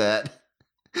 I see that.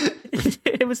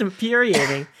 It was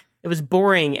infuriating. It was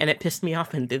boring, and it pissed me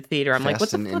off in the theater. I'm like, what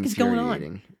the fuck is going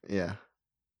on? Yeah.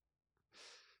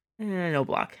 No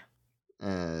block.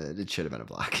 It should have been a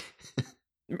block.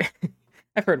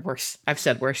 I've heard worse. I've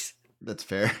said worse. That's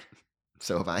fair.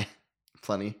 So have I.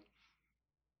 Plenty.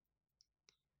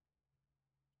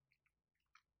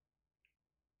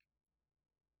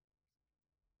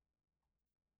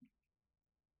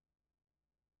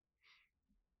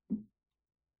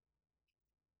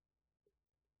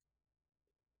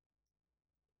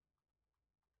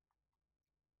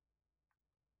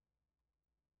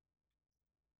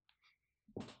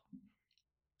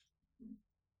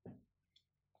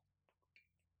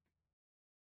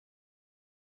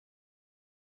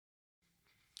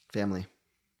 Family.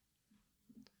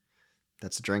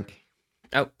 That's a drink.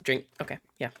 Oh, drink. Okay,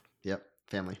 yeah. Yep,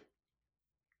 family.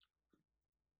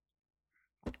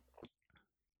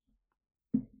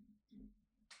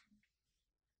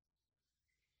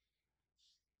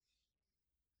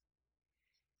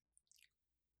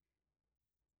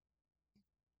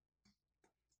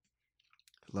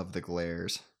 Love the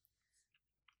glares.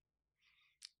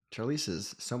 Charlize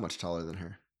is so much taller than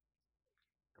her.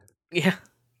 Yeah.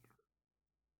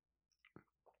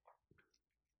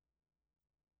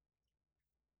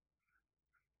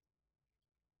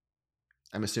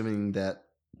 I'm assuming that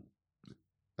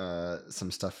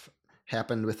some stuff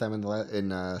happened with them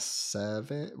in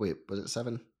 7. Wait, was it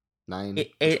 7? 9?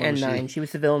 8 and 9. She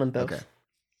was the villain in both. Okay,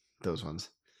 those ones.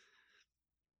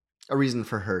 A reason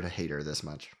for her to hate her this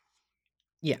much.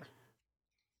 Yeah.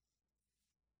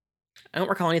 I don't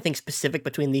recall anything specific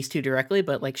between these two directly,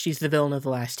 but like she's the villain of the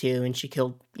last two, and she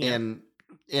killed. And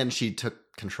she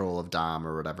took control of Dom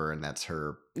or whatever, and that's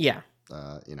her. Yeah.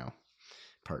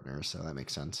 Partner. So that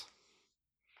makes sense.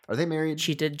 Are they married?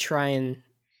 She did try and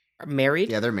married.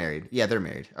 Yeah, they're married. Yeah, they're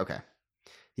married. Okay.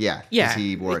 Yeah. Yeah.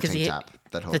 He wore a tank top.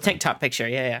 That whole the tank top picture.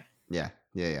 Yeah.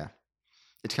 Yeah.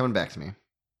 It's coming back to me.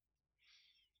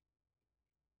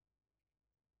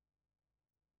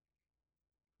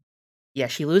 Yeah,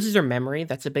 she loses her memory.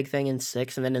 That's a big thing in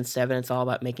 6, and then in 7, it's all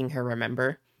about making her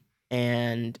remember.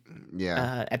 And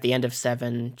at the end of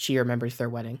 7, she remembers their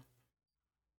wedding.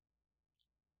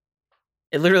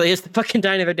 It literally is the fucking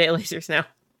Dine of Their Day lasers now.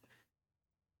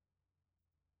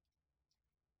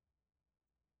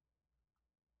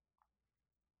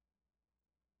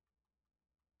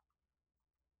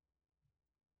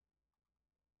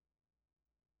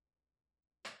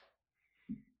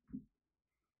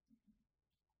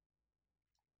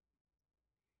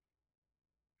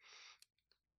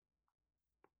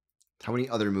 How many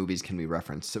other movies can we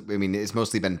reference? I mean, it's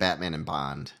mostly been Batman and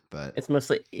Bond, but it's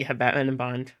mostly Batman and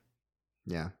Bond.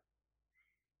 Yeah.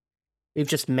 We've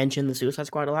just mentioned the Suicide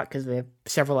Squad a lot because they have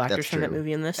several actors That's from that true.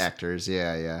 movie in this. Actors,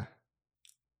 yeah.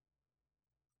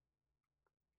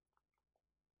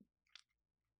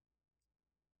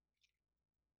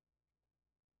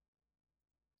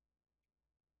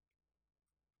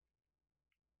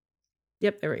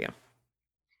 Yep, there we go.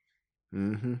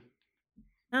 Mm-hmm.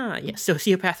 Ah, yes,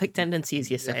 sociopathic tendencies,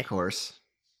 you say. Of course.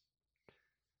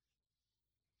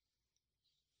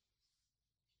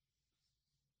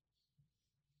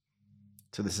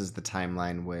 So this is the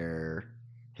timeline where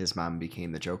his mom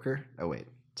became the Joker? Oh, wait.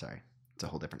 Sorry. It's a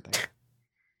whole different thing.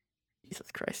 Jesus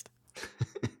Christ.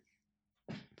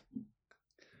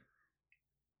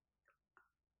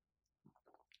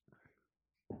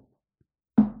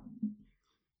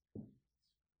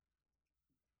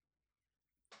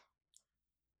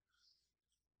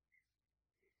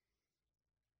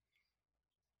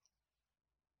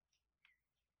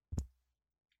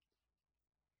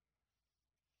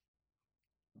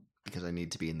 Because I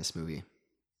need to be in this movie.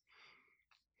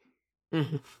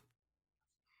 Mm-hmm.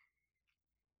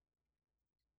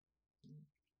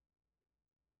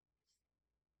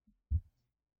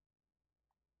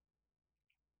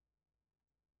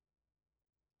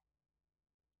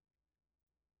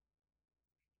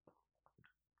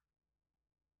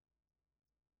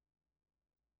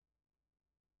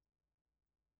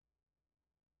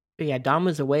 But yeah, Dom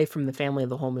is away from the family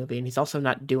the whole movie, and he's also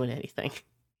not doing anything.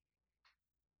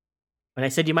 When I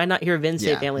said you might not hear Vin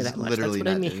say Yeah, family he's that much, that's literally what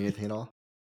I not mean. doing anything at all.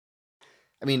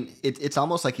 I mean, it's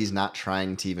almost like he's not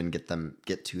trying to even get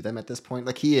to them at this point.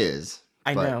 Like he is,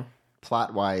 I but know.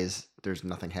 plot wise, there's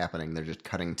nothing happening. They're just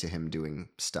cutting to him doing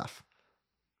stuff.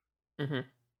 Mm-hmm.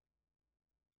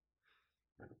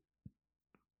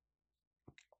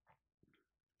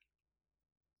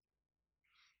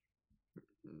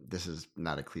 This is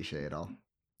not a cliche at all.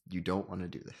 You don't want to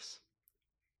do this.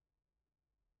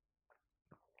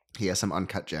 He has some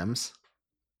uncut gems.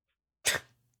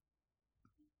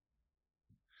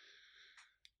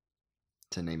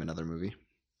 To name another movie.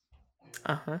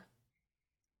 Uh-huh.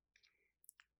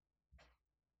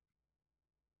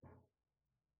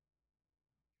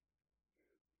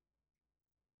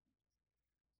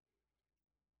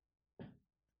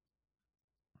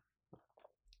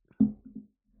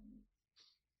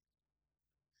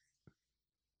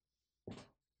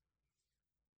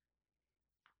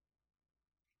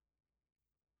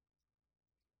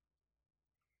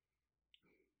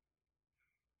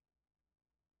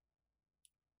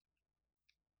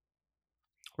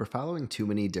 We're following too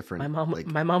many different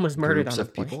My mom was murdered groups on a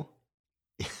of plane. people.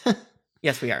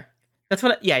 Yes, we are. That's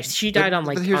what. Yeah, she died on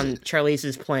but on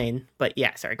Charlize's plane. But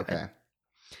yeah, sorry. Go ahead.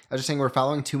 I was just saying we're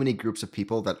following too many groups of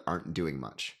people that aren't doing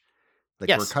much. Like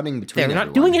we're Yes, cutting between they're not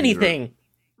everyone doing anything.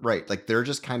 right. Like they're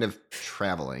just kind of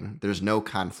traveling. There's no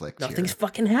conflict Nothing's here.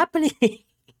 fucking happening.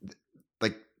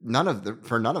 Like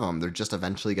for none of them, they're just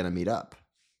eventually going to meet up.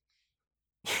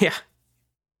 Yeah.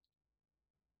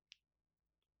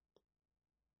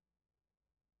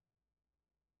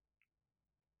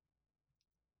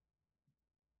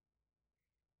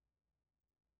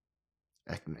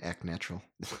 Act natural.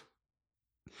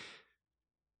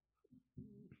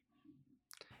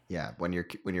 Yeah, when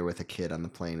you're with a kid on the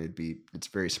plane, it's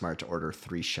very smart to order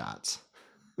 3 shots.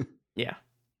 Yeah.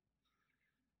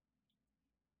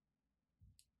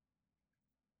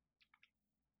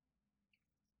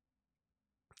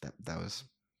 That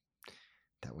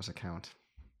was a count.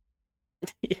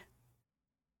 Yeah.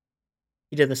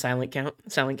 You did the silent count,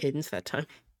 silent cadence that time.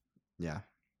 Yeah.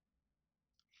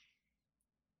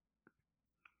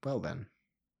 Well then.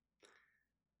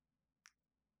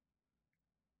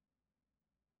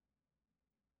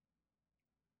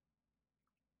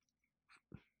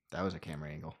 That was a camera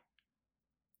angle.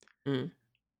 Mm.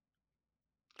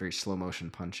 Very slow motion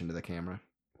punch into the camera.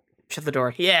 Shut the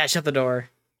door. Yeah, shut the door.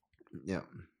 Yep.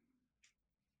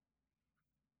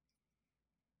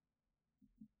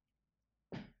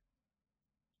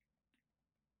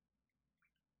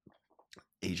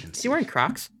 Agency. Is he wearing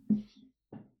Crocs?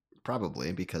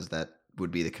 Probably, because that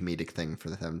would be the comedic thing for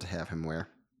them to have him wear.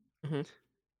 Mm-hmm.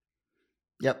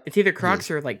 Yep. It's either Crocs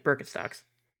or like Birkenstocks.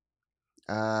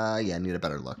 Yeah, I need a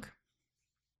better look.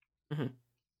 Mm-hmm.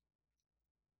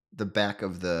 The back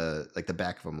of the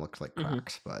back of them looks like Mm-hmm.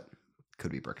 Crocs, but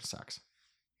could be Birkenstocks.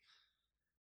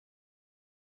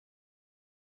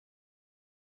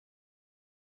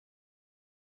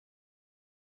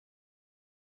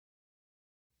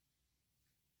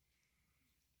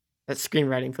 That's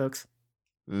screenwriting, folks.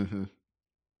 Mm-hmm.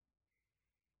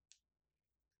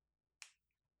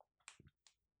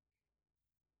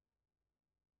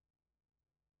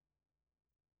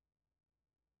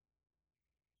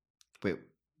 Wait,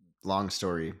 long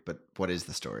story, but what is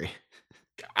the story?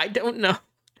 I don't know.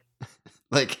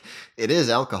 Like, it is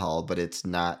alcohol, but it's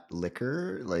not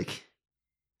liquor. Like,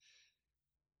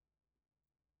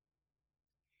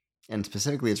 and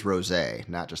specifically, it's rosé,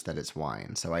 not just that it's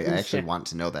wine. So I actually Yeah. want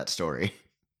to know that story.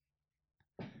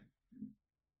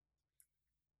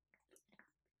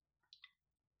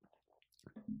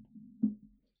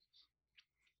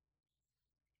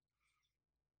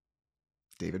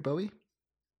 David Bowie?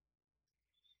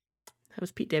 That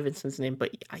was Pete Davidson's name,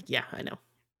 but yeah, I know.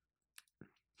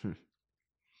 Hmm.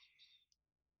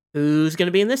 Who's going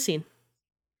to be in this scene?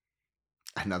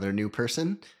 Another new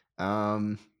person?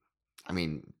 I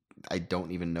mean, I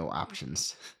don't even know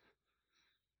options.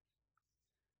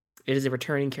 It is a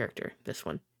returning character, this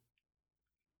one.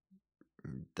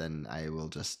 Then I will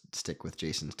just stick with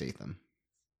Jason Statham.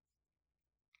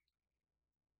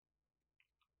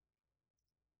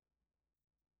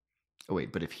 Oh,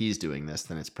 wait, but if he's doing this,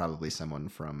 then it's probably someone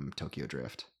from Tokyo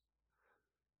Drift.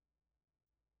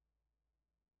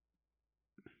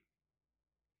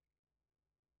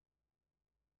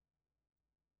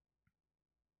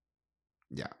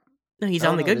 Yeah. No, he's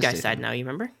Oh, on the no, it good is guy side Statham. now, you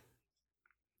remember?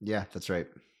 Yeah, that's right.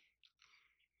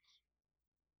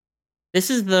 This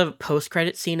is the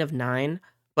post-credit scene of 9,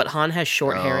 but Han has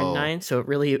short hair in Oh, 9, so it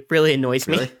really, really annoys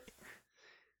me. really?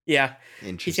 Yeah, he's got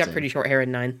Interesting. pretty short hair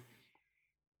in 9.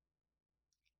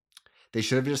 They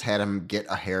should have just had him get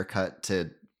a haircut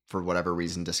to, for whatever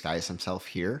reason, disguise himself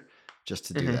here, just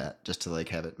to do that, just to like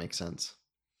have it make sense.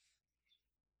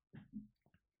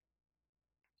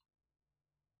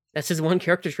 That's his one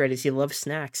character trait is he loves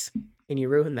snacks, and you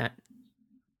ruin that.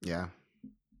 Yeah.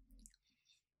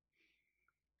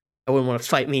 I wouldn't want to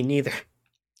fight me neither.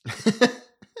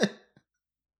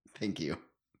 Thank you.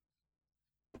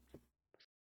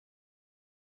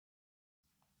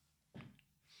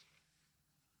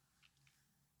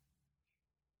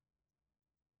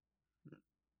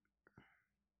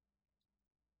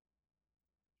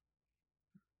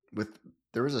 With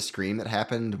There was a scream that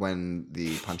happened when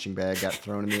the punching bag got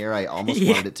thrown in the air. I almost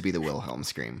Yeah. wanted it to be the Wilhelm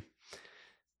scream.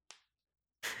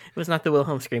 It was not the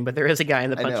Wilhelm scream, but there is a guy in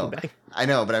the punching bag. I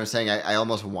know, but I'm saying I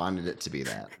almost wanted it to be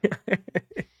that.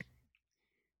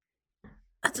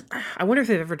 I wonder if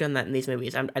they've ever done that in these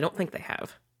movies. I don't think they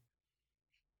have.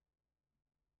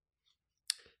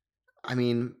 I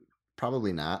mean,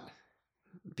 probably not,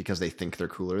 because they think they're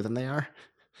cooler than they are.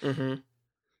 Mm-hmm.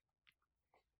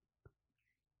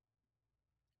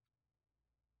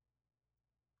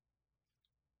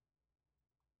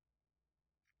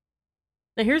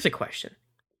 Now here's a question.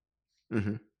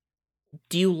 Mm-hmm.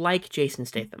 Do you like Jason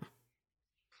Statham?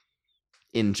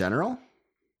 In general?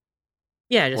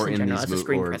 Yeah, just Or in in general, these as a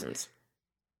screen presence.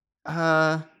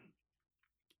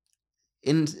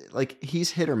 In like,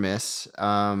 he's hit or miss.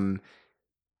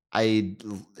 I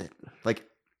like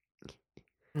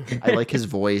I like his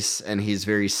voice, and he's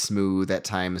very smooth at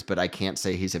times, but I can't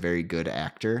say he's a very good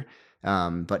actor.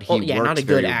 But he Well, yeah, not works a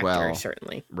good very actor, well.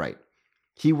 certainly. Right.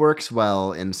 He works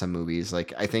well in some movies.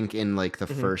 Like, I think in like the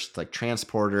Mm-hmm. first, like,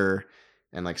 Transporter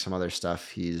and like some other stuff,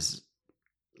 he's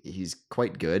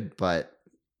quite good. But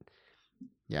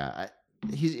yeah,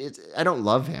 I don't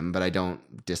love him, but I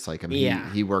don't dislike him.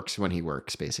 Yeah. He works when he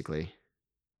works, basically.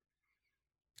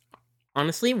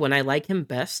 Honestly, when I like him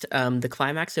best, the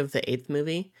climax of the 8th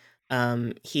movie,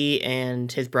 he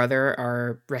and his brother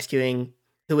are rescuing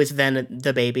who is then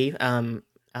the baby, Dom's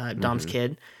Mm-hmm.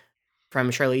 kid, from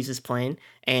Charlize's plane,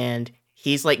 and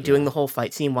he's like doing Yeah. the whole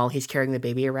fight scene while he's carrying the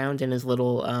baby around in his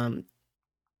little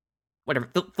whatever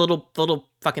the little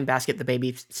fucking basket the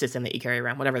baby sits in that you carry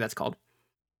around, whatever that's called.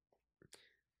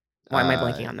 Why am I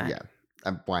blanking on that?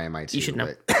 Yeah. Why am I too? You should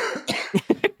know.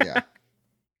 But yeah.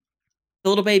 The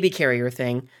little baby carrier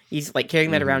thing. He's like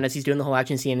carrying that Mm-hmm. around as he's doing the whole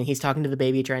action scene, and he's talking to the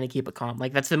baby, trying to keep it calm.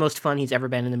 Like that's the most fun he's ever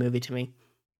been in the movie to me,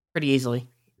 pretty easily.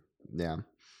 Yeah.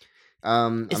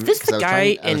 Is this the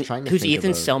guy I was trying to who's think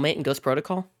Ethan's of cellmate in Ghost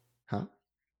Protocol? huh?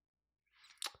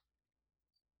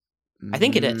 I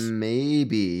think it is.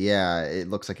 Maybe. Yeah. It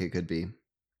looks like it could be.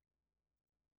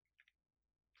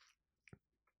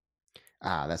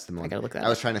 Ah, that's the I one. gotta look that I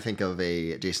was up. trying to think of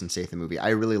a Jason Statham movie. I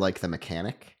really like The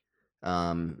Mechanic.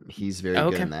 He's very Oh,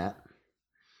 good okay. in that.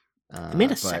 They made a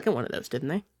But second one of those, didn't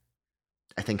they?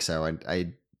 I think so.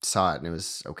 I saw it and it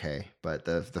was okay. But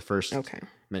the first Okay.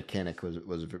 Mechanic was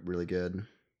really good.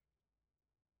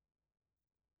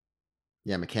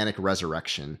 Yeah, Mechanic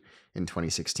Resurrection in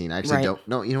 2016. I actually Right. don't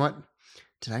know. You know what?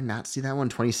 Did I not see that one?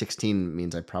 2016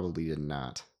 means I probably did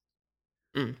not.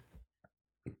 Mm.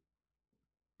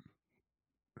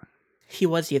 He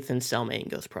was Ethan's cellmate in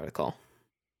Ghost Protocol.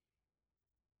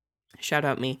 Shout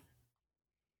out me.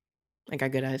 I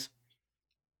got good eyes.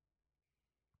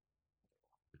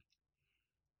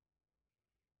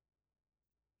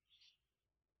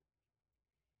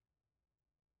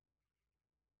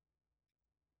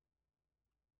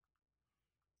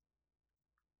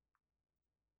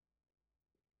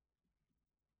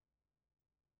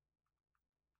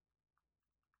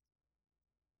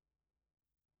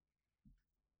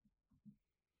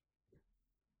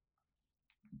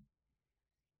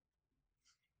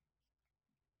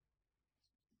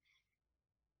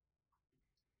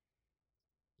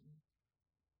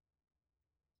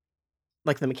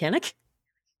 Like the mechanic?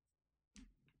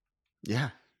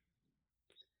 Yeah.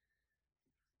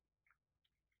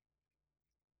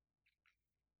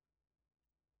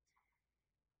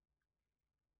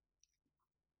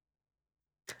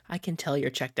 I can tell you're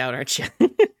checked out, aren't you?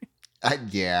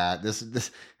 Yeah. This.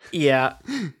 Yeah.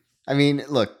 I mean,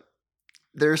 look,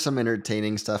 there's some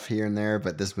entertaining stuff here and there,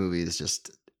 but this movie is just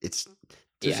it's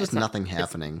there's Yeah, just it's not. nothing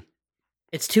happening.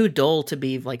 It's too dull to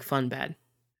be like fun bad.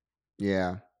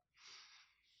 Yeah.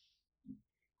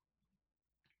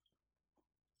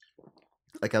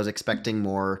 Like I was expecting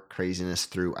more craziness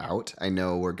throughout. I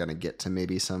know we're gonna get to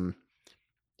maybe some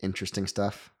interesting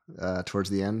stuff towards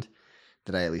the end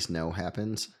that I at least know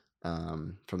happens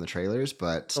from the trailers,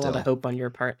 but A lot of still, hope on your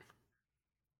part.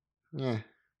 yeah.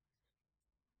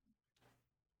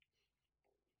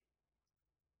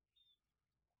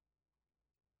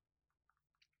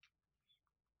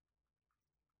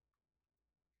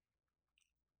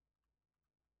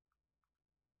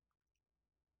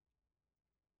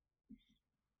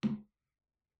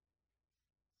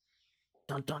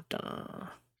 Dun dun dun.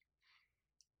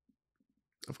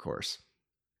 Of course.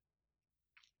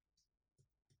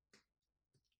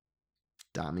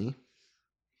 Dami.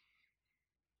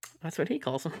 That's what he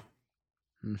calls him.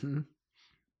 Mm-hmm.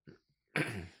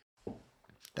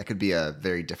 That could be a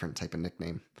very different type of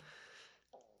nickname.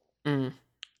 Mm.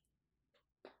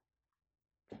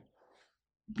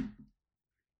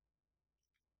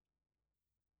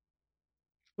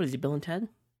 What is he, Bill and Ted?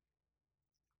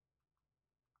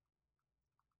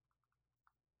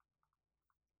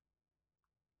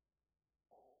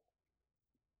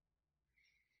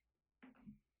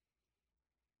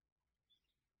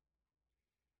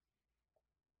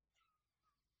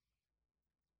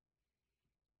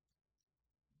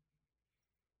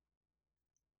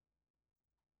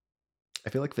 I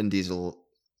feel like Vin Diesel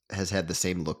has had the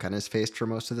same look on his face for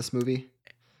most of this movie,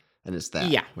 and it's that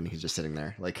Yeah. when he's just sitting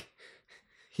there, like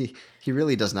he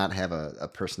really does not have a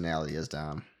personality as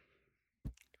Dom.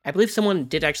 I believe someone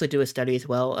did actually do a study as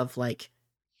well of like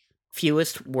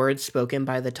fewest words spoken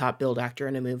by the top billed actor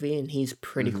in a movie, and he's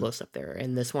pretty Mm-hmm. close up there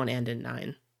in this one and in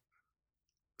 9.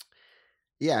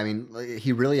 Yeah, I mean, like,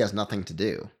 he really has nothing to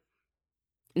do.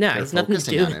 No, They're he's nothing to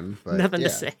focusing do, on him, but nothing to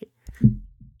yeah, say.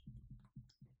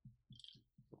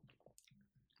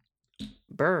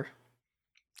 Burr.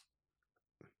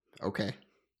 okay.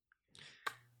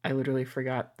 I literally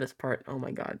forgot this part. Oh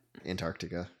my god.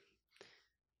 Antarctica.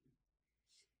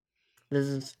 This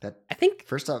is. That I think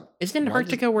first up, isn't it why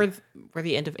does Antarctica where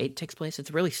the end of 8 takes place? It's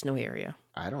a really snowy area.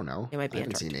 I don't know. It might I be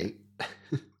haven't seen Antarctica.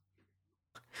 8.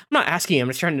 I'm not asking you. I'm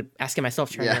just trying to asking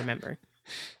myself, trying to Yeah. remember.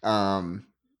 Um,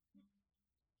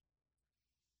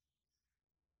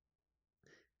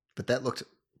 but that looked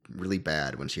really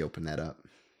bad when she opened that up.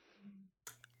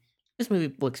 This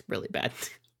movie looks really bad.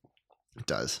 It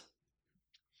does.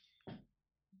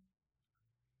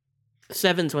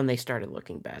 7's when they started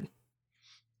looking bad.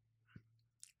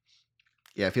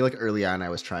 Yeah, I feel like early on I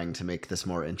was trying to make this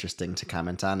more interesting to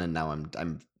comment on, and now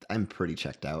I'm pretty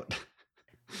checked out.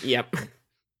 Yep.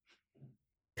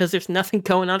 Because there's nothing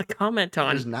going on to comment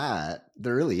There's on. not.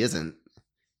 There really isn't.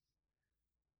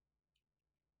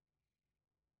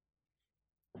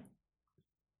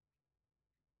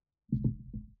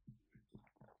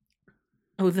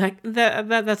 Oh,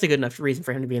 that's a good enough reason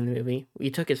for him to be in the movie. You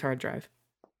took his hard drive.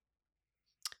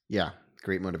 Yeah,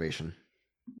 great motivation.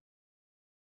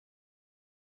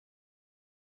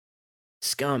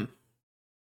 Scum.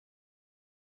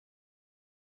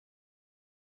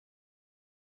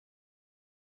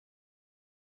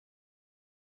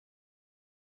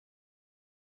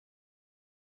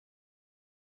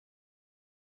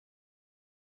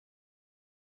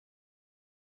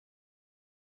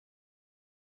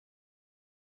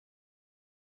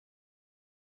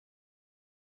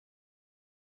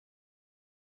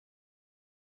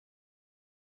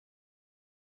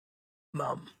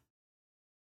 Mom.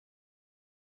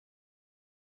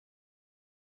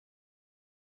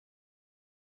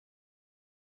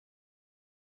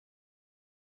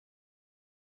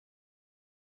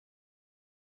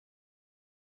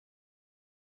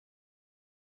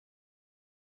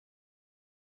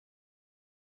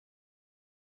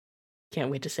 Can't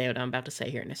wait to say what I'm about to say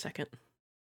here in a second.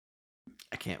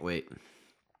 I can't wait.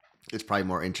 It's probably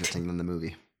more interesting than the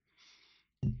movie.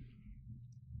 I'm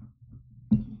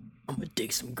gonna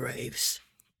dig some graves.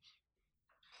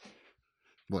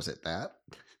 Was it that?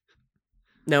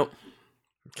 Nope.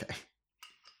 Okay.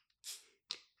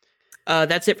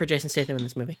 That's it for Jason Statham in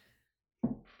this movie.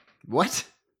 What?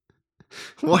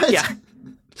 What? Yeah.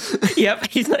 Yep.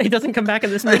 He doesn't come back in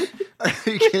this movie. Are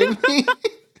you kidding me?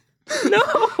 No.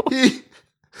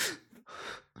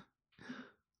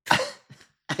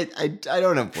 I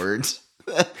don't have words.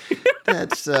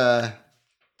 That's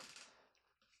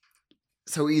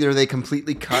so either they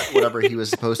completely cut whatever he was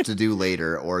supposed to do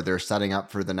later, or they're setting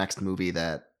up for the next movie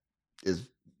that is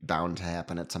bound to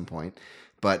happen at some point.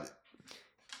 But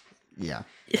yeah.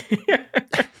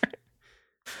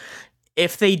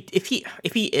 If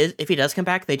he does come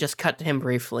back, they just cut to him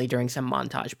briefly during some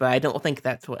montage, but I don't think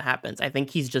that's what happens. I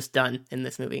think he's just done in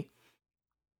this movie.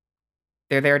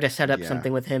 They're there to set up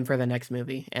something with him for the next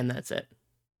movie, and that's it.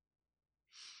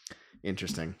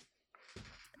 Interesting.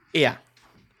 Yeah.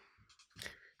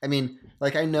 I mean,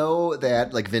 like, I know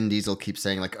that, like, Vin Diesel keeps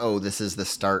saying, like, oh, this is the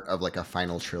start of, like, a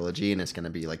final trilogy, and it's going to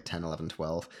be, like, 10, 11,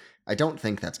 12. I don't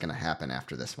think that's going to happen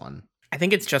after this one. I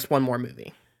think it's just one more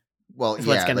movie. Well, is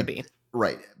what it's going to be.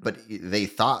 Right, but they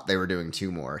thought they were doing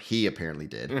 2 more. He apparently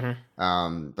did.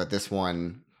 Mm-hmm. But this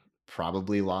one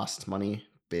probably lost money.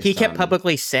 He kept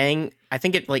publicly saying, I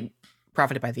think it, like,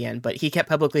 profited by the end, but he kept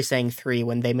publicly saying 3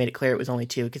 when they made it clear it was only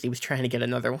 2 because he was trying to get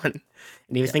another one.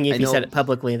 And he was thinking if he said it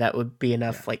publicly, that would be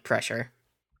enough like pressure.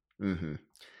 Mm-hmm.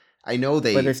 I know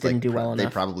they but this didn't do well enough.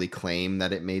 They probably claim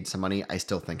that it made some money. I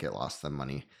still think it lost them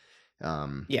money.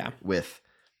 With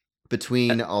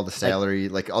between all the salary,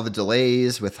 like all the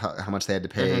delays with how much they had to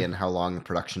pay and how long the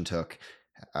production took,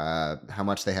 how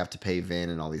much they have to pay Vin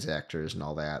and all these actors and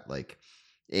all that, like.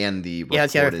 And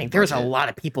that's the other thing. There's a lot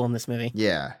of people in this movie.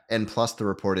 Yeah, and plus the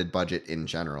reported budget in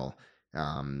general.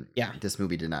 This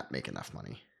movie did not make enough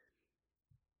money.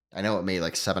 I know it made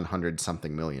like 700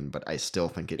 something million, but I still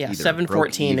think it either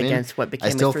 714 against what became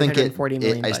a 340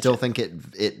 million. I still think it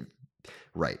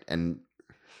right, and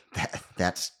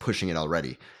that's pushing it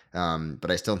already.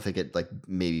 But I still think it like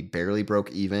maybe barely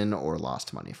broke even or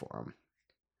lost money for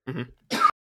them.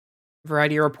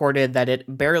 Variety reported that it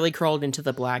barely crawled into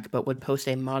the black, but would post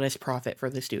a modest profit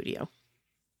for the studio.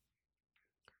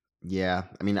 Yeah,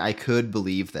 I mean, I could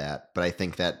believe that, but I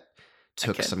think that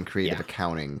took some creative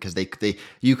accounting because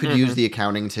you could use the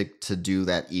accounting to do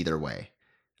that either way.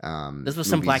 This was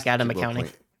some Black Adam accounting.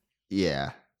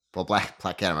 Yeah, well, Black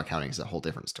Adam accounting is a whole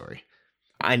different story.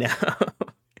 I know.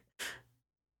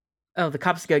 Oh, the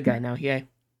cop's a good guy now. Yay.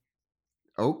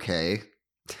 Okay,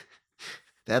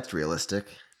 that's realistic.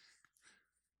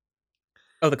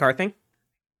 Oh, the car thing?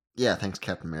 Yeah, thanks,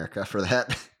 Captain America, for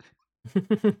that.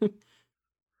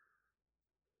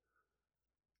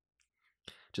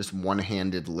 Just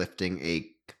one-handed lifting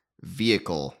a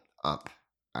vehicle up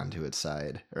onto its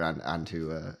side, or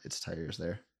onto its tires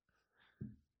there.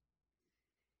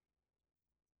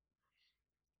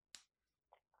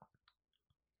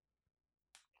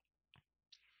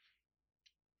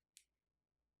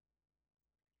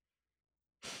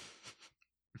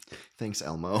 Thanks,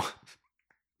 Elmo.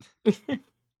 I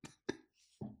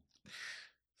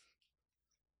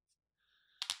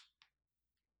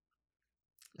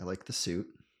like the suit.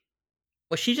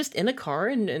 Was she just in a car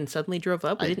and suddenly drove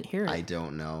up? I didn't hear it. I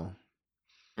don't know.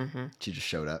 She just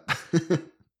showed up.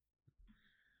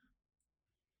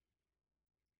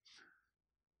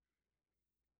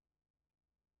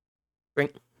 Bring.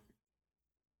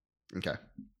 Okay.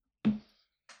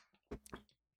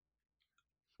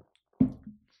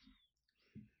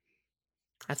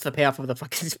 That's the payoff of the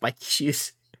fucking spiky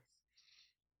shoes.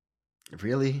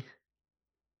 Really?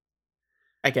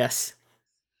 I guess.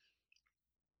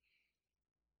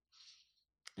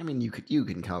 I mean, you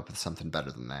can come up with something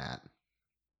better than that.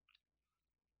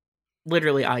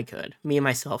 Literally, I could. Me and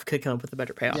myself could come up with a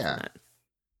better payoff than that.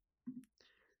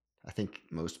 I think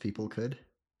most people could.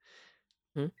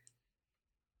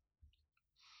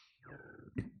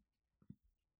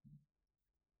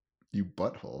 You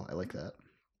butthole. I like that.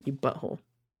 You butthole.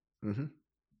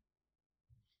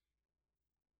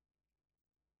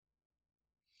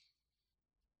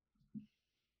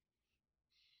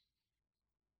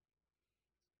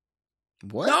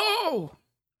 What? No!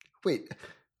 Wait,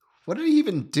 what did he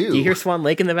even do? Do you hear Swan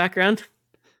Lake in the background?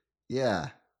 Yeah.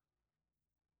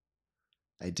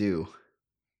 I do.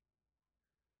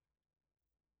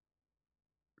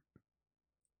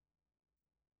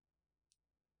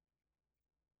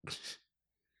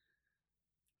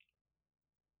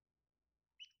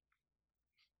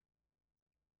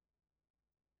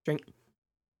 Drink.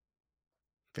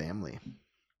 Family.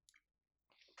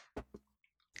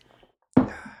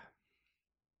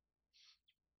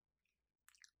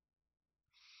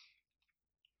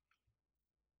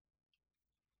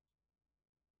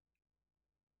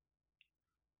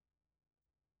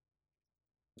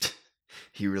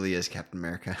 He really is Captain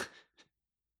America.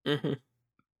 Mm-hmm.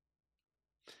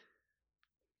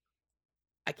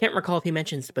 I can't recall if he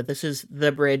mentions, but this is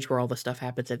the bridge where all the stuff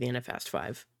happens at the end of Fast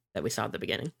Five that we saw at the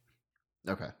beginning.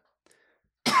 Okay.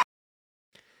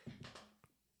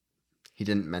 He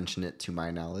didn't mention it to my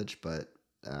knowledge, but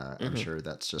I'm sure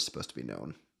that's just supposed to be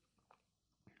known.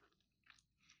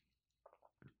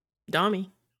 Dami.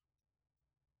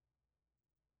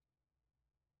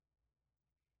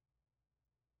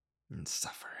 And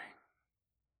suffering.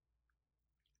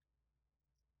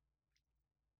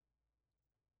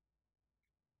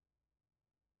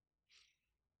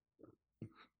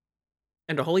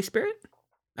 And a Holy Spirit?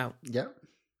 Oh. Yep.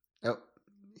 Oh,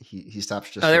 he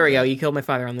stops just Oh, for there we go. that. You killed my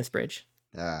father on this bridge.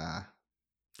 There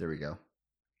we go.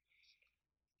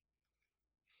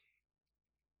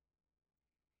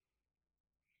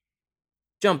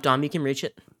 Jump, Dom. You can reach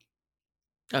it.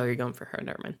 Oh, you're going for her.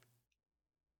 Never mind.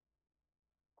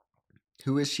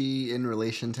 Who is she in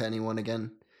relation to anyone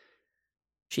again?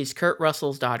 She's Kurt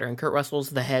Russell's daughter, and Kurt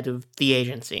Russell's the head of the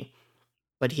agency.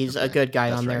 But he's a good guy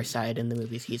on their side in the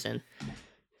movies he's in.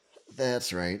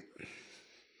 That's right.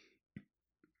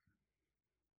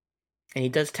 And he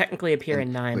does technically appear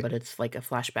in 9, but it's like a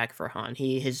flashback for Han.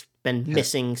 He has been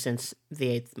missing since the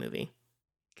 8th movie.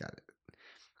 Got it.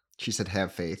 She said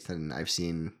have faith, and I've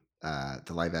seen the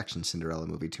live-action Cinderella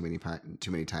movie too many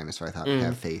times, so I thought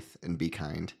have faith and be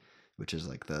kind, which is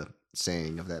like the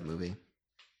saying of that movie.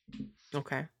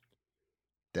 Okay.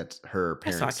 That's her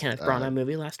parents. I saw a Kenneth Branagh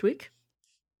movie last week.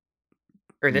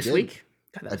 Or this week.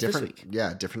 God, this week.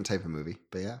 Yeah, a different type of movie,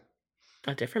 but yeah.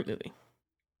 A different movie.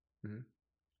 Mm-hmm.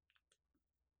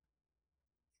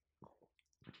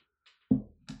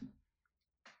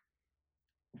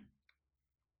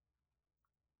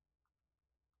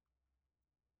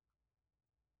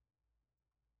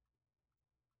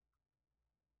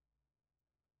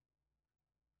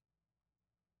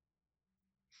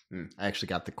 I actually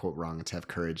got the quote wrong. It's have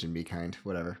courage and be kind.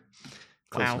 Whatever.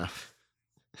 Close enough.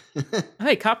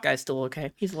 Hey, cop guy's still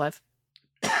okay. He's alive.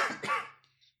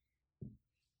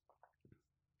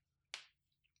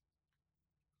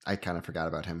 I kind of forgot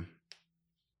about him.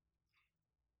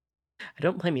 I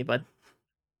don't blame you, bud.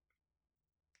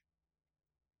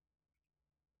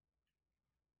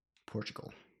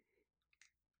 Portugal.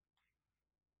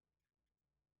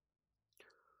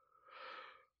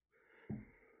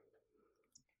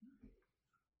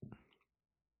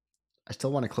 I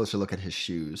still want a closer look at his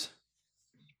shoes.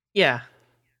 Yeah.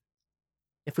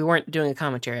 If we weren't doing a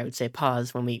commentary, I would say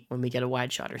pause when we get a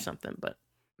wide shot or something, but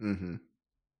Mm-hmm.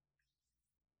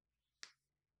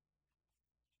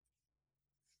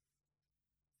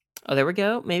 Oh, there we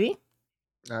go. Maybe.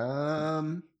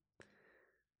 Damn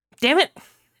it!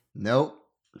 Nope.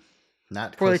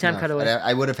 Not poorly close timed enough. cutaway.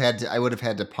 I would have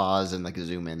had to pause and like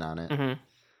zoom in on it. Mm-hmm.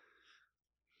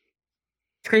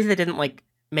 It's crazy they didn't like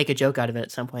make a joke out of it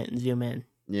at some point and zoom in.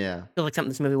 Yeah. I feel like something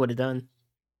this movie would have done.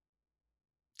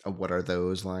 A what are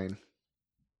those line?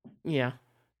 Yeah.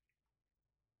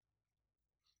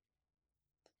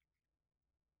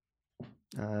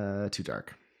 Too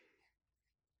dark.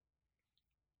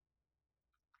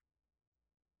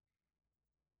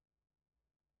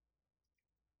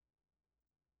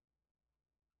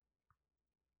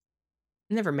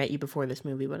 Never met you before this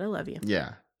movie, but I love you.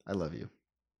 Yeah, I love you.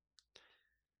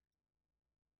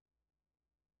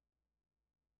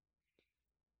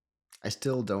 I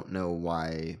still don't know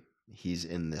why he's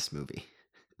in this movie.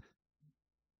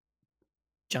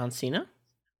 John Cena?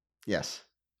 Yes.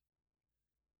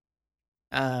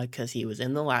 Because he was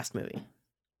in the last movie.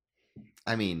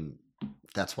 I mean,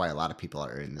 that's why a lot of people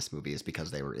are in this movie is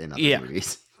because they were in other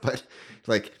movies. But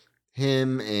like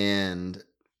him and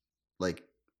like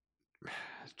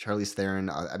Charlize Theron,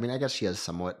 I mean, I guess she has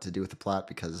somewhat to do with the plot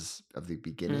because of the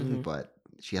beginning, but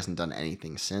she hasn't done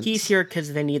anything since. He's here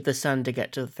because they need the son to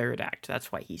get to the third act. That's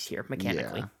why he's here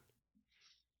mechanically. Yeah.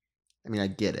 I mean, I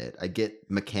get it. I get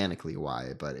mechanically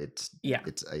why, but it's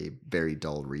a very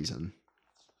dull reason.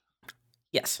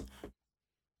 Yes.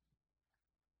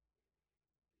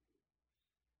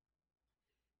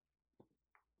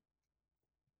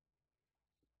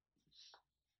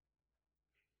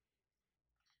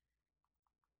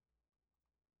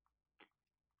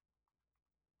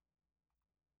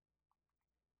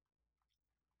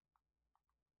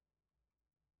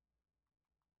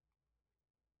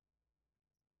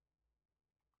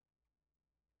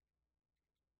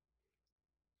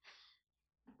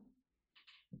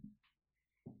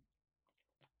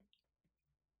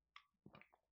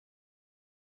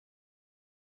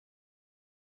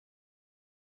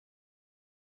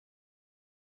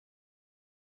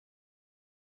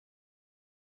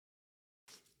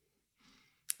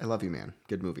 I Love You Man.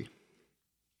 Good movie.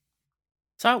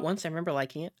 Saw it once. I remember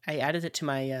liking it. I added it to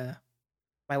my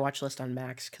watch list on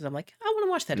Max because I'm like, I want to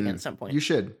watch that again at some point. You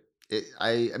should.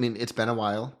 I mean, it's been a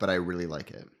while, but I really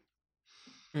like it.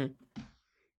 Mm.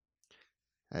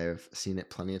 I've seen it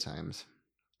plenty of times.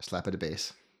 Slap at a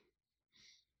bass.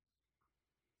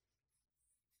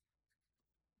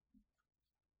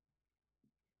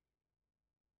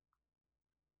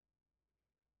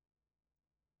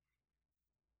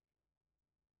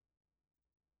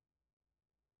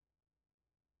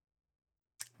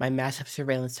 My massive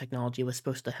surveillance technology was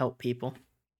supposed to help people.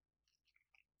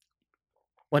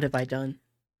 What have I done?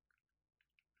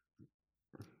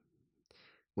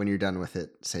 When you're done with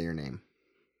it, say your name.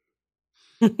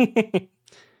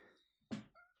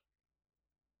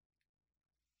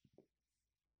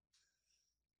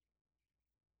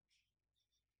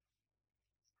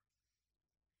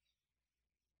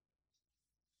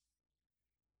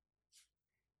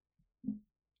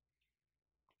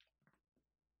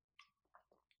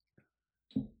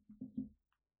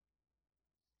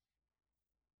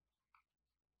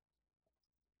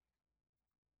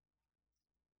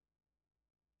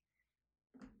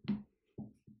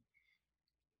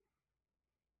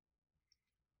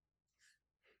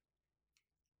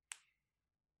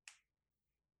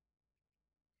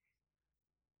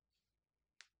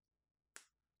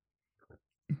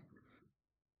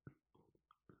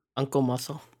 Uncle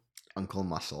Muscle. Uncle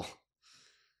Muscle.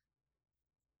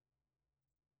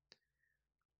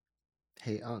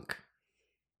 Hey, Unc.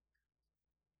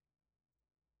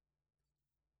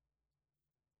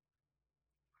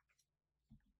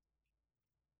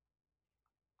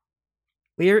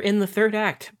 We're in the third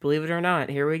act, believe it or not.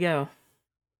 Here we go.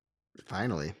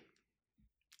 Finally.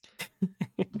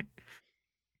 Got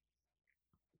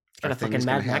Are a fucking things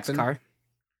going Mad to Max happen? car.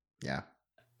 Yeah.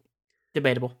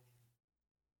 Debatable.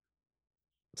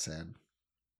 Sad.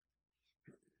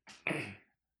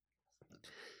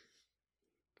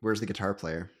 Where's the guitar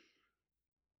player?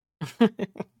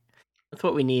 That's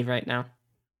what we need right now.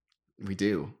 We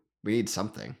do. We need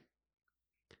something.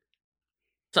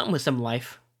 Something with some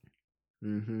life.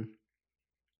 Mm-hmm.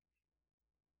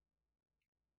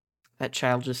 That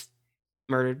child just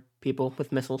murdered people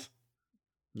with missiles.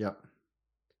 Yep.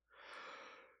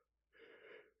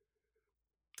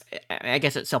 I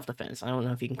guess it's self-defense. I don't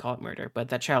know if you can call it murder, but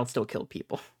that child still killed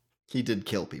people. He did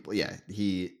kill people. Yeah.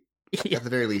 He, Yeah. at the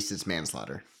very least, it's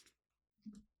manslaughter.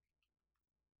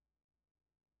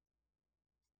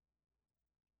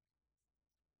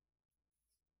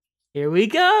 Here we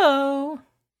go.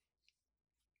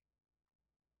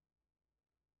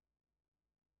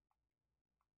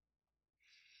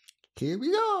 Here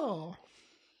we go.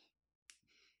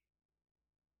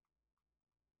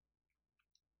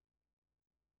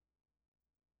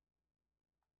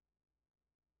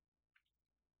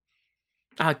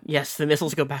 Yes, the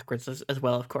missiles go backwards as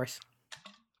well, of course.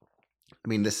 I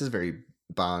mean, this is very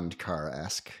Bond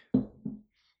car-esque.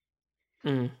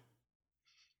 Mm.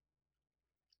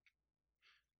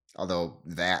 Although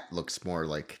that looks more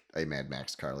like a Mad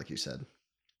Max car, like you said.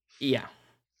 Yeah.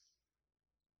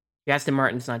 Aston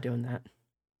Martin's not doing that.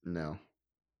 No.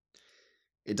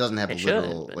 It doesn't have It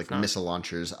literal should, but like it's not. missile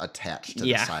launchers attached to the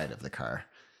Yeah. side of the car.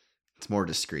 It's more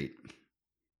discreet.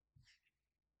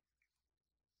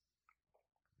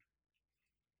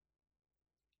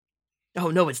 Oh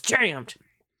no, it's jammed.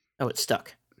 Oh, it's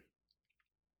stuck.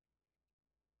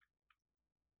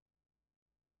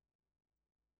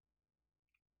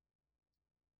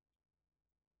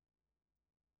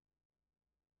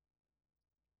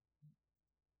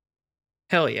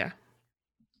 Hell yeah.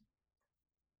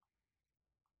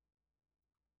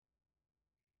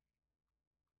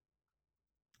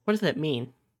 What does that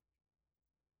mean?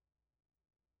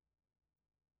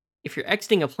 If you're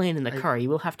exiting a plane in the car, you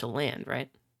will have to land, right?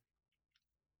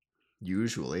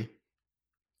 Usually.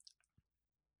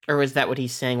 Or is that what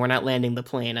he's saying? We're not landing the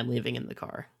plane, I'm leaving in the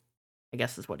car. I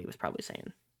guess is what he was probably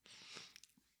saying.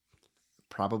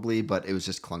 Probably, but it was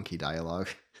just clunky dialogue.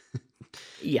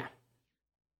 Yeah.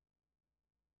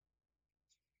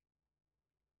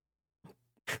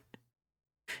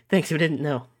 Thanks, we didn't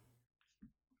know.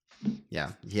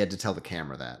 Yeah, he had to tell the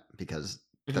camera that because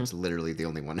Mhm. that's literally the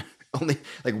only one.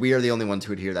 We are the only ones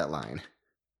who would hear that line.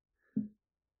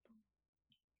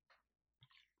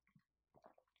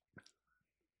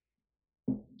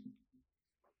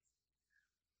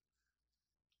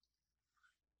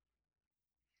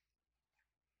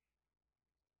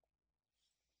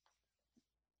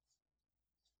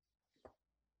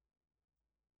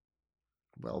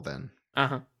 Well then.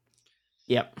 Uh-huh.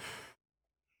 Yep.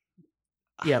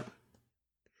 Yep.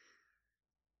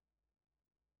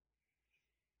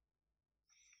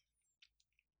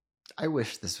 I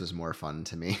wish this was more fun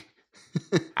to me.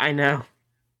 I know.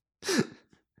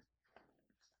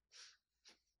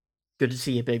 Good to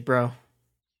see you, big bro.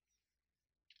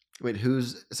 Wait,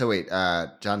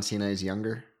 John Cena is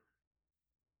younger?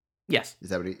 Yes. Is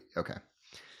that what he... Okay.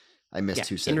 I missed Yeah.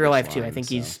 who said In real which life too. I line, think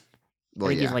so... he's Well,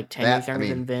 he's yeah. like 10 years younger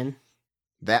than Vin.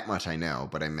 That much I know,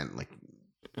 but I meant like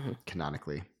Mm-hmm.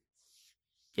 canonically.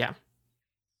 Yeah.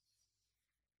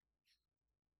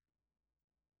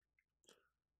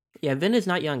 Yeah, Vin is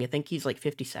not young. I think he's like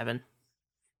 57.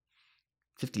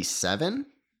 57?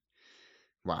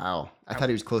 Wow. I thought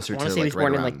he was closer to like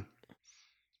right around...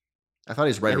 I thought he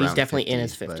was right around he's definitely 50, in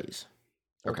his 50s.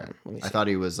 But... Okay. I thought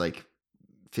he was like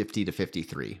 50 to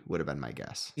 53 would have been my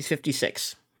guess. He's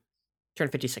 56.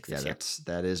 Turned 56 this year.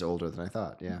 That is older than I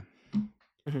thought, yeah.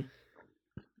 Mm-hmm.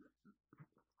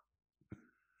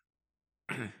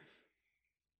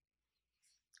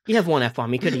 You have one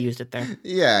F-bomb. You could have used it there.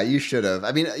 Yeah, you should have.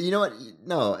 I mean, you know what?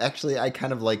 No, actually, I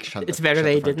kind of like it's better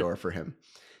they didn't. Door for him.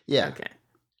 Yeah. Okay.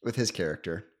 With his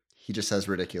character. He just says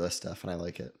ridiculous stuff, and I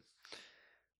like it.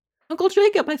 Uncle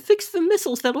Jacob, I fixed the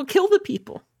missiles that'll kill the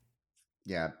people.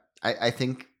 Yeah. I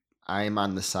think I'm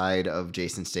on the side of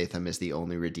Jason Statham is the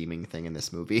only redeeming thing in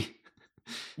this movie.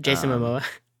 Jason Momoa.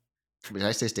 Did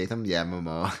I say Statham? Yeah,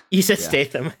 Momoa. You said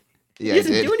Statham. Yeah, he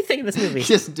doesn't do anything in this movie.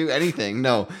 He doesn't do anything.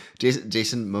 No,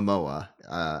 Jason Momoa,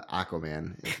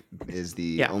 Aquaman, is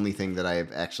the only thing that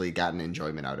I've actually gotten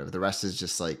enjoyment out of. The rest is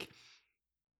just like,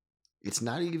 it's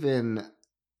not even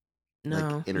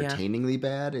like entertainingly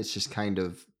bad. It's just kind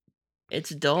of it's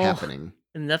dull happening,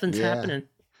 and nothing's happening.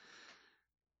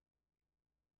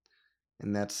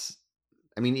 And that's,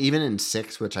 I mean, even in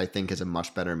 6, which I think is a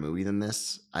much better movie than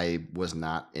this, I was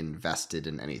not invested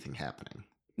in anything happening.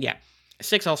 Yeah.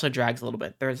 6 also drags a little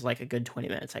bit. There's like a good 20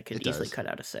 minutes I could easily cut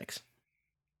out of 6.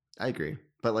 I agree.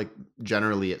 But like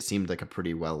generally it seemed like a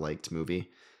pretty well-liked movie.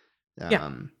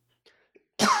 And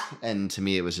to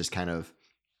me it was just kind of,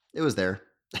 it was there.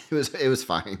 It was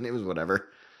fine. It was whatever.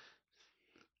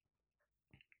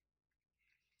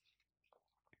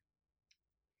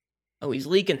 Oh, he's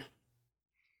leaking.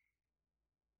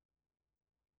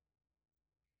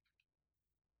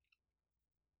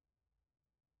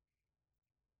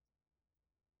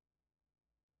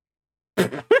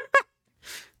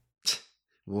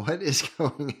 What is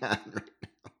going on right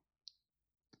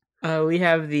now? We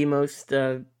have the most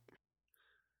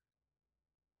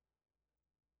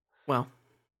well,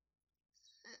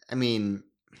 I mean,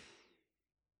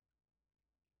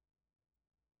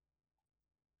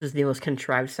 this is the most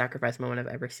contrived sacrifice moment I've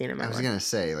ever seen in my life. I was gonna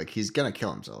say, like, he's gonna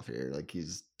kill himself here. Like,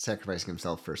 he's sacrificing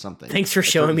himself for something. Thanks for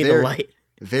showing me the light.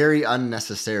 Very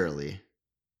unnecessarily.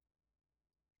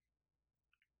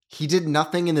 He did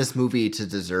nothing in this movie to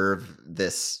deserve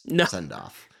this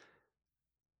send-off.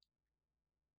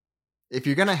 If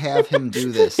you're gonna have him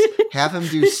do this, have him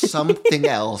do something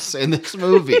else in this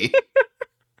movie.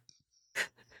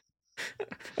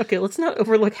 Okay, let's not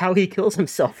overlook how he kills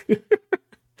himself here.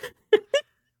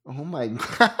 Oh my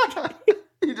god.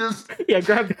 He just... Yeah,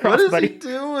 grab the cross, buddy. What is he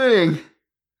doing?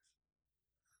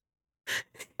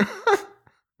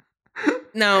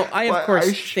 Now, I of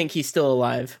course think he's still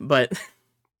alive, but...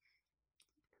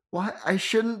 Why? I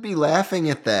shouldn't be laughing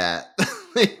at that.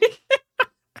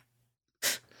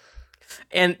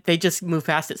 And they just move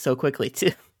past it so quickly,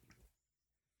 too.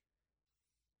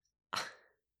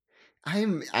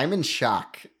 I'm in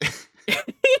shock.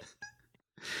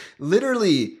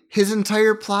 Literally, his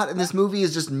entire plot in this movie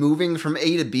is just moving from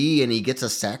A to B, and he gets a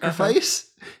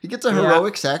sacrifice. He gets a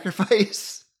heroic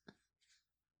sacrifice.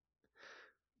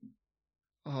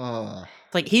 Oh.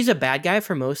 Like, he's a bad guy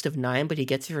for most of 9, but he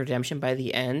gets his redemption by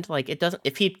the end. Like, it doesn't...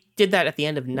 If he did that at the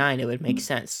end of 9, it would make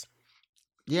sense.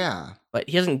 Yeah. But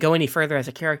he doesn't go any further as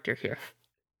a character here.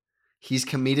 He's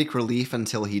comedic relief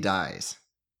until he dies.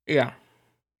 Yeah.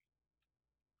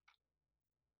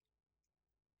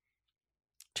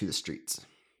 To the streets.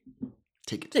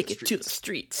 Take it to the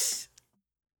streets.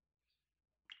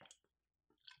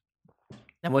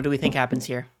 And what do we think happens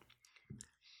here?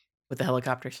 With the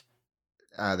helicopters?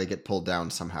 They get pulled down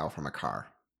somehow from a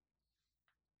car.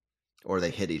 Or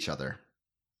they hit each other.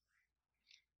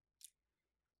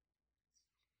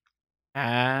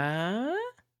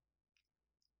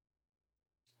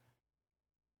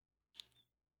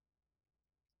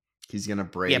 He's gonna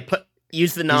break. Yeah,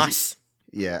 use the NOS.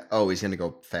 Yeah. Oh, he's gonna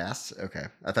go fast? Okay.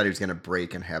 I thought he was gonna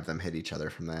break and have them hit each other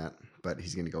from that. But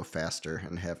he's gonna go faster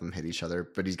and have them hit each other.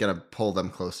 But he's gonna pull them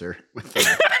closer with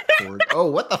the cord.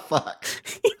 Oh, what the fuck?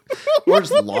 Or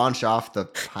just launch off the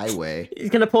highway. He's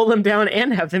gonna pull them down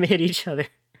and have them hit each other.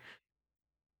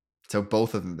 So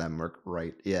both of them work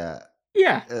right. Yeah.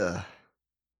 Yeah. Ugh.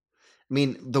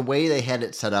 mean, the way they had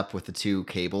it set up with the two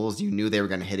cables, you knew they were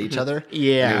going to hit each other. And it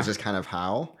Yeah. was just kind of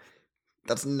how.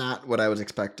 That's not what I was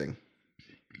expecting.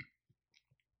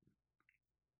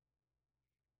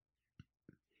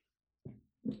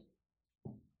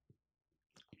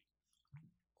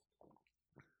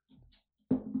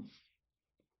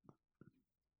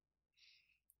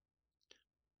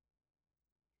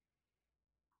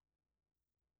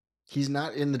 He's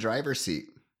not in the driver's seat.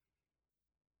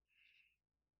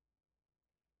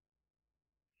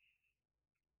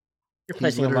 You're He's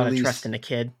placing a lot of literally trust in the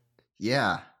kid.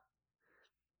 Yeah.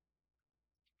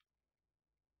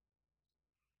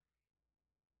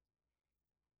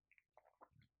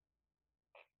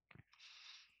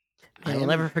 Man, I'll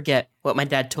never forget what my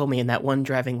dad told me in that one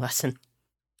driving lesson.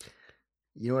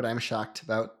 You know what I'm shocked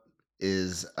about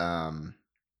is the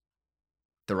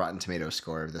Rotten Tomatoes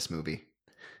score of this movie.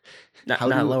 Not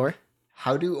lower.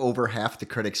 How do over half the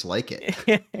critics like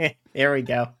it? There we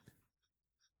go.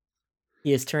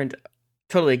 He has turned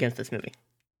totally against this movie.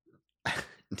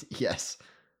 Yes.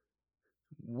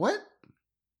 What?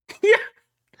 Yeah.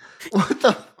 What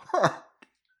the fuck?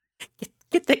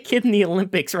 Get that kid in the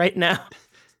Olympics right now.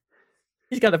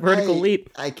 He's got a vertical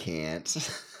leap. I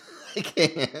can't. I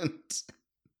can't.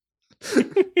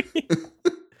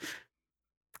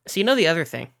 So you know the other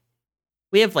thing?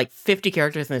 We have like 50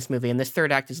 characters in this movie, and this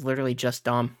third act is literally just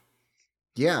Dom.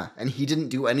 Yeah, and he didn't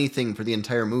do anything for the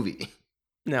entire movie.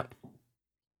 No.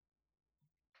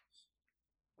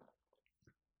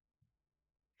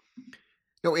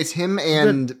 No, it's him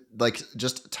and like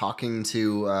just talking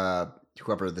to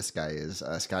whoever this guy is,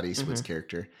 Scott Eastwood's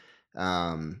character.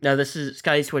 No, this is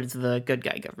Scott Eastwood's the good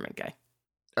guy, government guy.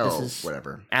 Oh,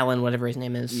 whatever. Alan, whatever his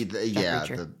name is. The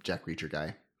Jack Reacher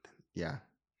guy. Yeah.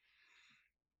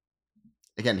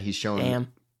 Again, he's shown.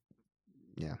 Damn.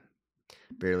 Yeah.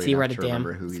 Barely See, enough right to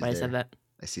remember who That's he's why there. I said that.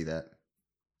 I see that.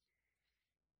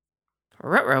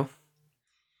 Ruh-roh.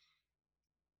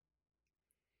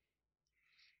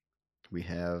 We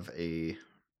have a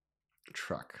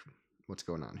truck. What's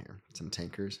going on here? Some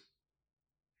tankers.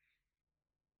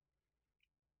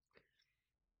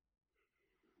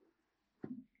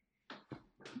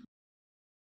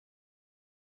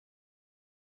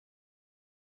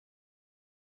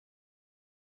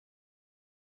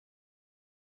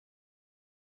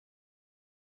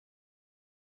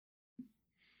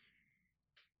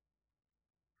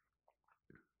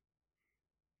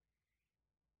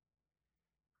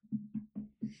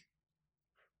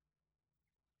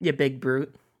 You big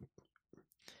brute.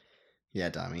 Yeah,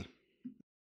 Tommy.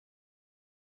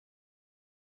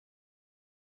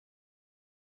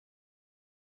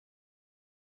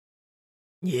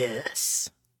 Yes.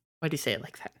 Why do you say it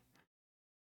like that?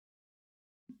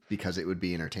 Because it would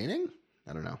be entertaining?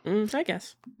 I don't know. I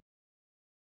guess.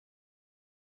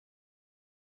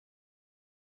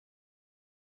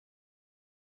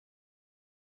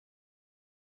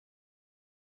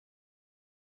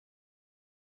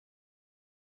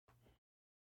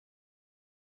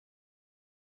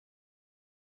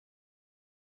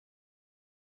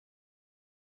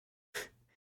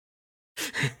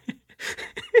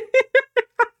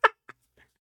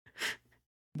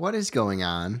 What is going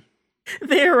on?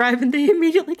 They arrive and they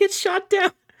immediately get shot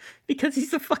down because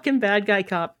he's a fucking bad guy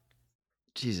cop.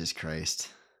 Jesus Christ.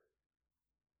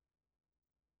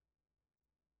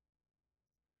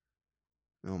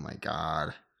 Oh my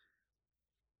God.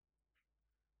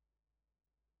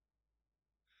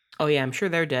 Oh yeah, I'm sure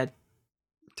they're dead.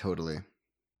 Totally.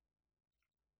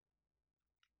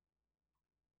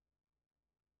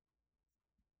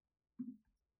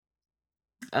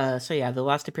 So yeah, the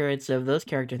last appearance of those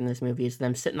characters in this movie is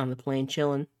them sitting on the plane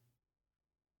chilling.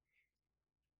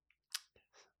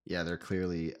 Yeah, they're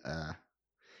clearly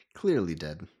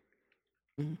dead.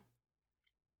 Mm-hmm.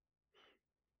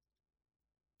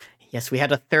 Yes, we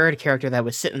had a third character that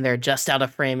was sitting there just out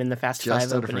of frame in the Fast Five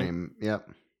Just out opening. of frame, yep.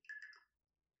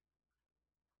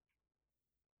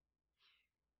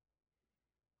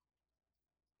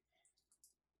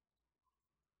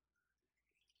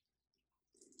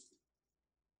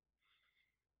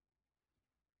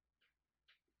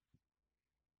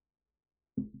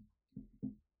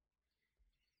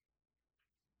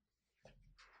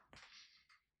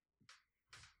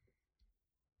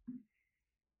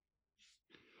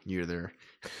 You're there.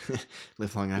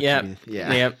 Live long enough to be...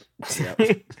 Yeah. Yep.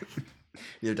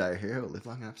 You die a hero, live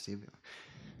long enough to see...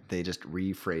 They just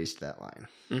rephrased that line.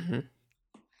 Mm-hmm.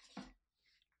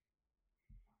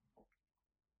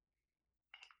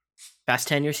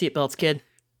 Fasten your seatbelts, kid.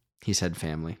 He said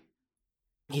family.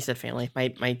 He said family.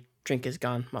 My drink is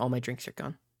gone. All my drinks are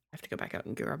gone. I have to go back out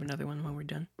and grab another one when we're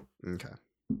done. Okay.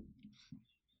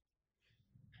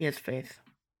 He has faith.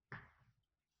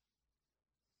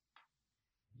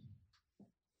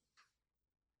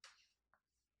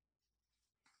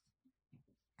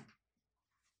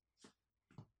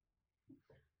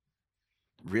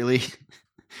 Really?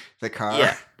 The car?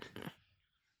 Yeah.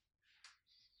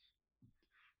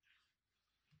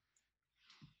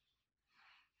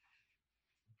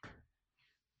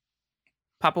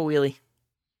 Pop a wheelie.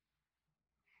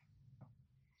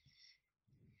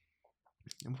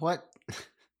 What?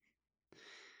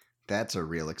 That's a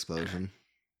real explosion.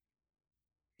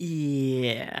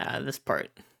 Yeah, this part.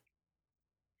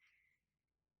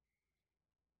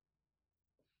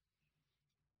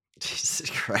 Jesus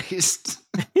Christ.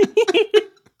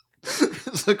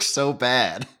 This looks so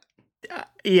bad.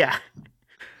 Yeah.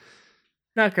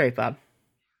 Not great, Bob.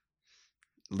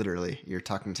 Literally, you're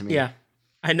talking to me. Yeah,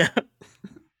 I know.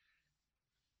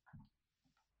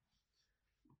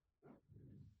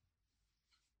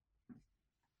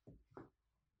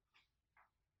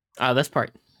 This part.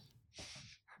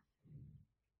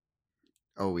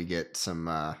 Oh, we get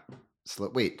some slow.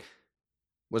 Wait,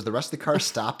 was the rest of the car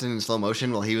stopped in slow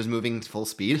motion while he was moving full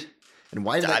speed? And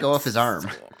why did that go off his arm?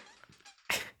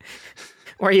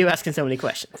 Why are you asking so many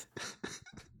questions?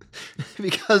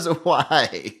 Because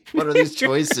why? What are these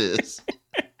choices?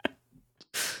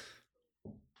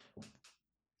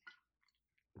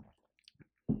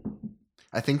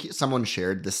 I think someone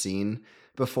shared the scene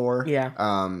before. Yeah.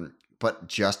 But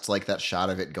just like that shot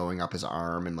of it going up his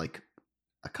arm and like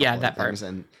a couple Yeah, of that things,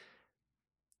 part. and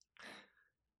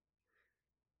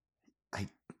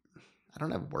I don't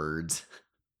have words.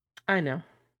 I know.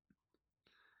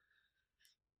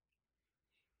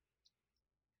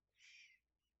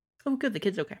 Oh, good. The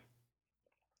kid's okay.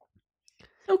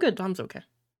 Oh, good. Tom's okay.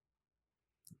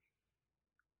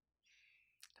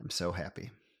 I'm so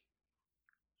happy.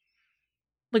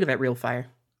 Look at that real fire.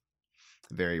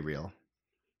 Very real.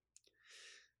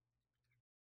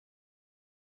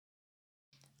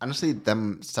 Honestly,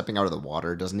 them stepping out of the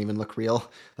water doesn't even look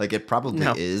real. Like, it probably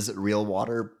No. is real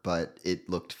water, but it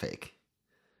looked fake.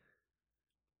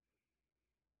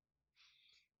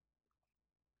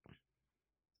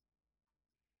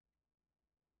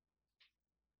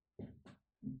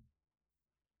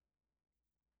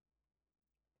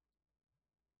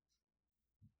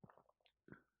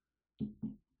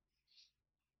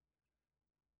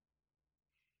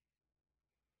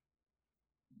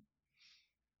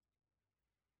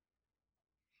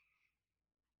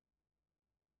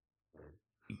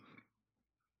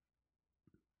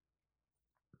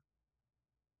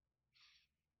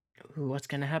 Ooh, what's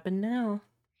gonna happen now?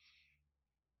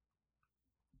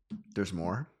 There's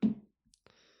more?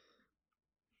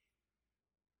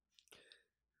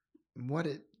 What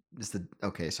it is the...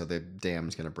 Okay, so the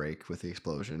dam's gonna break with the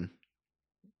explosion.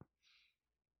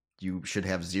 You should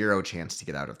have 0 chance to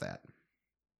get out of that.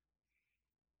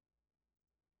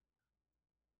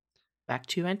 Back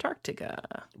to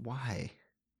Antarctica. Why?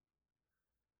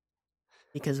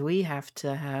 Because we have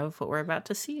to have what we're about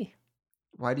to see.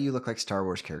 Why do you look like Star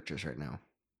Wars characters right now?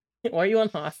 Why are you on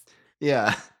Hoth?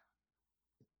 Yeah.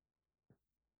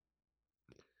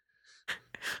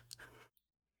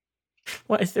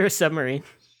 Why is there a submarine?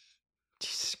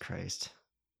 Jesus Christ.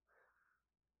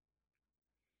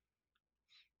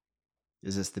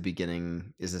 Is this the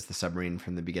beginning? Is this the submarine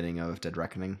from the beginning of Dead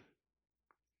Reckoning?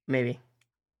 Maybe.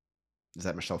 Is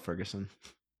that Michelle Ferguson?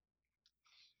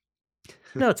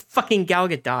 No, it's fucking Gal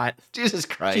Gadot. Jesus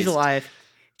Christ. She's alive.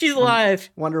 She's alive.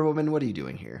 Wonder Woman, what are you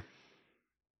doing here?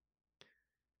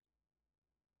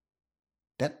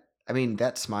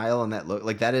 That smile and that look,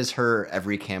 like, that is her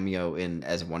every cameo in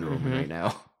as Wonder Woman right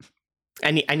now.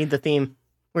 I need the theme.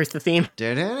 Where's the theme?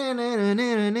 Thank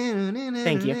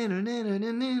you.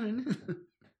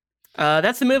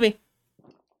 That's the movie.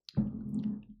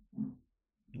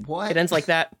 What? It ends like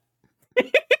that.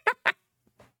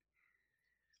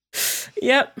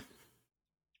 Yep.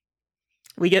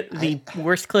 We get the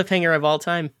worst cliffhanger of all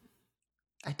time.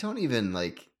 I don't even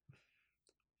like...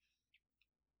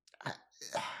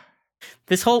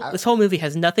 This whole movie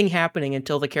has nothing happening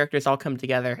until the characters all come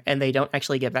together, and they don't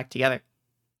actually get back together.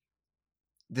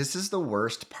 This is the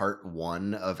worst part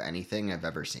 1 of anything I've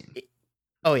ever seen.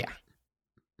 Oh yeah.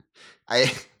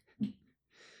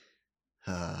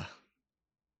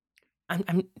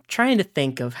 I'm trying to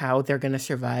think of how they're gonna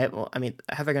survive. Well, I mean,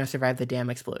 how they're gonna survive the dam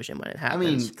explosion when it happens. I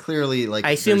mean, clearly, like,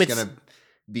 I assume there's it's gonna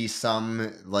be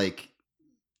some, like,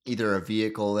 either a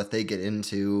vehicle that they get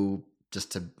into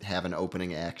just to have an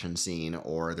opening action scene,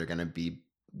 or they're gonna be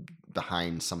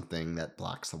behind something that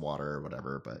blocks the water or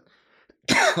whatever. But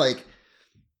like,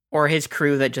 Or his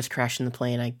crew that just crashed in the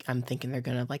plane. I'm thinking they're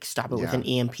gonna like stop it with Yeah. an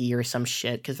EMP or some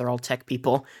shit because they're all tech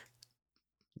people.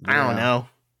 I don't Yeah. know.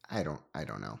 I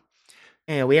don't know.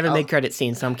 Yeah, we have a I'll, mid-credit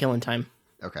scene, so I'm killing time.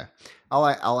 okay. All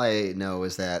I know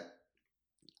is that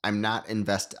I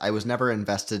was never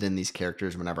invested in these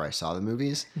characters whenever I saw the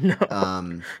movies. No,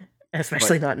 Um,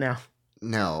 especially but not now.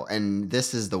 no, and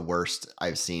this is the worst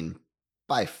I've seen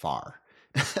by far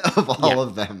of Yeah. all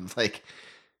of them. Like,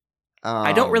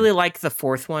 I don't really like the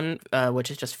fourth one, which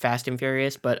is just Fast and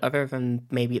Furious, but other than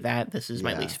maybe that, this is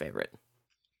my yeah, least favorite.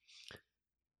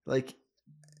 like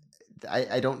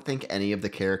I don't think any of the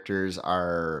characters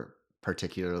are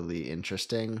particularly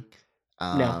interesting.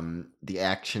 No. The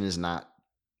action is not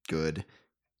good.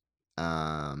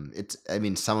 I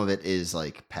mean, some of it is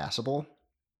like passable.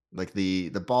 Like the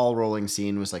ball rolling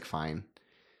scene was like fine,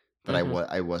 but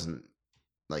Mm-hmm. I wasn't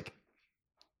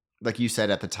like you said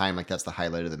at the time, like that's the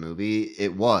highlight of the movie.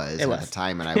 It was It at the was.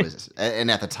 time, and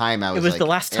at the time I It was was the like,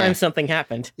 last time something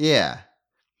happened. yeah.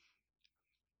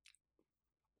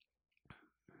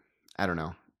 I don't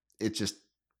know. It's just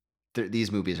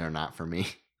these movies are not for me.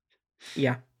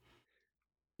 Yeah.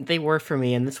 They were for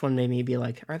me, and this one made me be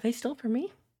like, are they still for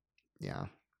me? Yeah.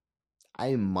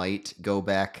 I might go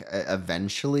back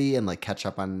eventually and like catch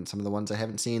up on some of the ones I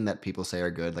haven't seen that people say are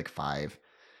good, like 5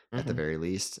 at the Mm-hmm. very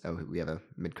least. Oh, we have a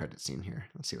mid-credit scene here.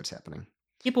 Let's see what's happening.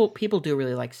 People do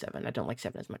really like 7. I don't like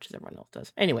 7 as much as everyone else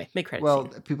does. Anyway, mid-credit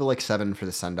Well, scene, people like 7 for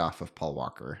the send-off of Paul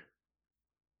Walker.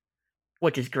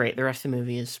 which is great. The rest of the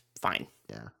movie is fine.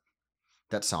 Yeah.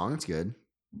 That song's good.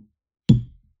 Oh,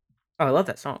 I love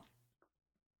that song.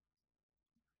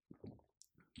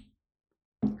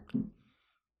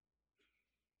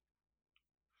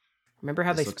 Remember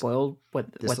how This they looks spoiled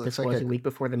what this this looks like was a a week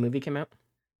before the movie came out?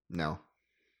 no.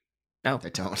 Oh, I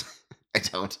don't. I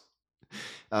don't.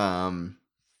 Um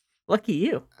lucky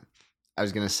you. I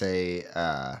was going to say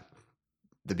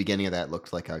the beginning of that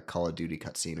looked like a Call of Duty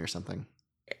cutscene or something.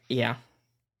 Yeah.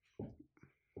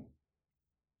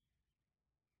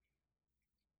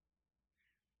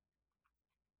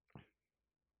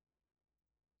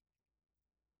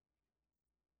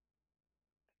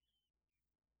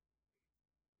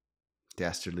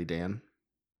 Dastardly Dan.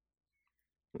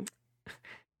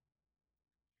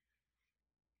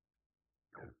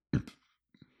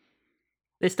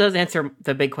 This does answer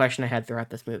the big question I had throughout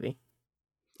this movie.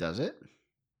 Does it?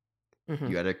 Mm-hmm.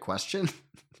 You had a question?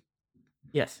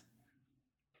 Yes.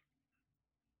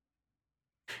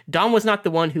 Dom was not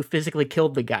the one who physically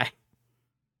killed the guy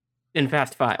in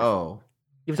Fast 5. Oh.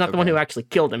 He was not the one who actually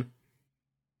killed him.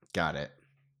 Got it.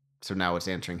 So now it's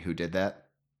answering who did that?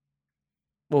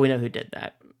 Well, we know who did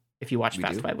that. If you watched We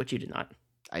Fast do? 5, which you did not.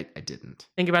 I didn't.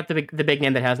 Think about the big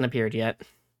name that hasn't appeared yet.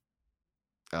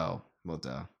 Oh, well,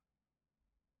 duh.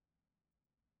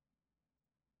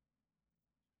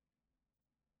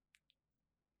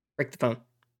 Break the phone.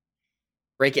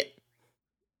 Break it.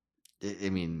 I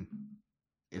mean,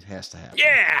 it has to happen.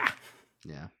 Yeah!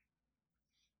 Yeah.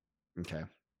 Okay.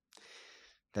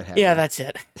 That happened. Yeah, that's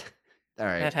it. All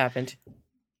right. That happened.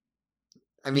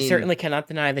 I You mean, certainly cannot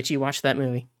deny that you watched that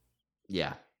movie.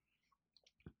 yeah.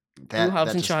 Blue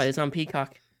Hobbs and just, Shaw is on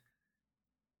Peacock.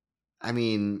 I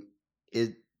mean,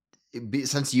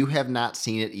 since you have not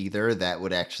seen it either, that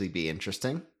would actually be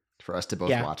interesting for us to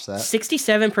both watch that.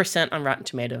 67% on Rotten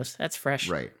Tomatoes. That's fresh.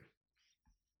 Right.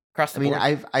 Across the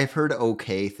board. I've heard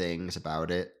okay things about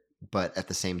it, but at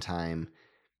the same time,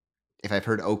 if I've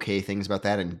heard okay things about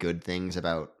that and good things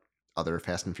about other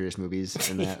Fast and Furious movies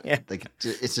and that, Yeah. like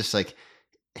it's just like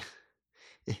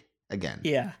again.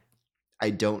 Yeah. I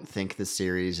don't think the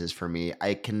series is for me.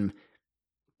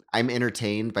 I'm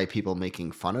entertained by people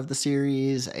making fun of the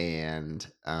series and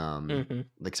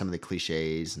like some of the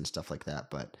cliches and stuff like that,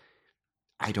 but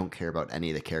I don't care about any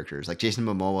of the characters. Like Jason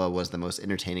Momoa was the most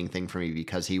entertaining thing for me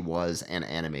because he was an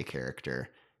anime character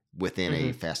within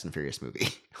a Fast and Furious movie.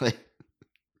 Like,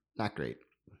 not great.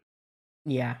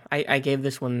 Yeah, I gave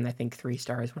this one I think 3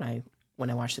 stars when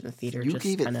I watched it in the theater. You just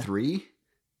gave it kinda... 3?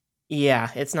 Yeah,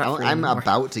 it's not 3 I'm anymore.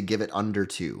 about to give it under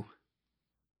 2.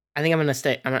 I think I'm gonna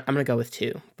stay. I'm gonna go with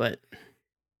 2, but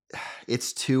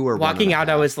it's 2 or walking out,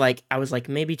 1.5. I was like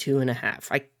maybe 2.5.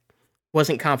 I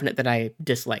wasn't confident that I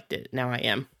disliked it. Now I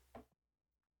am.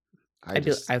 I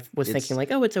was thinking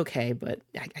like, oh, it's okay, but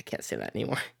I can't say that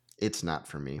anymore. It's not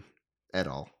for me at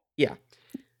all. Yeah.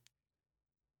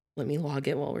 Let me log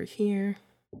it while we're here.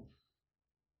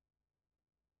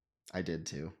 I did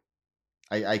too.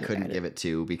 I couldn't give it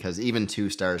 2 because even 2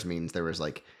 stars means there was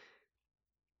like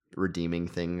redeeming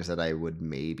things that I would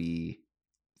maybe.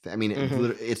 I mean,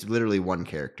 it's literally one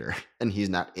character, and he's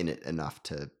not in it enough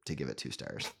to give it 2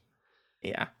 stars.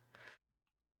 Yeah.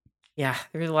 Yeah,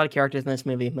 there's a lot of characters in this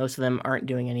movie. Most of them aren't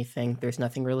doing anything. There's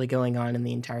nothing really going on in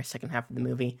the entire second half of the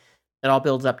movie. It all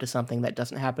builds up to something that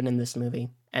doesn't happen in this movie,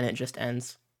 and it just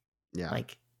ends. Yeah.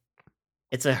 Like,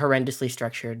 it's a horrendously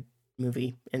structured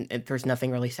movie, and there's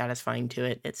nothing really satisfying to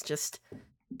it. It's just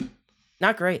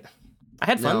not great. I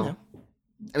had fun, No. though.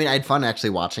 I mean, I had fun actually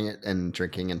watching it and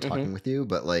drinking and talking Mhm. with you,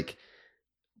 but like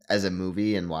as a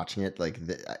movie and watching it, like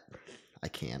I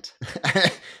can't.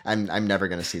 I'm never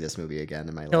gonna see this movie again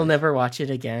in my He'll life. never watch it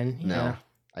again, No, yeah.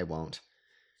 I won't.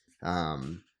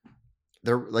 Um,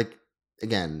 there like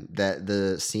again that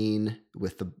the scene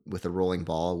with the rolling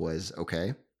ball was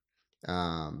okay.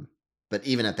 Um, but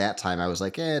even at that time, I was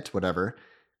like, it's whatever.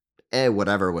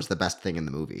 Whatever was the best thing in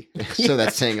the movie. So Yeah,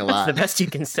 that's saying a that's the lot. best you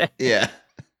can say. Yeah.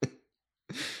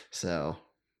 So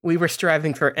We were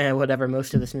striving for, whatever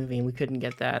most of this movie, and we couldn't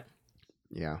get that.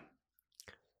 yeah.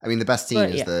 I mean, the best scene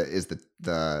But, is yeah.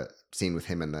 the scene with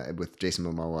him and with Jason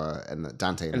Momoa and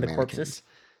Dante and And the the corpses. mannequins.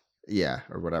 Yeah,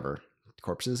 or whatever.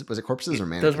 Corpses? Was it corpses or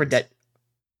Those were mannequins? dead.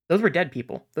 Those were dead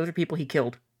people. Those are people he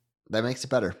killed. That makes it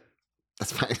better.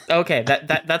 That's fine. Okay,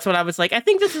 that's what I was like. I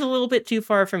think this is a little bit too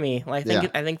far for me. Like, Yeah.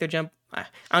 I think they're I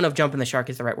don't know if jumping the shark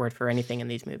is the right word for anything in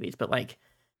these movies, but like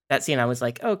that scene, I was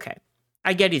like, okay,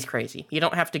 I get he's crazy. You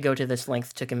don't have to go to this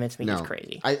length to convince me he's No,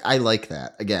 crazy. I like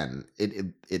that. Again,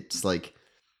 it's like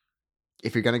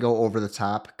if you're gonna go over the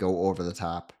top, go over the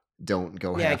top. Don't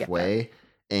go Yeah, I get that. halfway.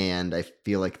 And I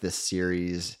feel like this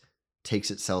series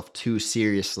takes itself too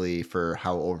seriously for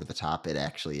how over the top it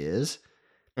actually is.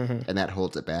 Hmm. And that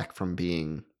holds it back from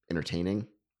being entertaining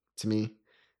to me.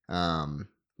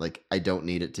 Like I don't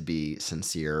need it to be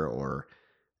sincere or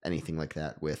anything like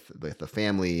that with the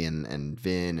family and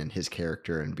Vin and his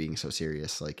character and being so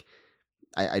serious. Like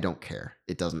I don't care.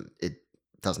 It doesn't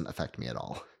affect me at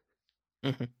all.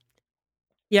 Hmm.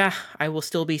 Yeah, I will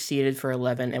still be seated for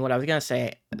 11. And what I was gonna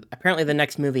say, apparently the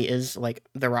next movie is like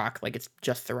The Rock. Like it's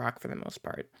just The Rock for the most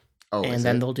part, Oh, and is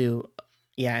then it? they'll do,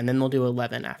 yeah, and then they'll do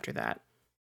 11 after that.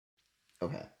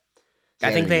 Okay. See,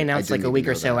 I think they I announced like didn't a even week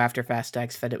or know so that. after Fast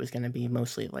X that it was going to be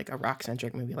mostly like a rock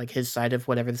centric movie, like his side of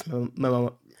whatever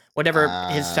whatever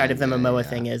his side of the Yeah, Momoa yeah.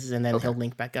 thing is, and then Okay. he'll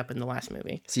link back up in the last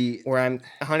movie. See, Where I'm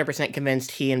 100%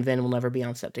 convinced he and Vin will never be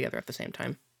on set together at the same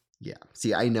time. yeah.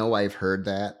 See, I know I've heard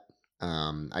that.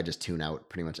 I just tune out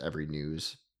pretty much every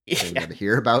news thing Yeah, that I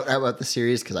hear about the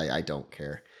series because I don't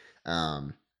care.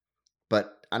 Um,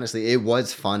 but honestly, it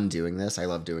was fun doing this. I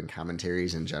love doing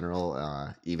commentaries in general,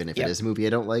 even if it yep. is a movie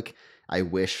I don't like. I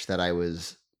wish that I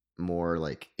was more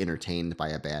like entertained by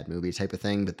a bad movie type of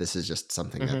thing, but this is just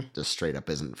something Hmm. that just straight up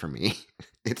isn't for me.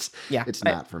 it's Yeah, it's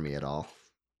not for me at all.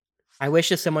 I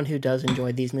wish as someone who does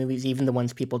enjoy these movies, even the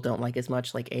ones people don't like as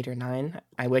much, like 8 or 9,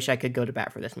 I wish I could go to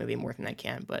bat for this movie more than I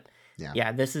can. But Yeah.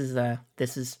 yeah, this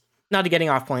is not a getting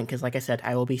off point because, like I said,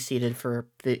 I will be seated for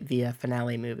the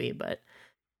finale movie. But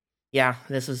yeah,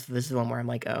 this is one where I'm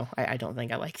like, oh, I don't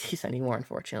think I like these anymore,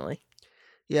 unfortunately,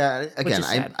 Yeah, which again, is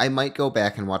sad. I might go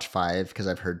back and watch 5 because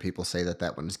I've heard people say that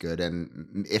that one's good,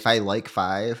 and if I like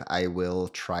 5, I will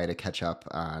try to catch up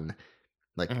on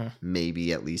like Hmm.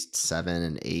 maybe at least 7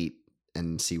 and 8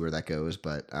 and see where that goes.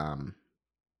 But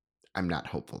I'm not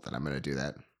hopeful that I'm going to do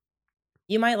that.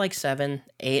 You might like 7,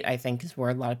 8. I think is where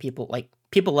a lot of people like.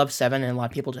 People love 7, and a lot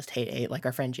of people just hate 8. Like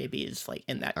our friend JB is like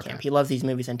in that Okay. camp. He loves these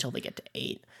movies until they get to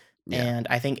 8, Yeah. and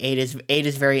I think 8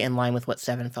 is very in line with what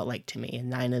 7 felt like to me, and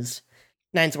nine's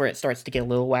where it starts to get a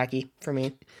little wacky for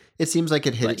me. It seems like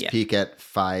it hit But its yeah, peak at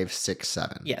 5, 6,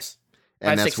 7, yes,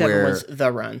 and 5, 6, that's 7 was where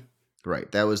the run.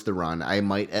 right that was the run. I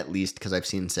might at least because I've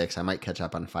seen 6, I might catch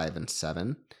up on 5 and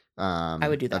 7 I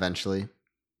would do that. eventually.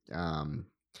 Um,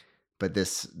 but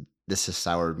this has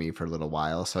soured me for a little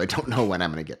while, so I don't know when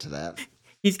I'm going to get to that.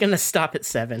 He's gonna stop at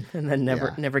 7 and then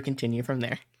Yeah. never continue from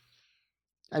there.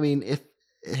 I mean, if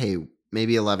hey,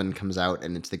 maybe 11 comes out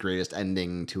and it's the greatest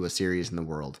ending to a series in the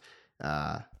world,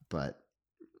 but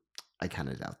I kind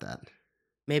of doubt that.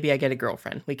 Maybe I get a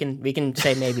girlfriend. We can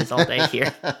say maybes all day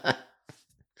here.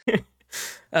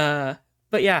 Uh,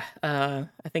 but yeah, I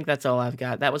think that's all I've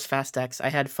got. That was Fast X. I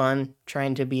had fun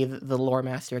trying to be the lore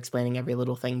master, explaining every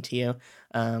little thing to you.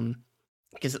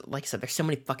 Because, like I said, there's so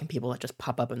many fucking people that just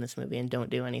pop up in this movie and don't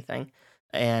do anything,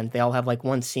 and they all have like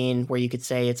one scene where you could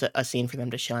say it's a scene for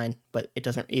them to shine, but it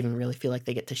doesn't even really feel like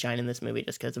they get to shine in this movie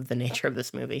just because of the nature of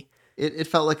this movie. It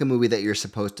felt like a movie that you're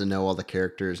supposed to know all the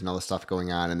characters and all the stuff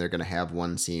going on, and they're going to have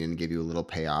one scene and give you a little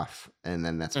payoff, and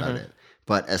then that's about Hmm. it.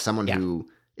 But as someone Yeah, who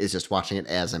is just watching it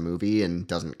as a movie and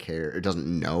doesn't care or doesn't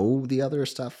know the other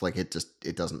stuff, like it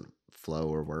doesn't flow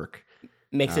or work.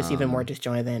 Makes this even more Um,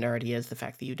 disjointed than it already is, the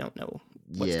fact that you don't know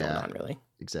what's going yeah, on, really.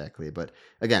 exactly. But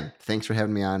again, thanks for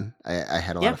having me on. I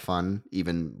had a lot Yeah, of fun,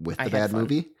 even with I the had bad fun.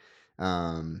 movie.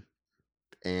 Um,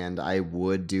 and I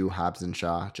would do Hobbs and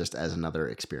Shaw just as another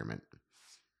experiment.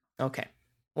 Okay.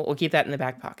 Well, we'll keep that in the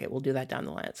back pocket. We'll do that down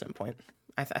the line at some point.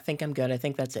 I think I'm good. I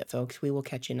think that's it, folks. We will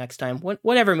catch you next time.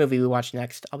 Whatever movie we watch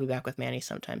next, I'll be back with Manny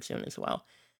sometime soon as well.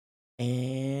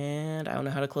 And I don't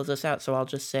know how to close this out, so I'll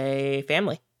just say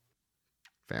family.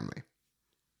 Family.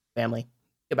 Family.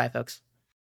 Goodbye, folks.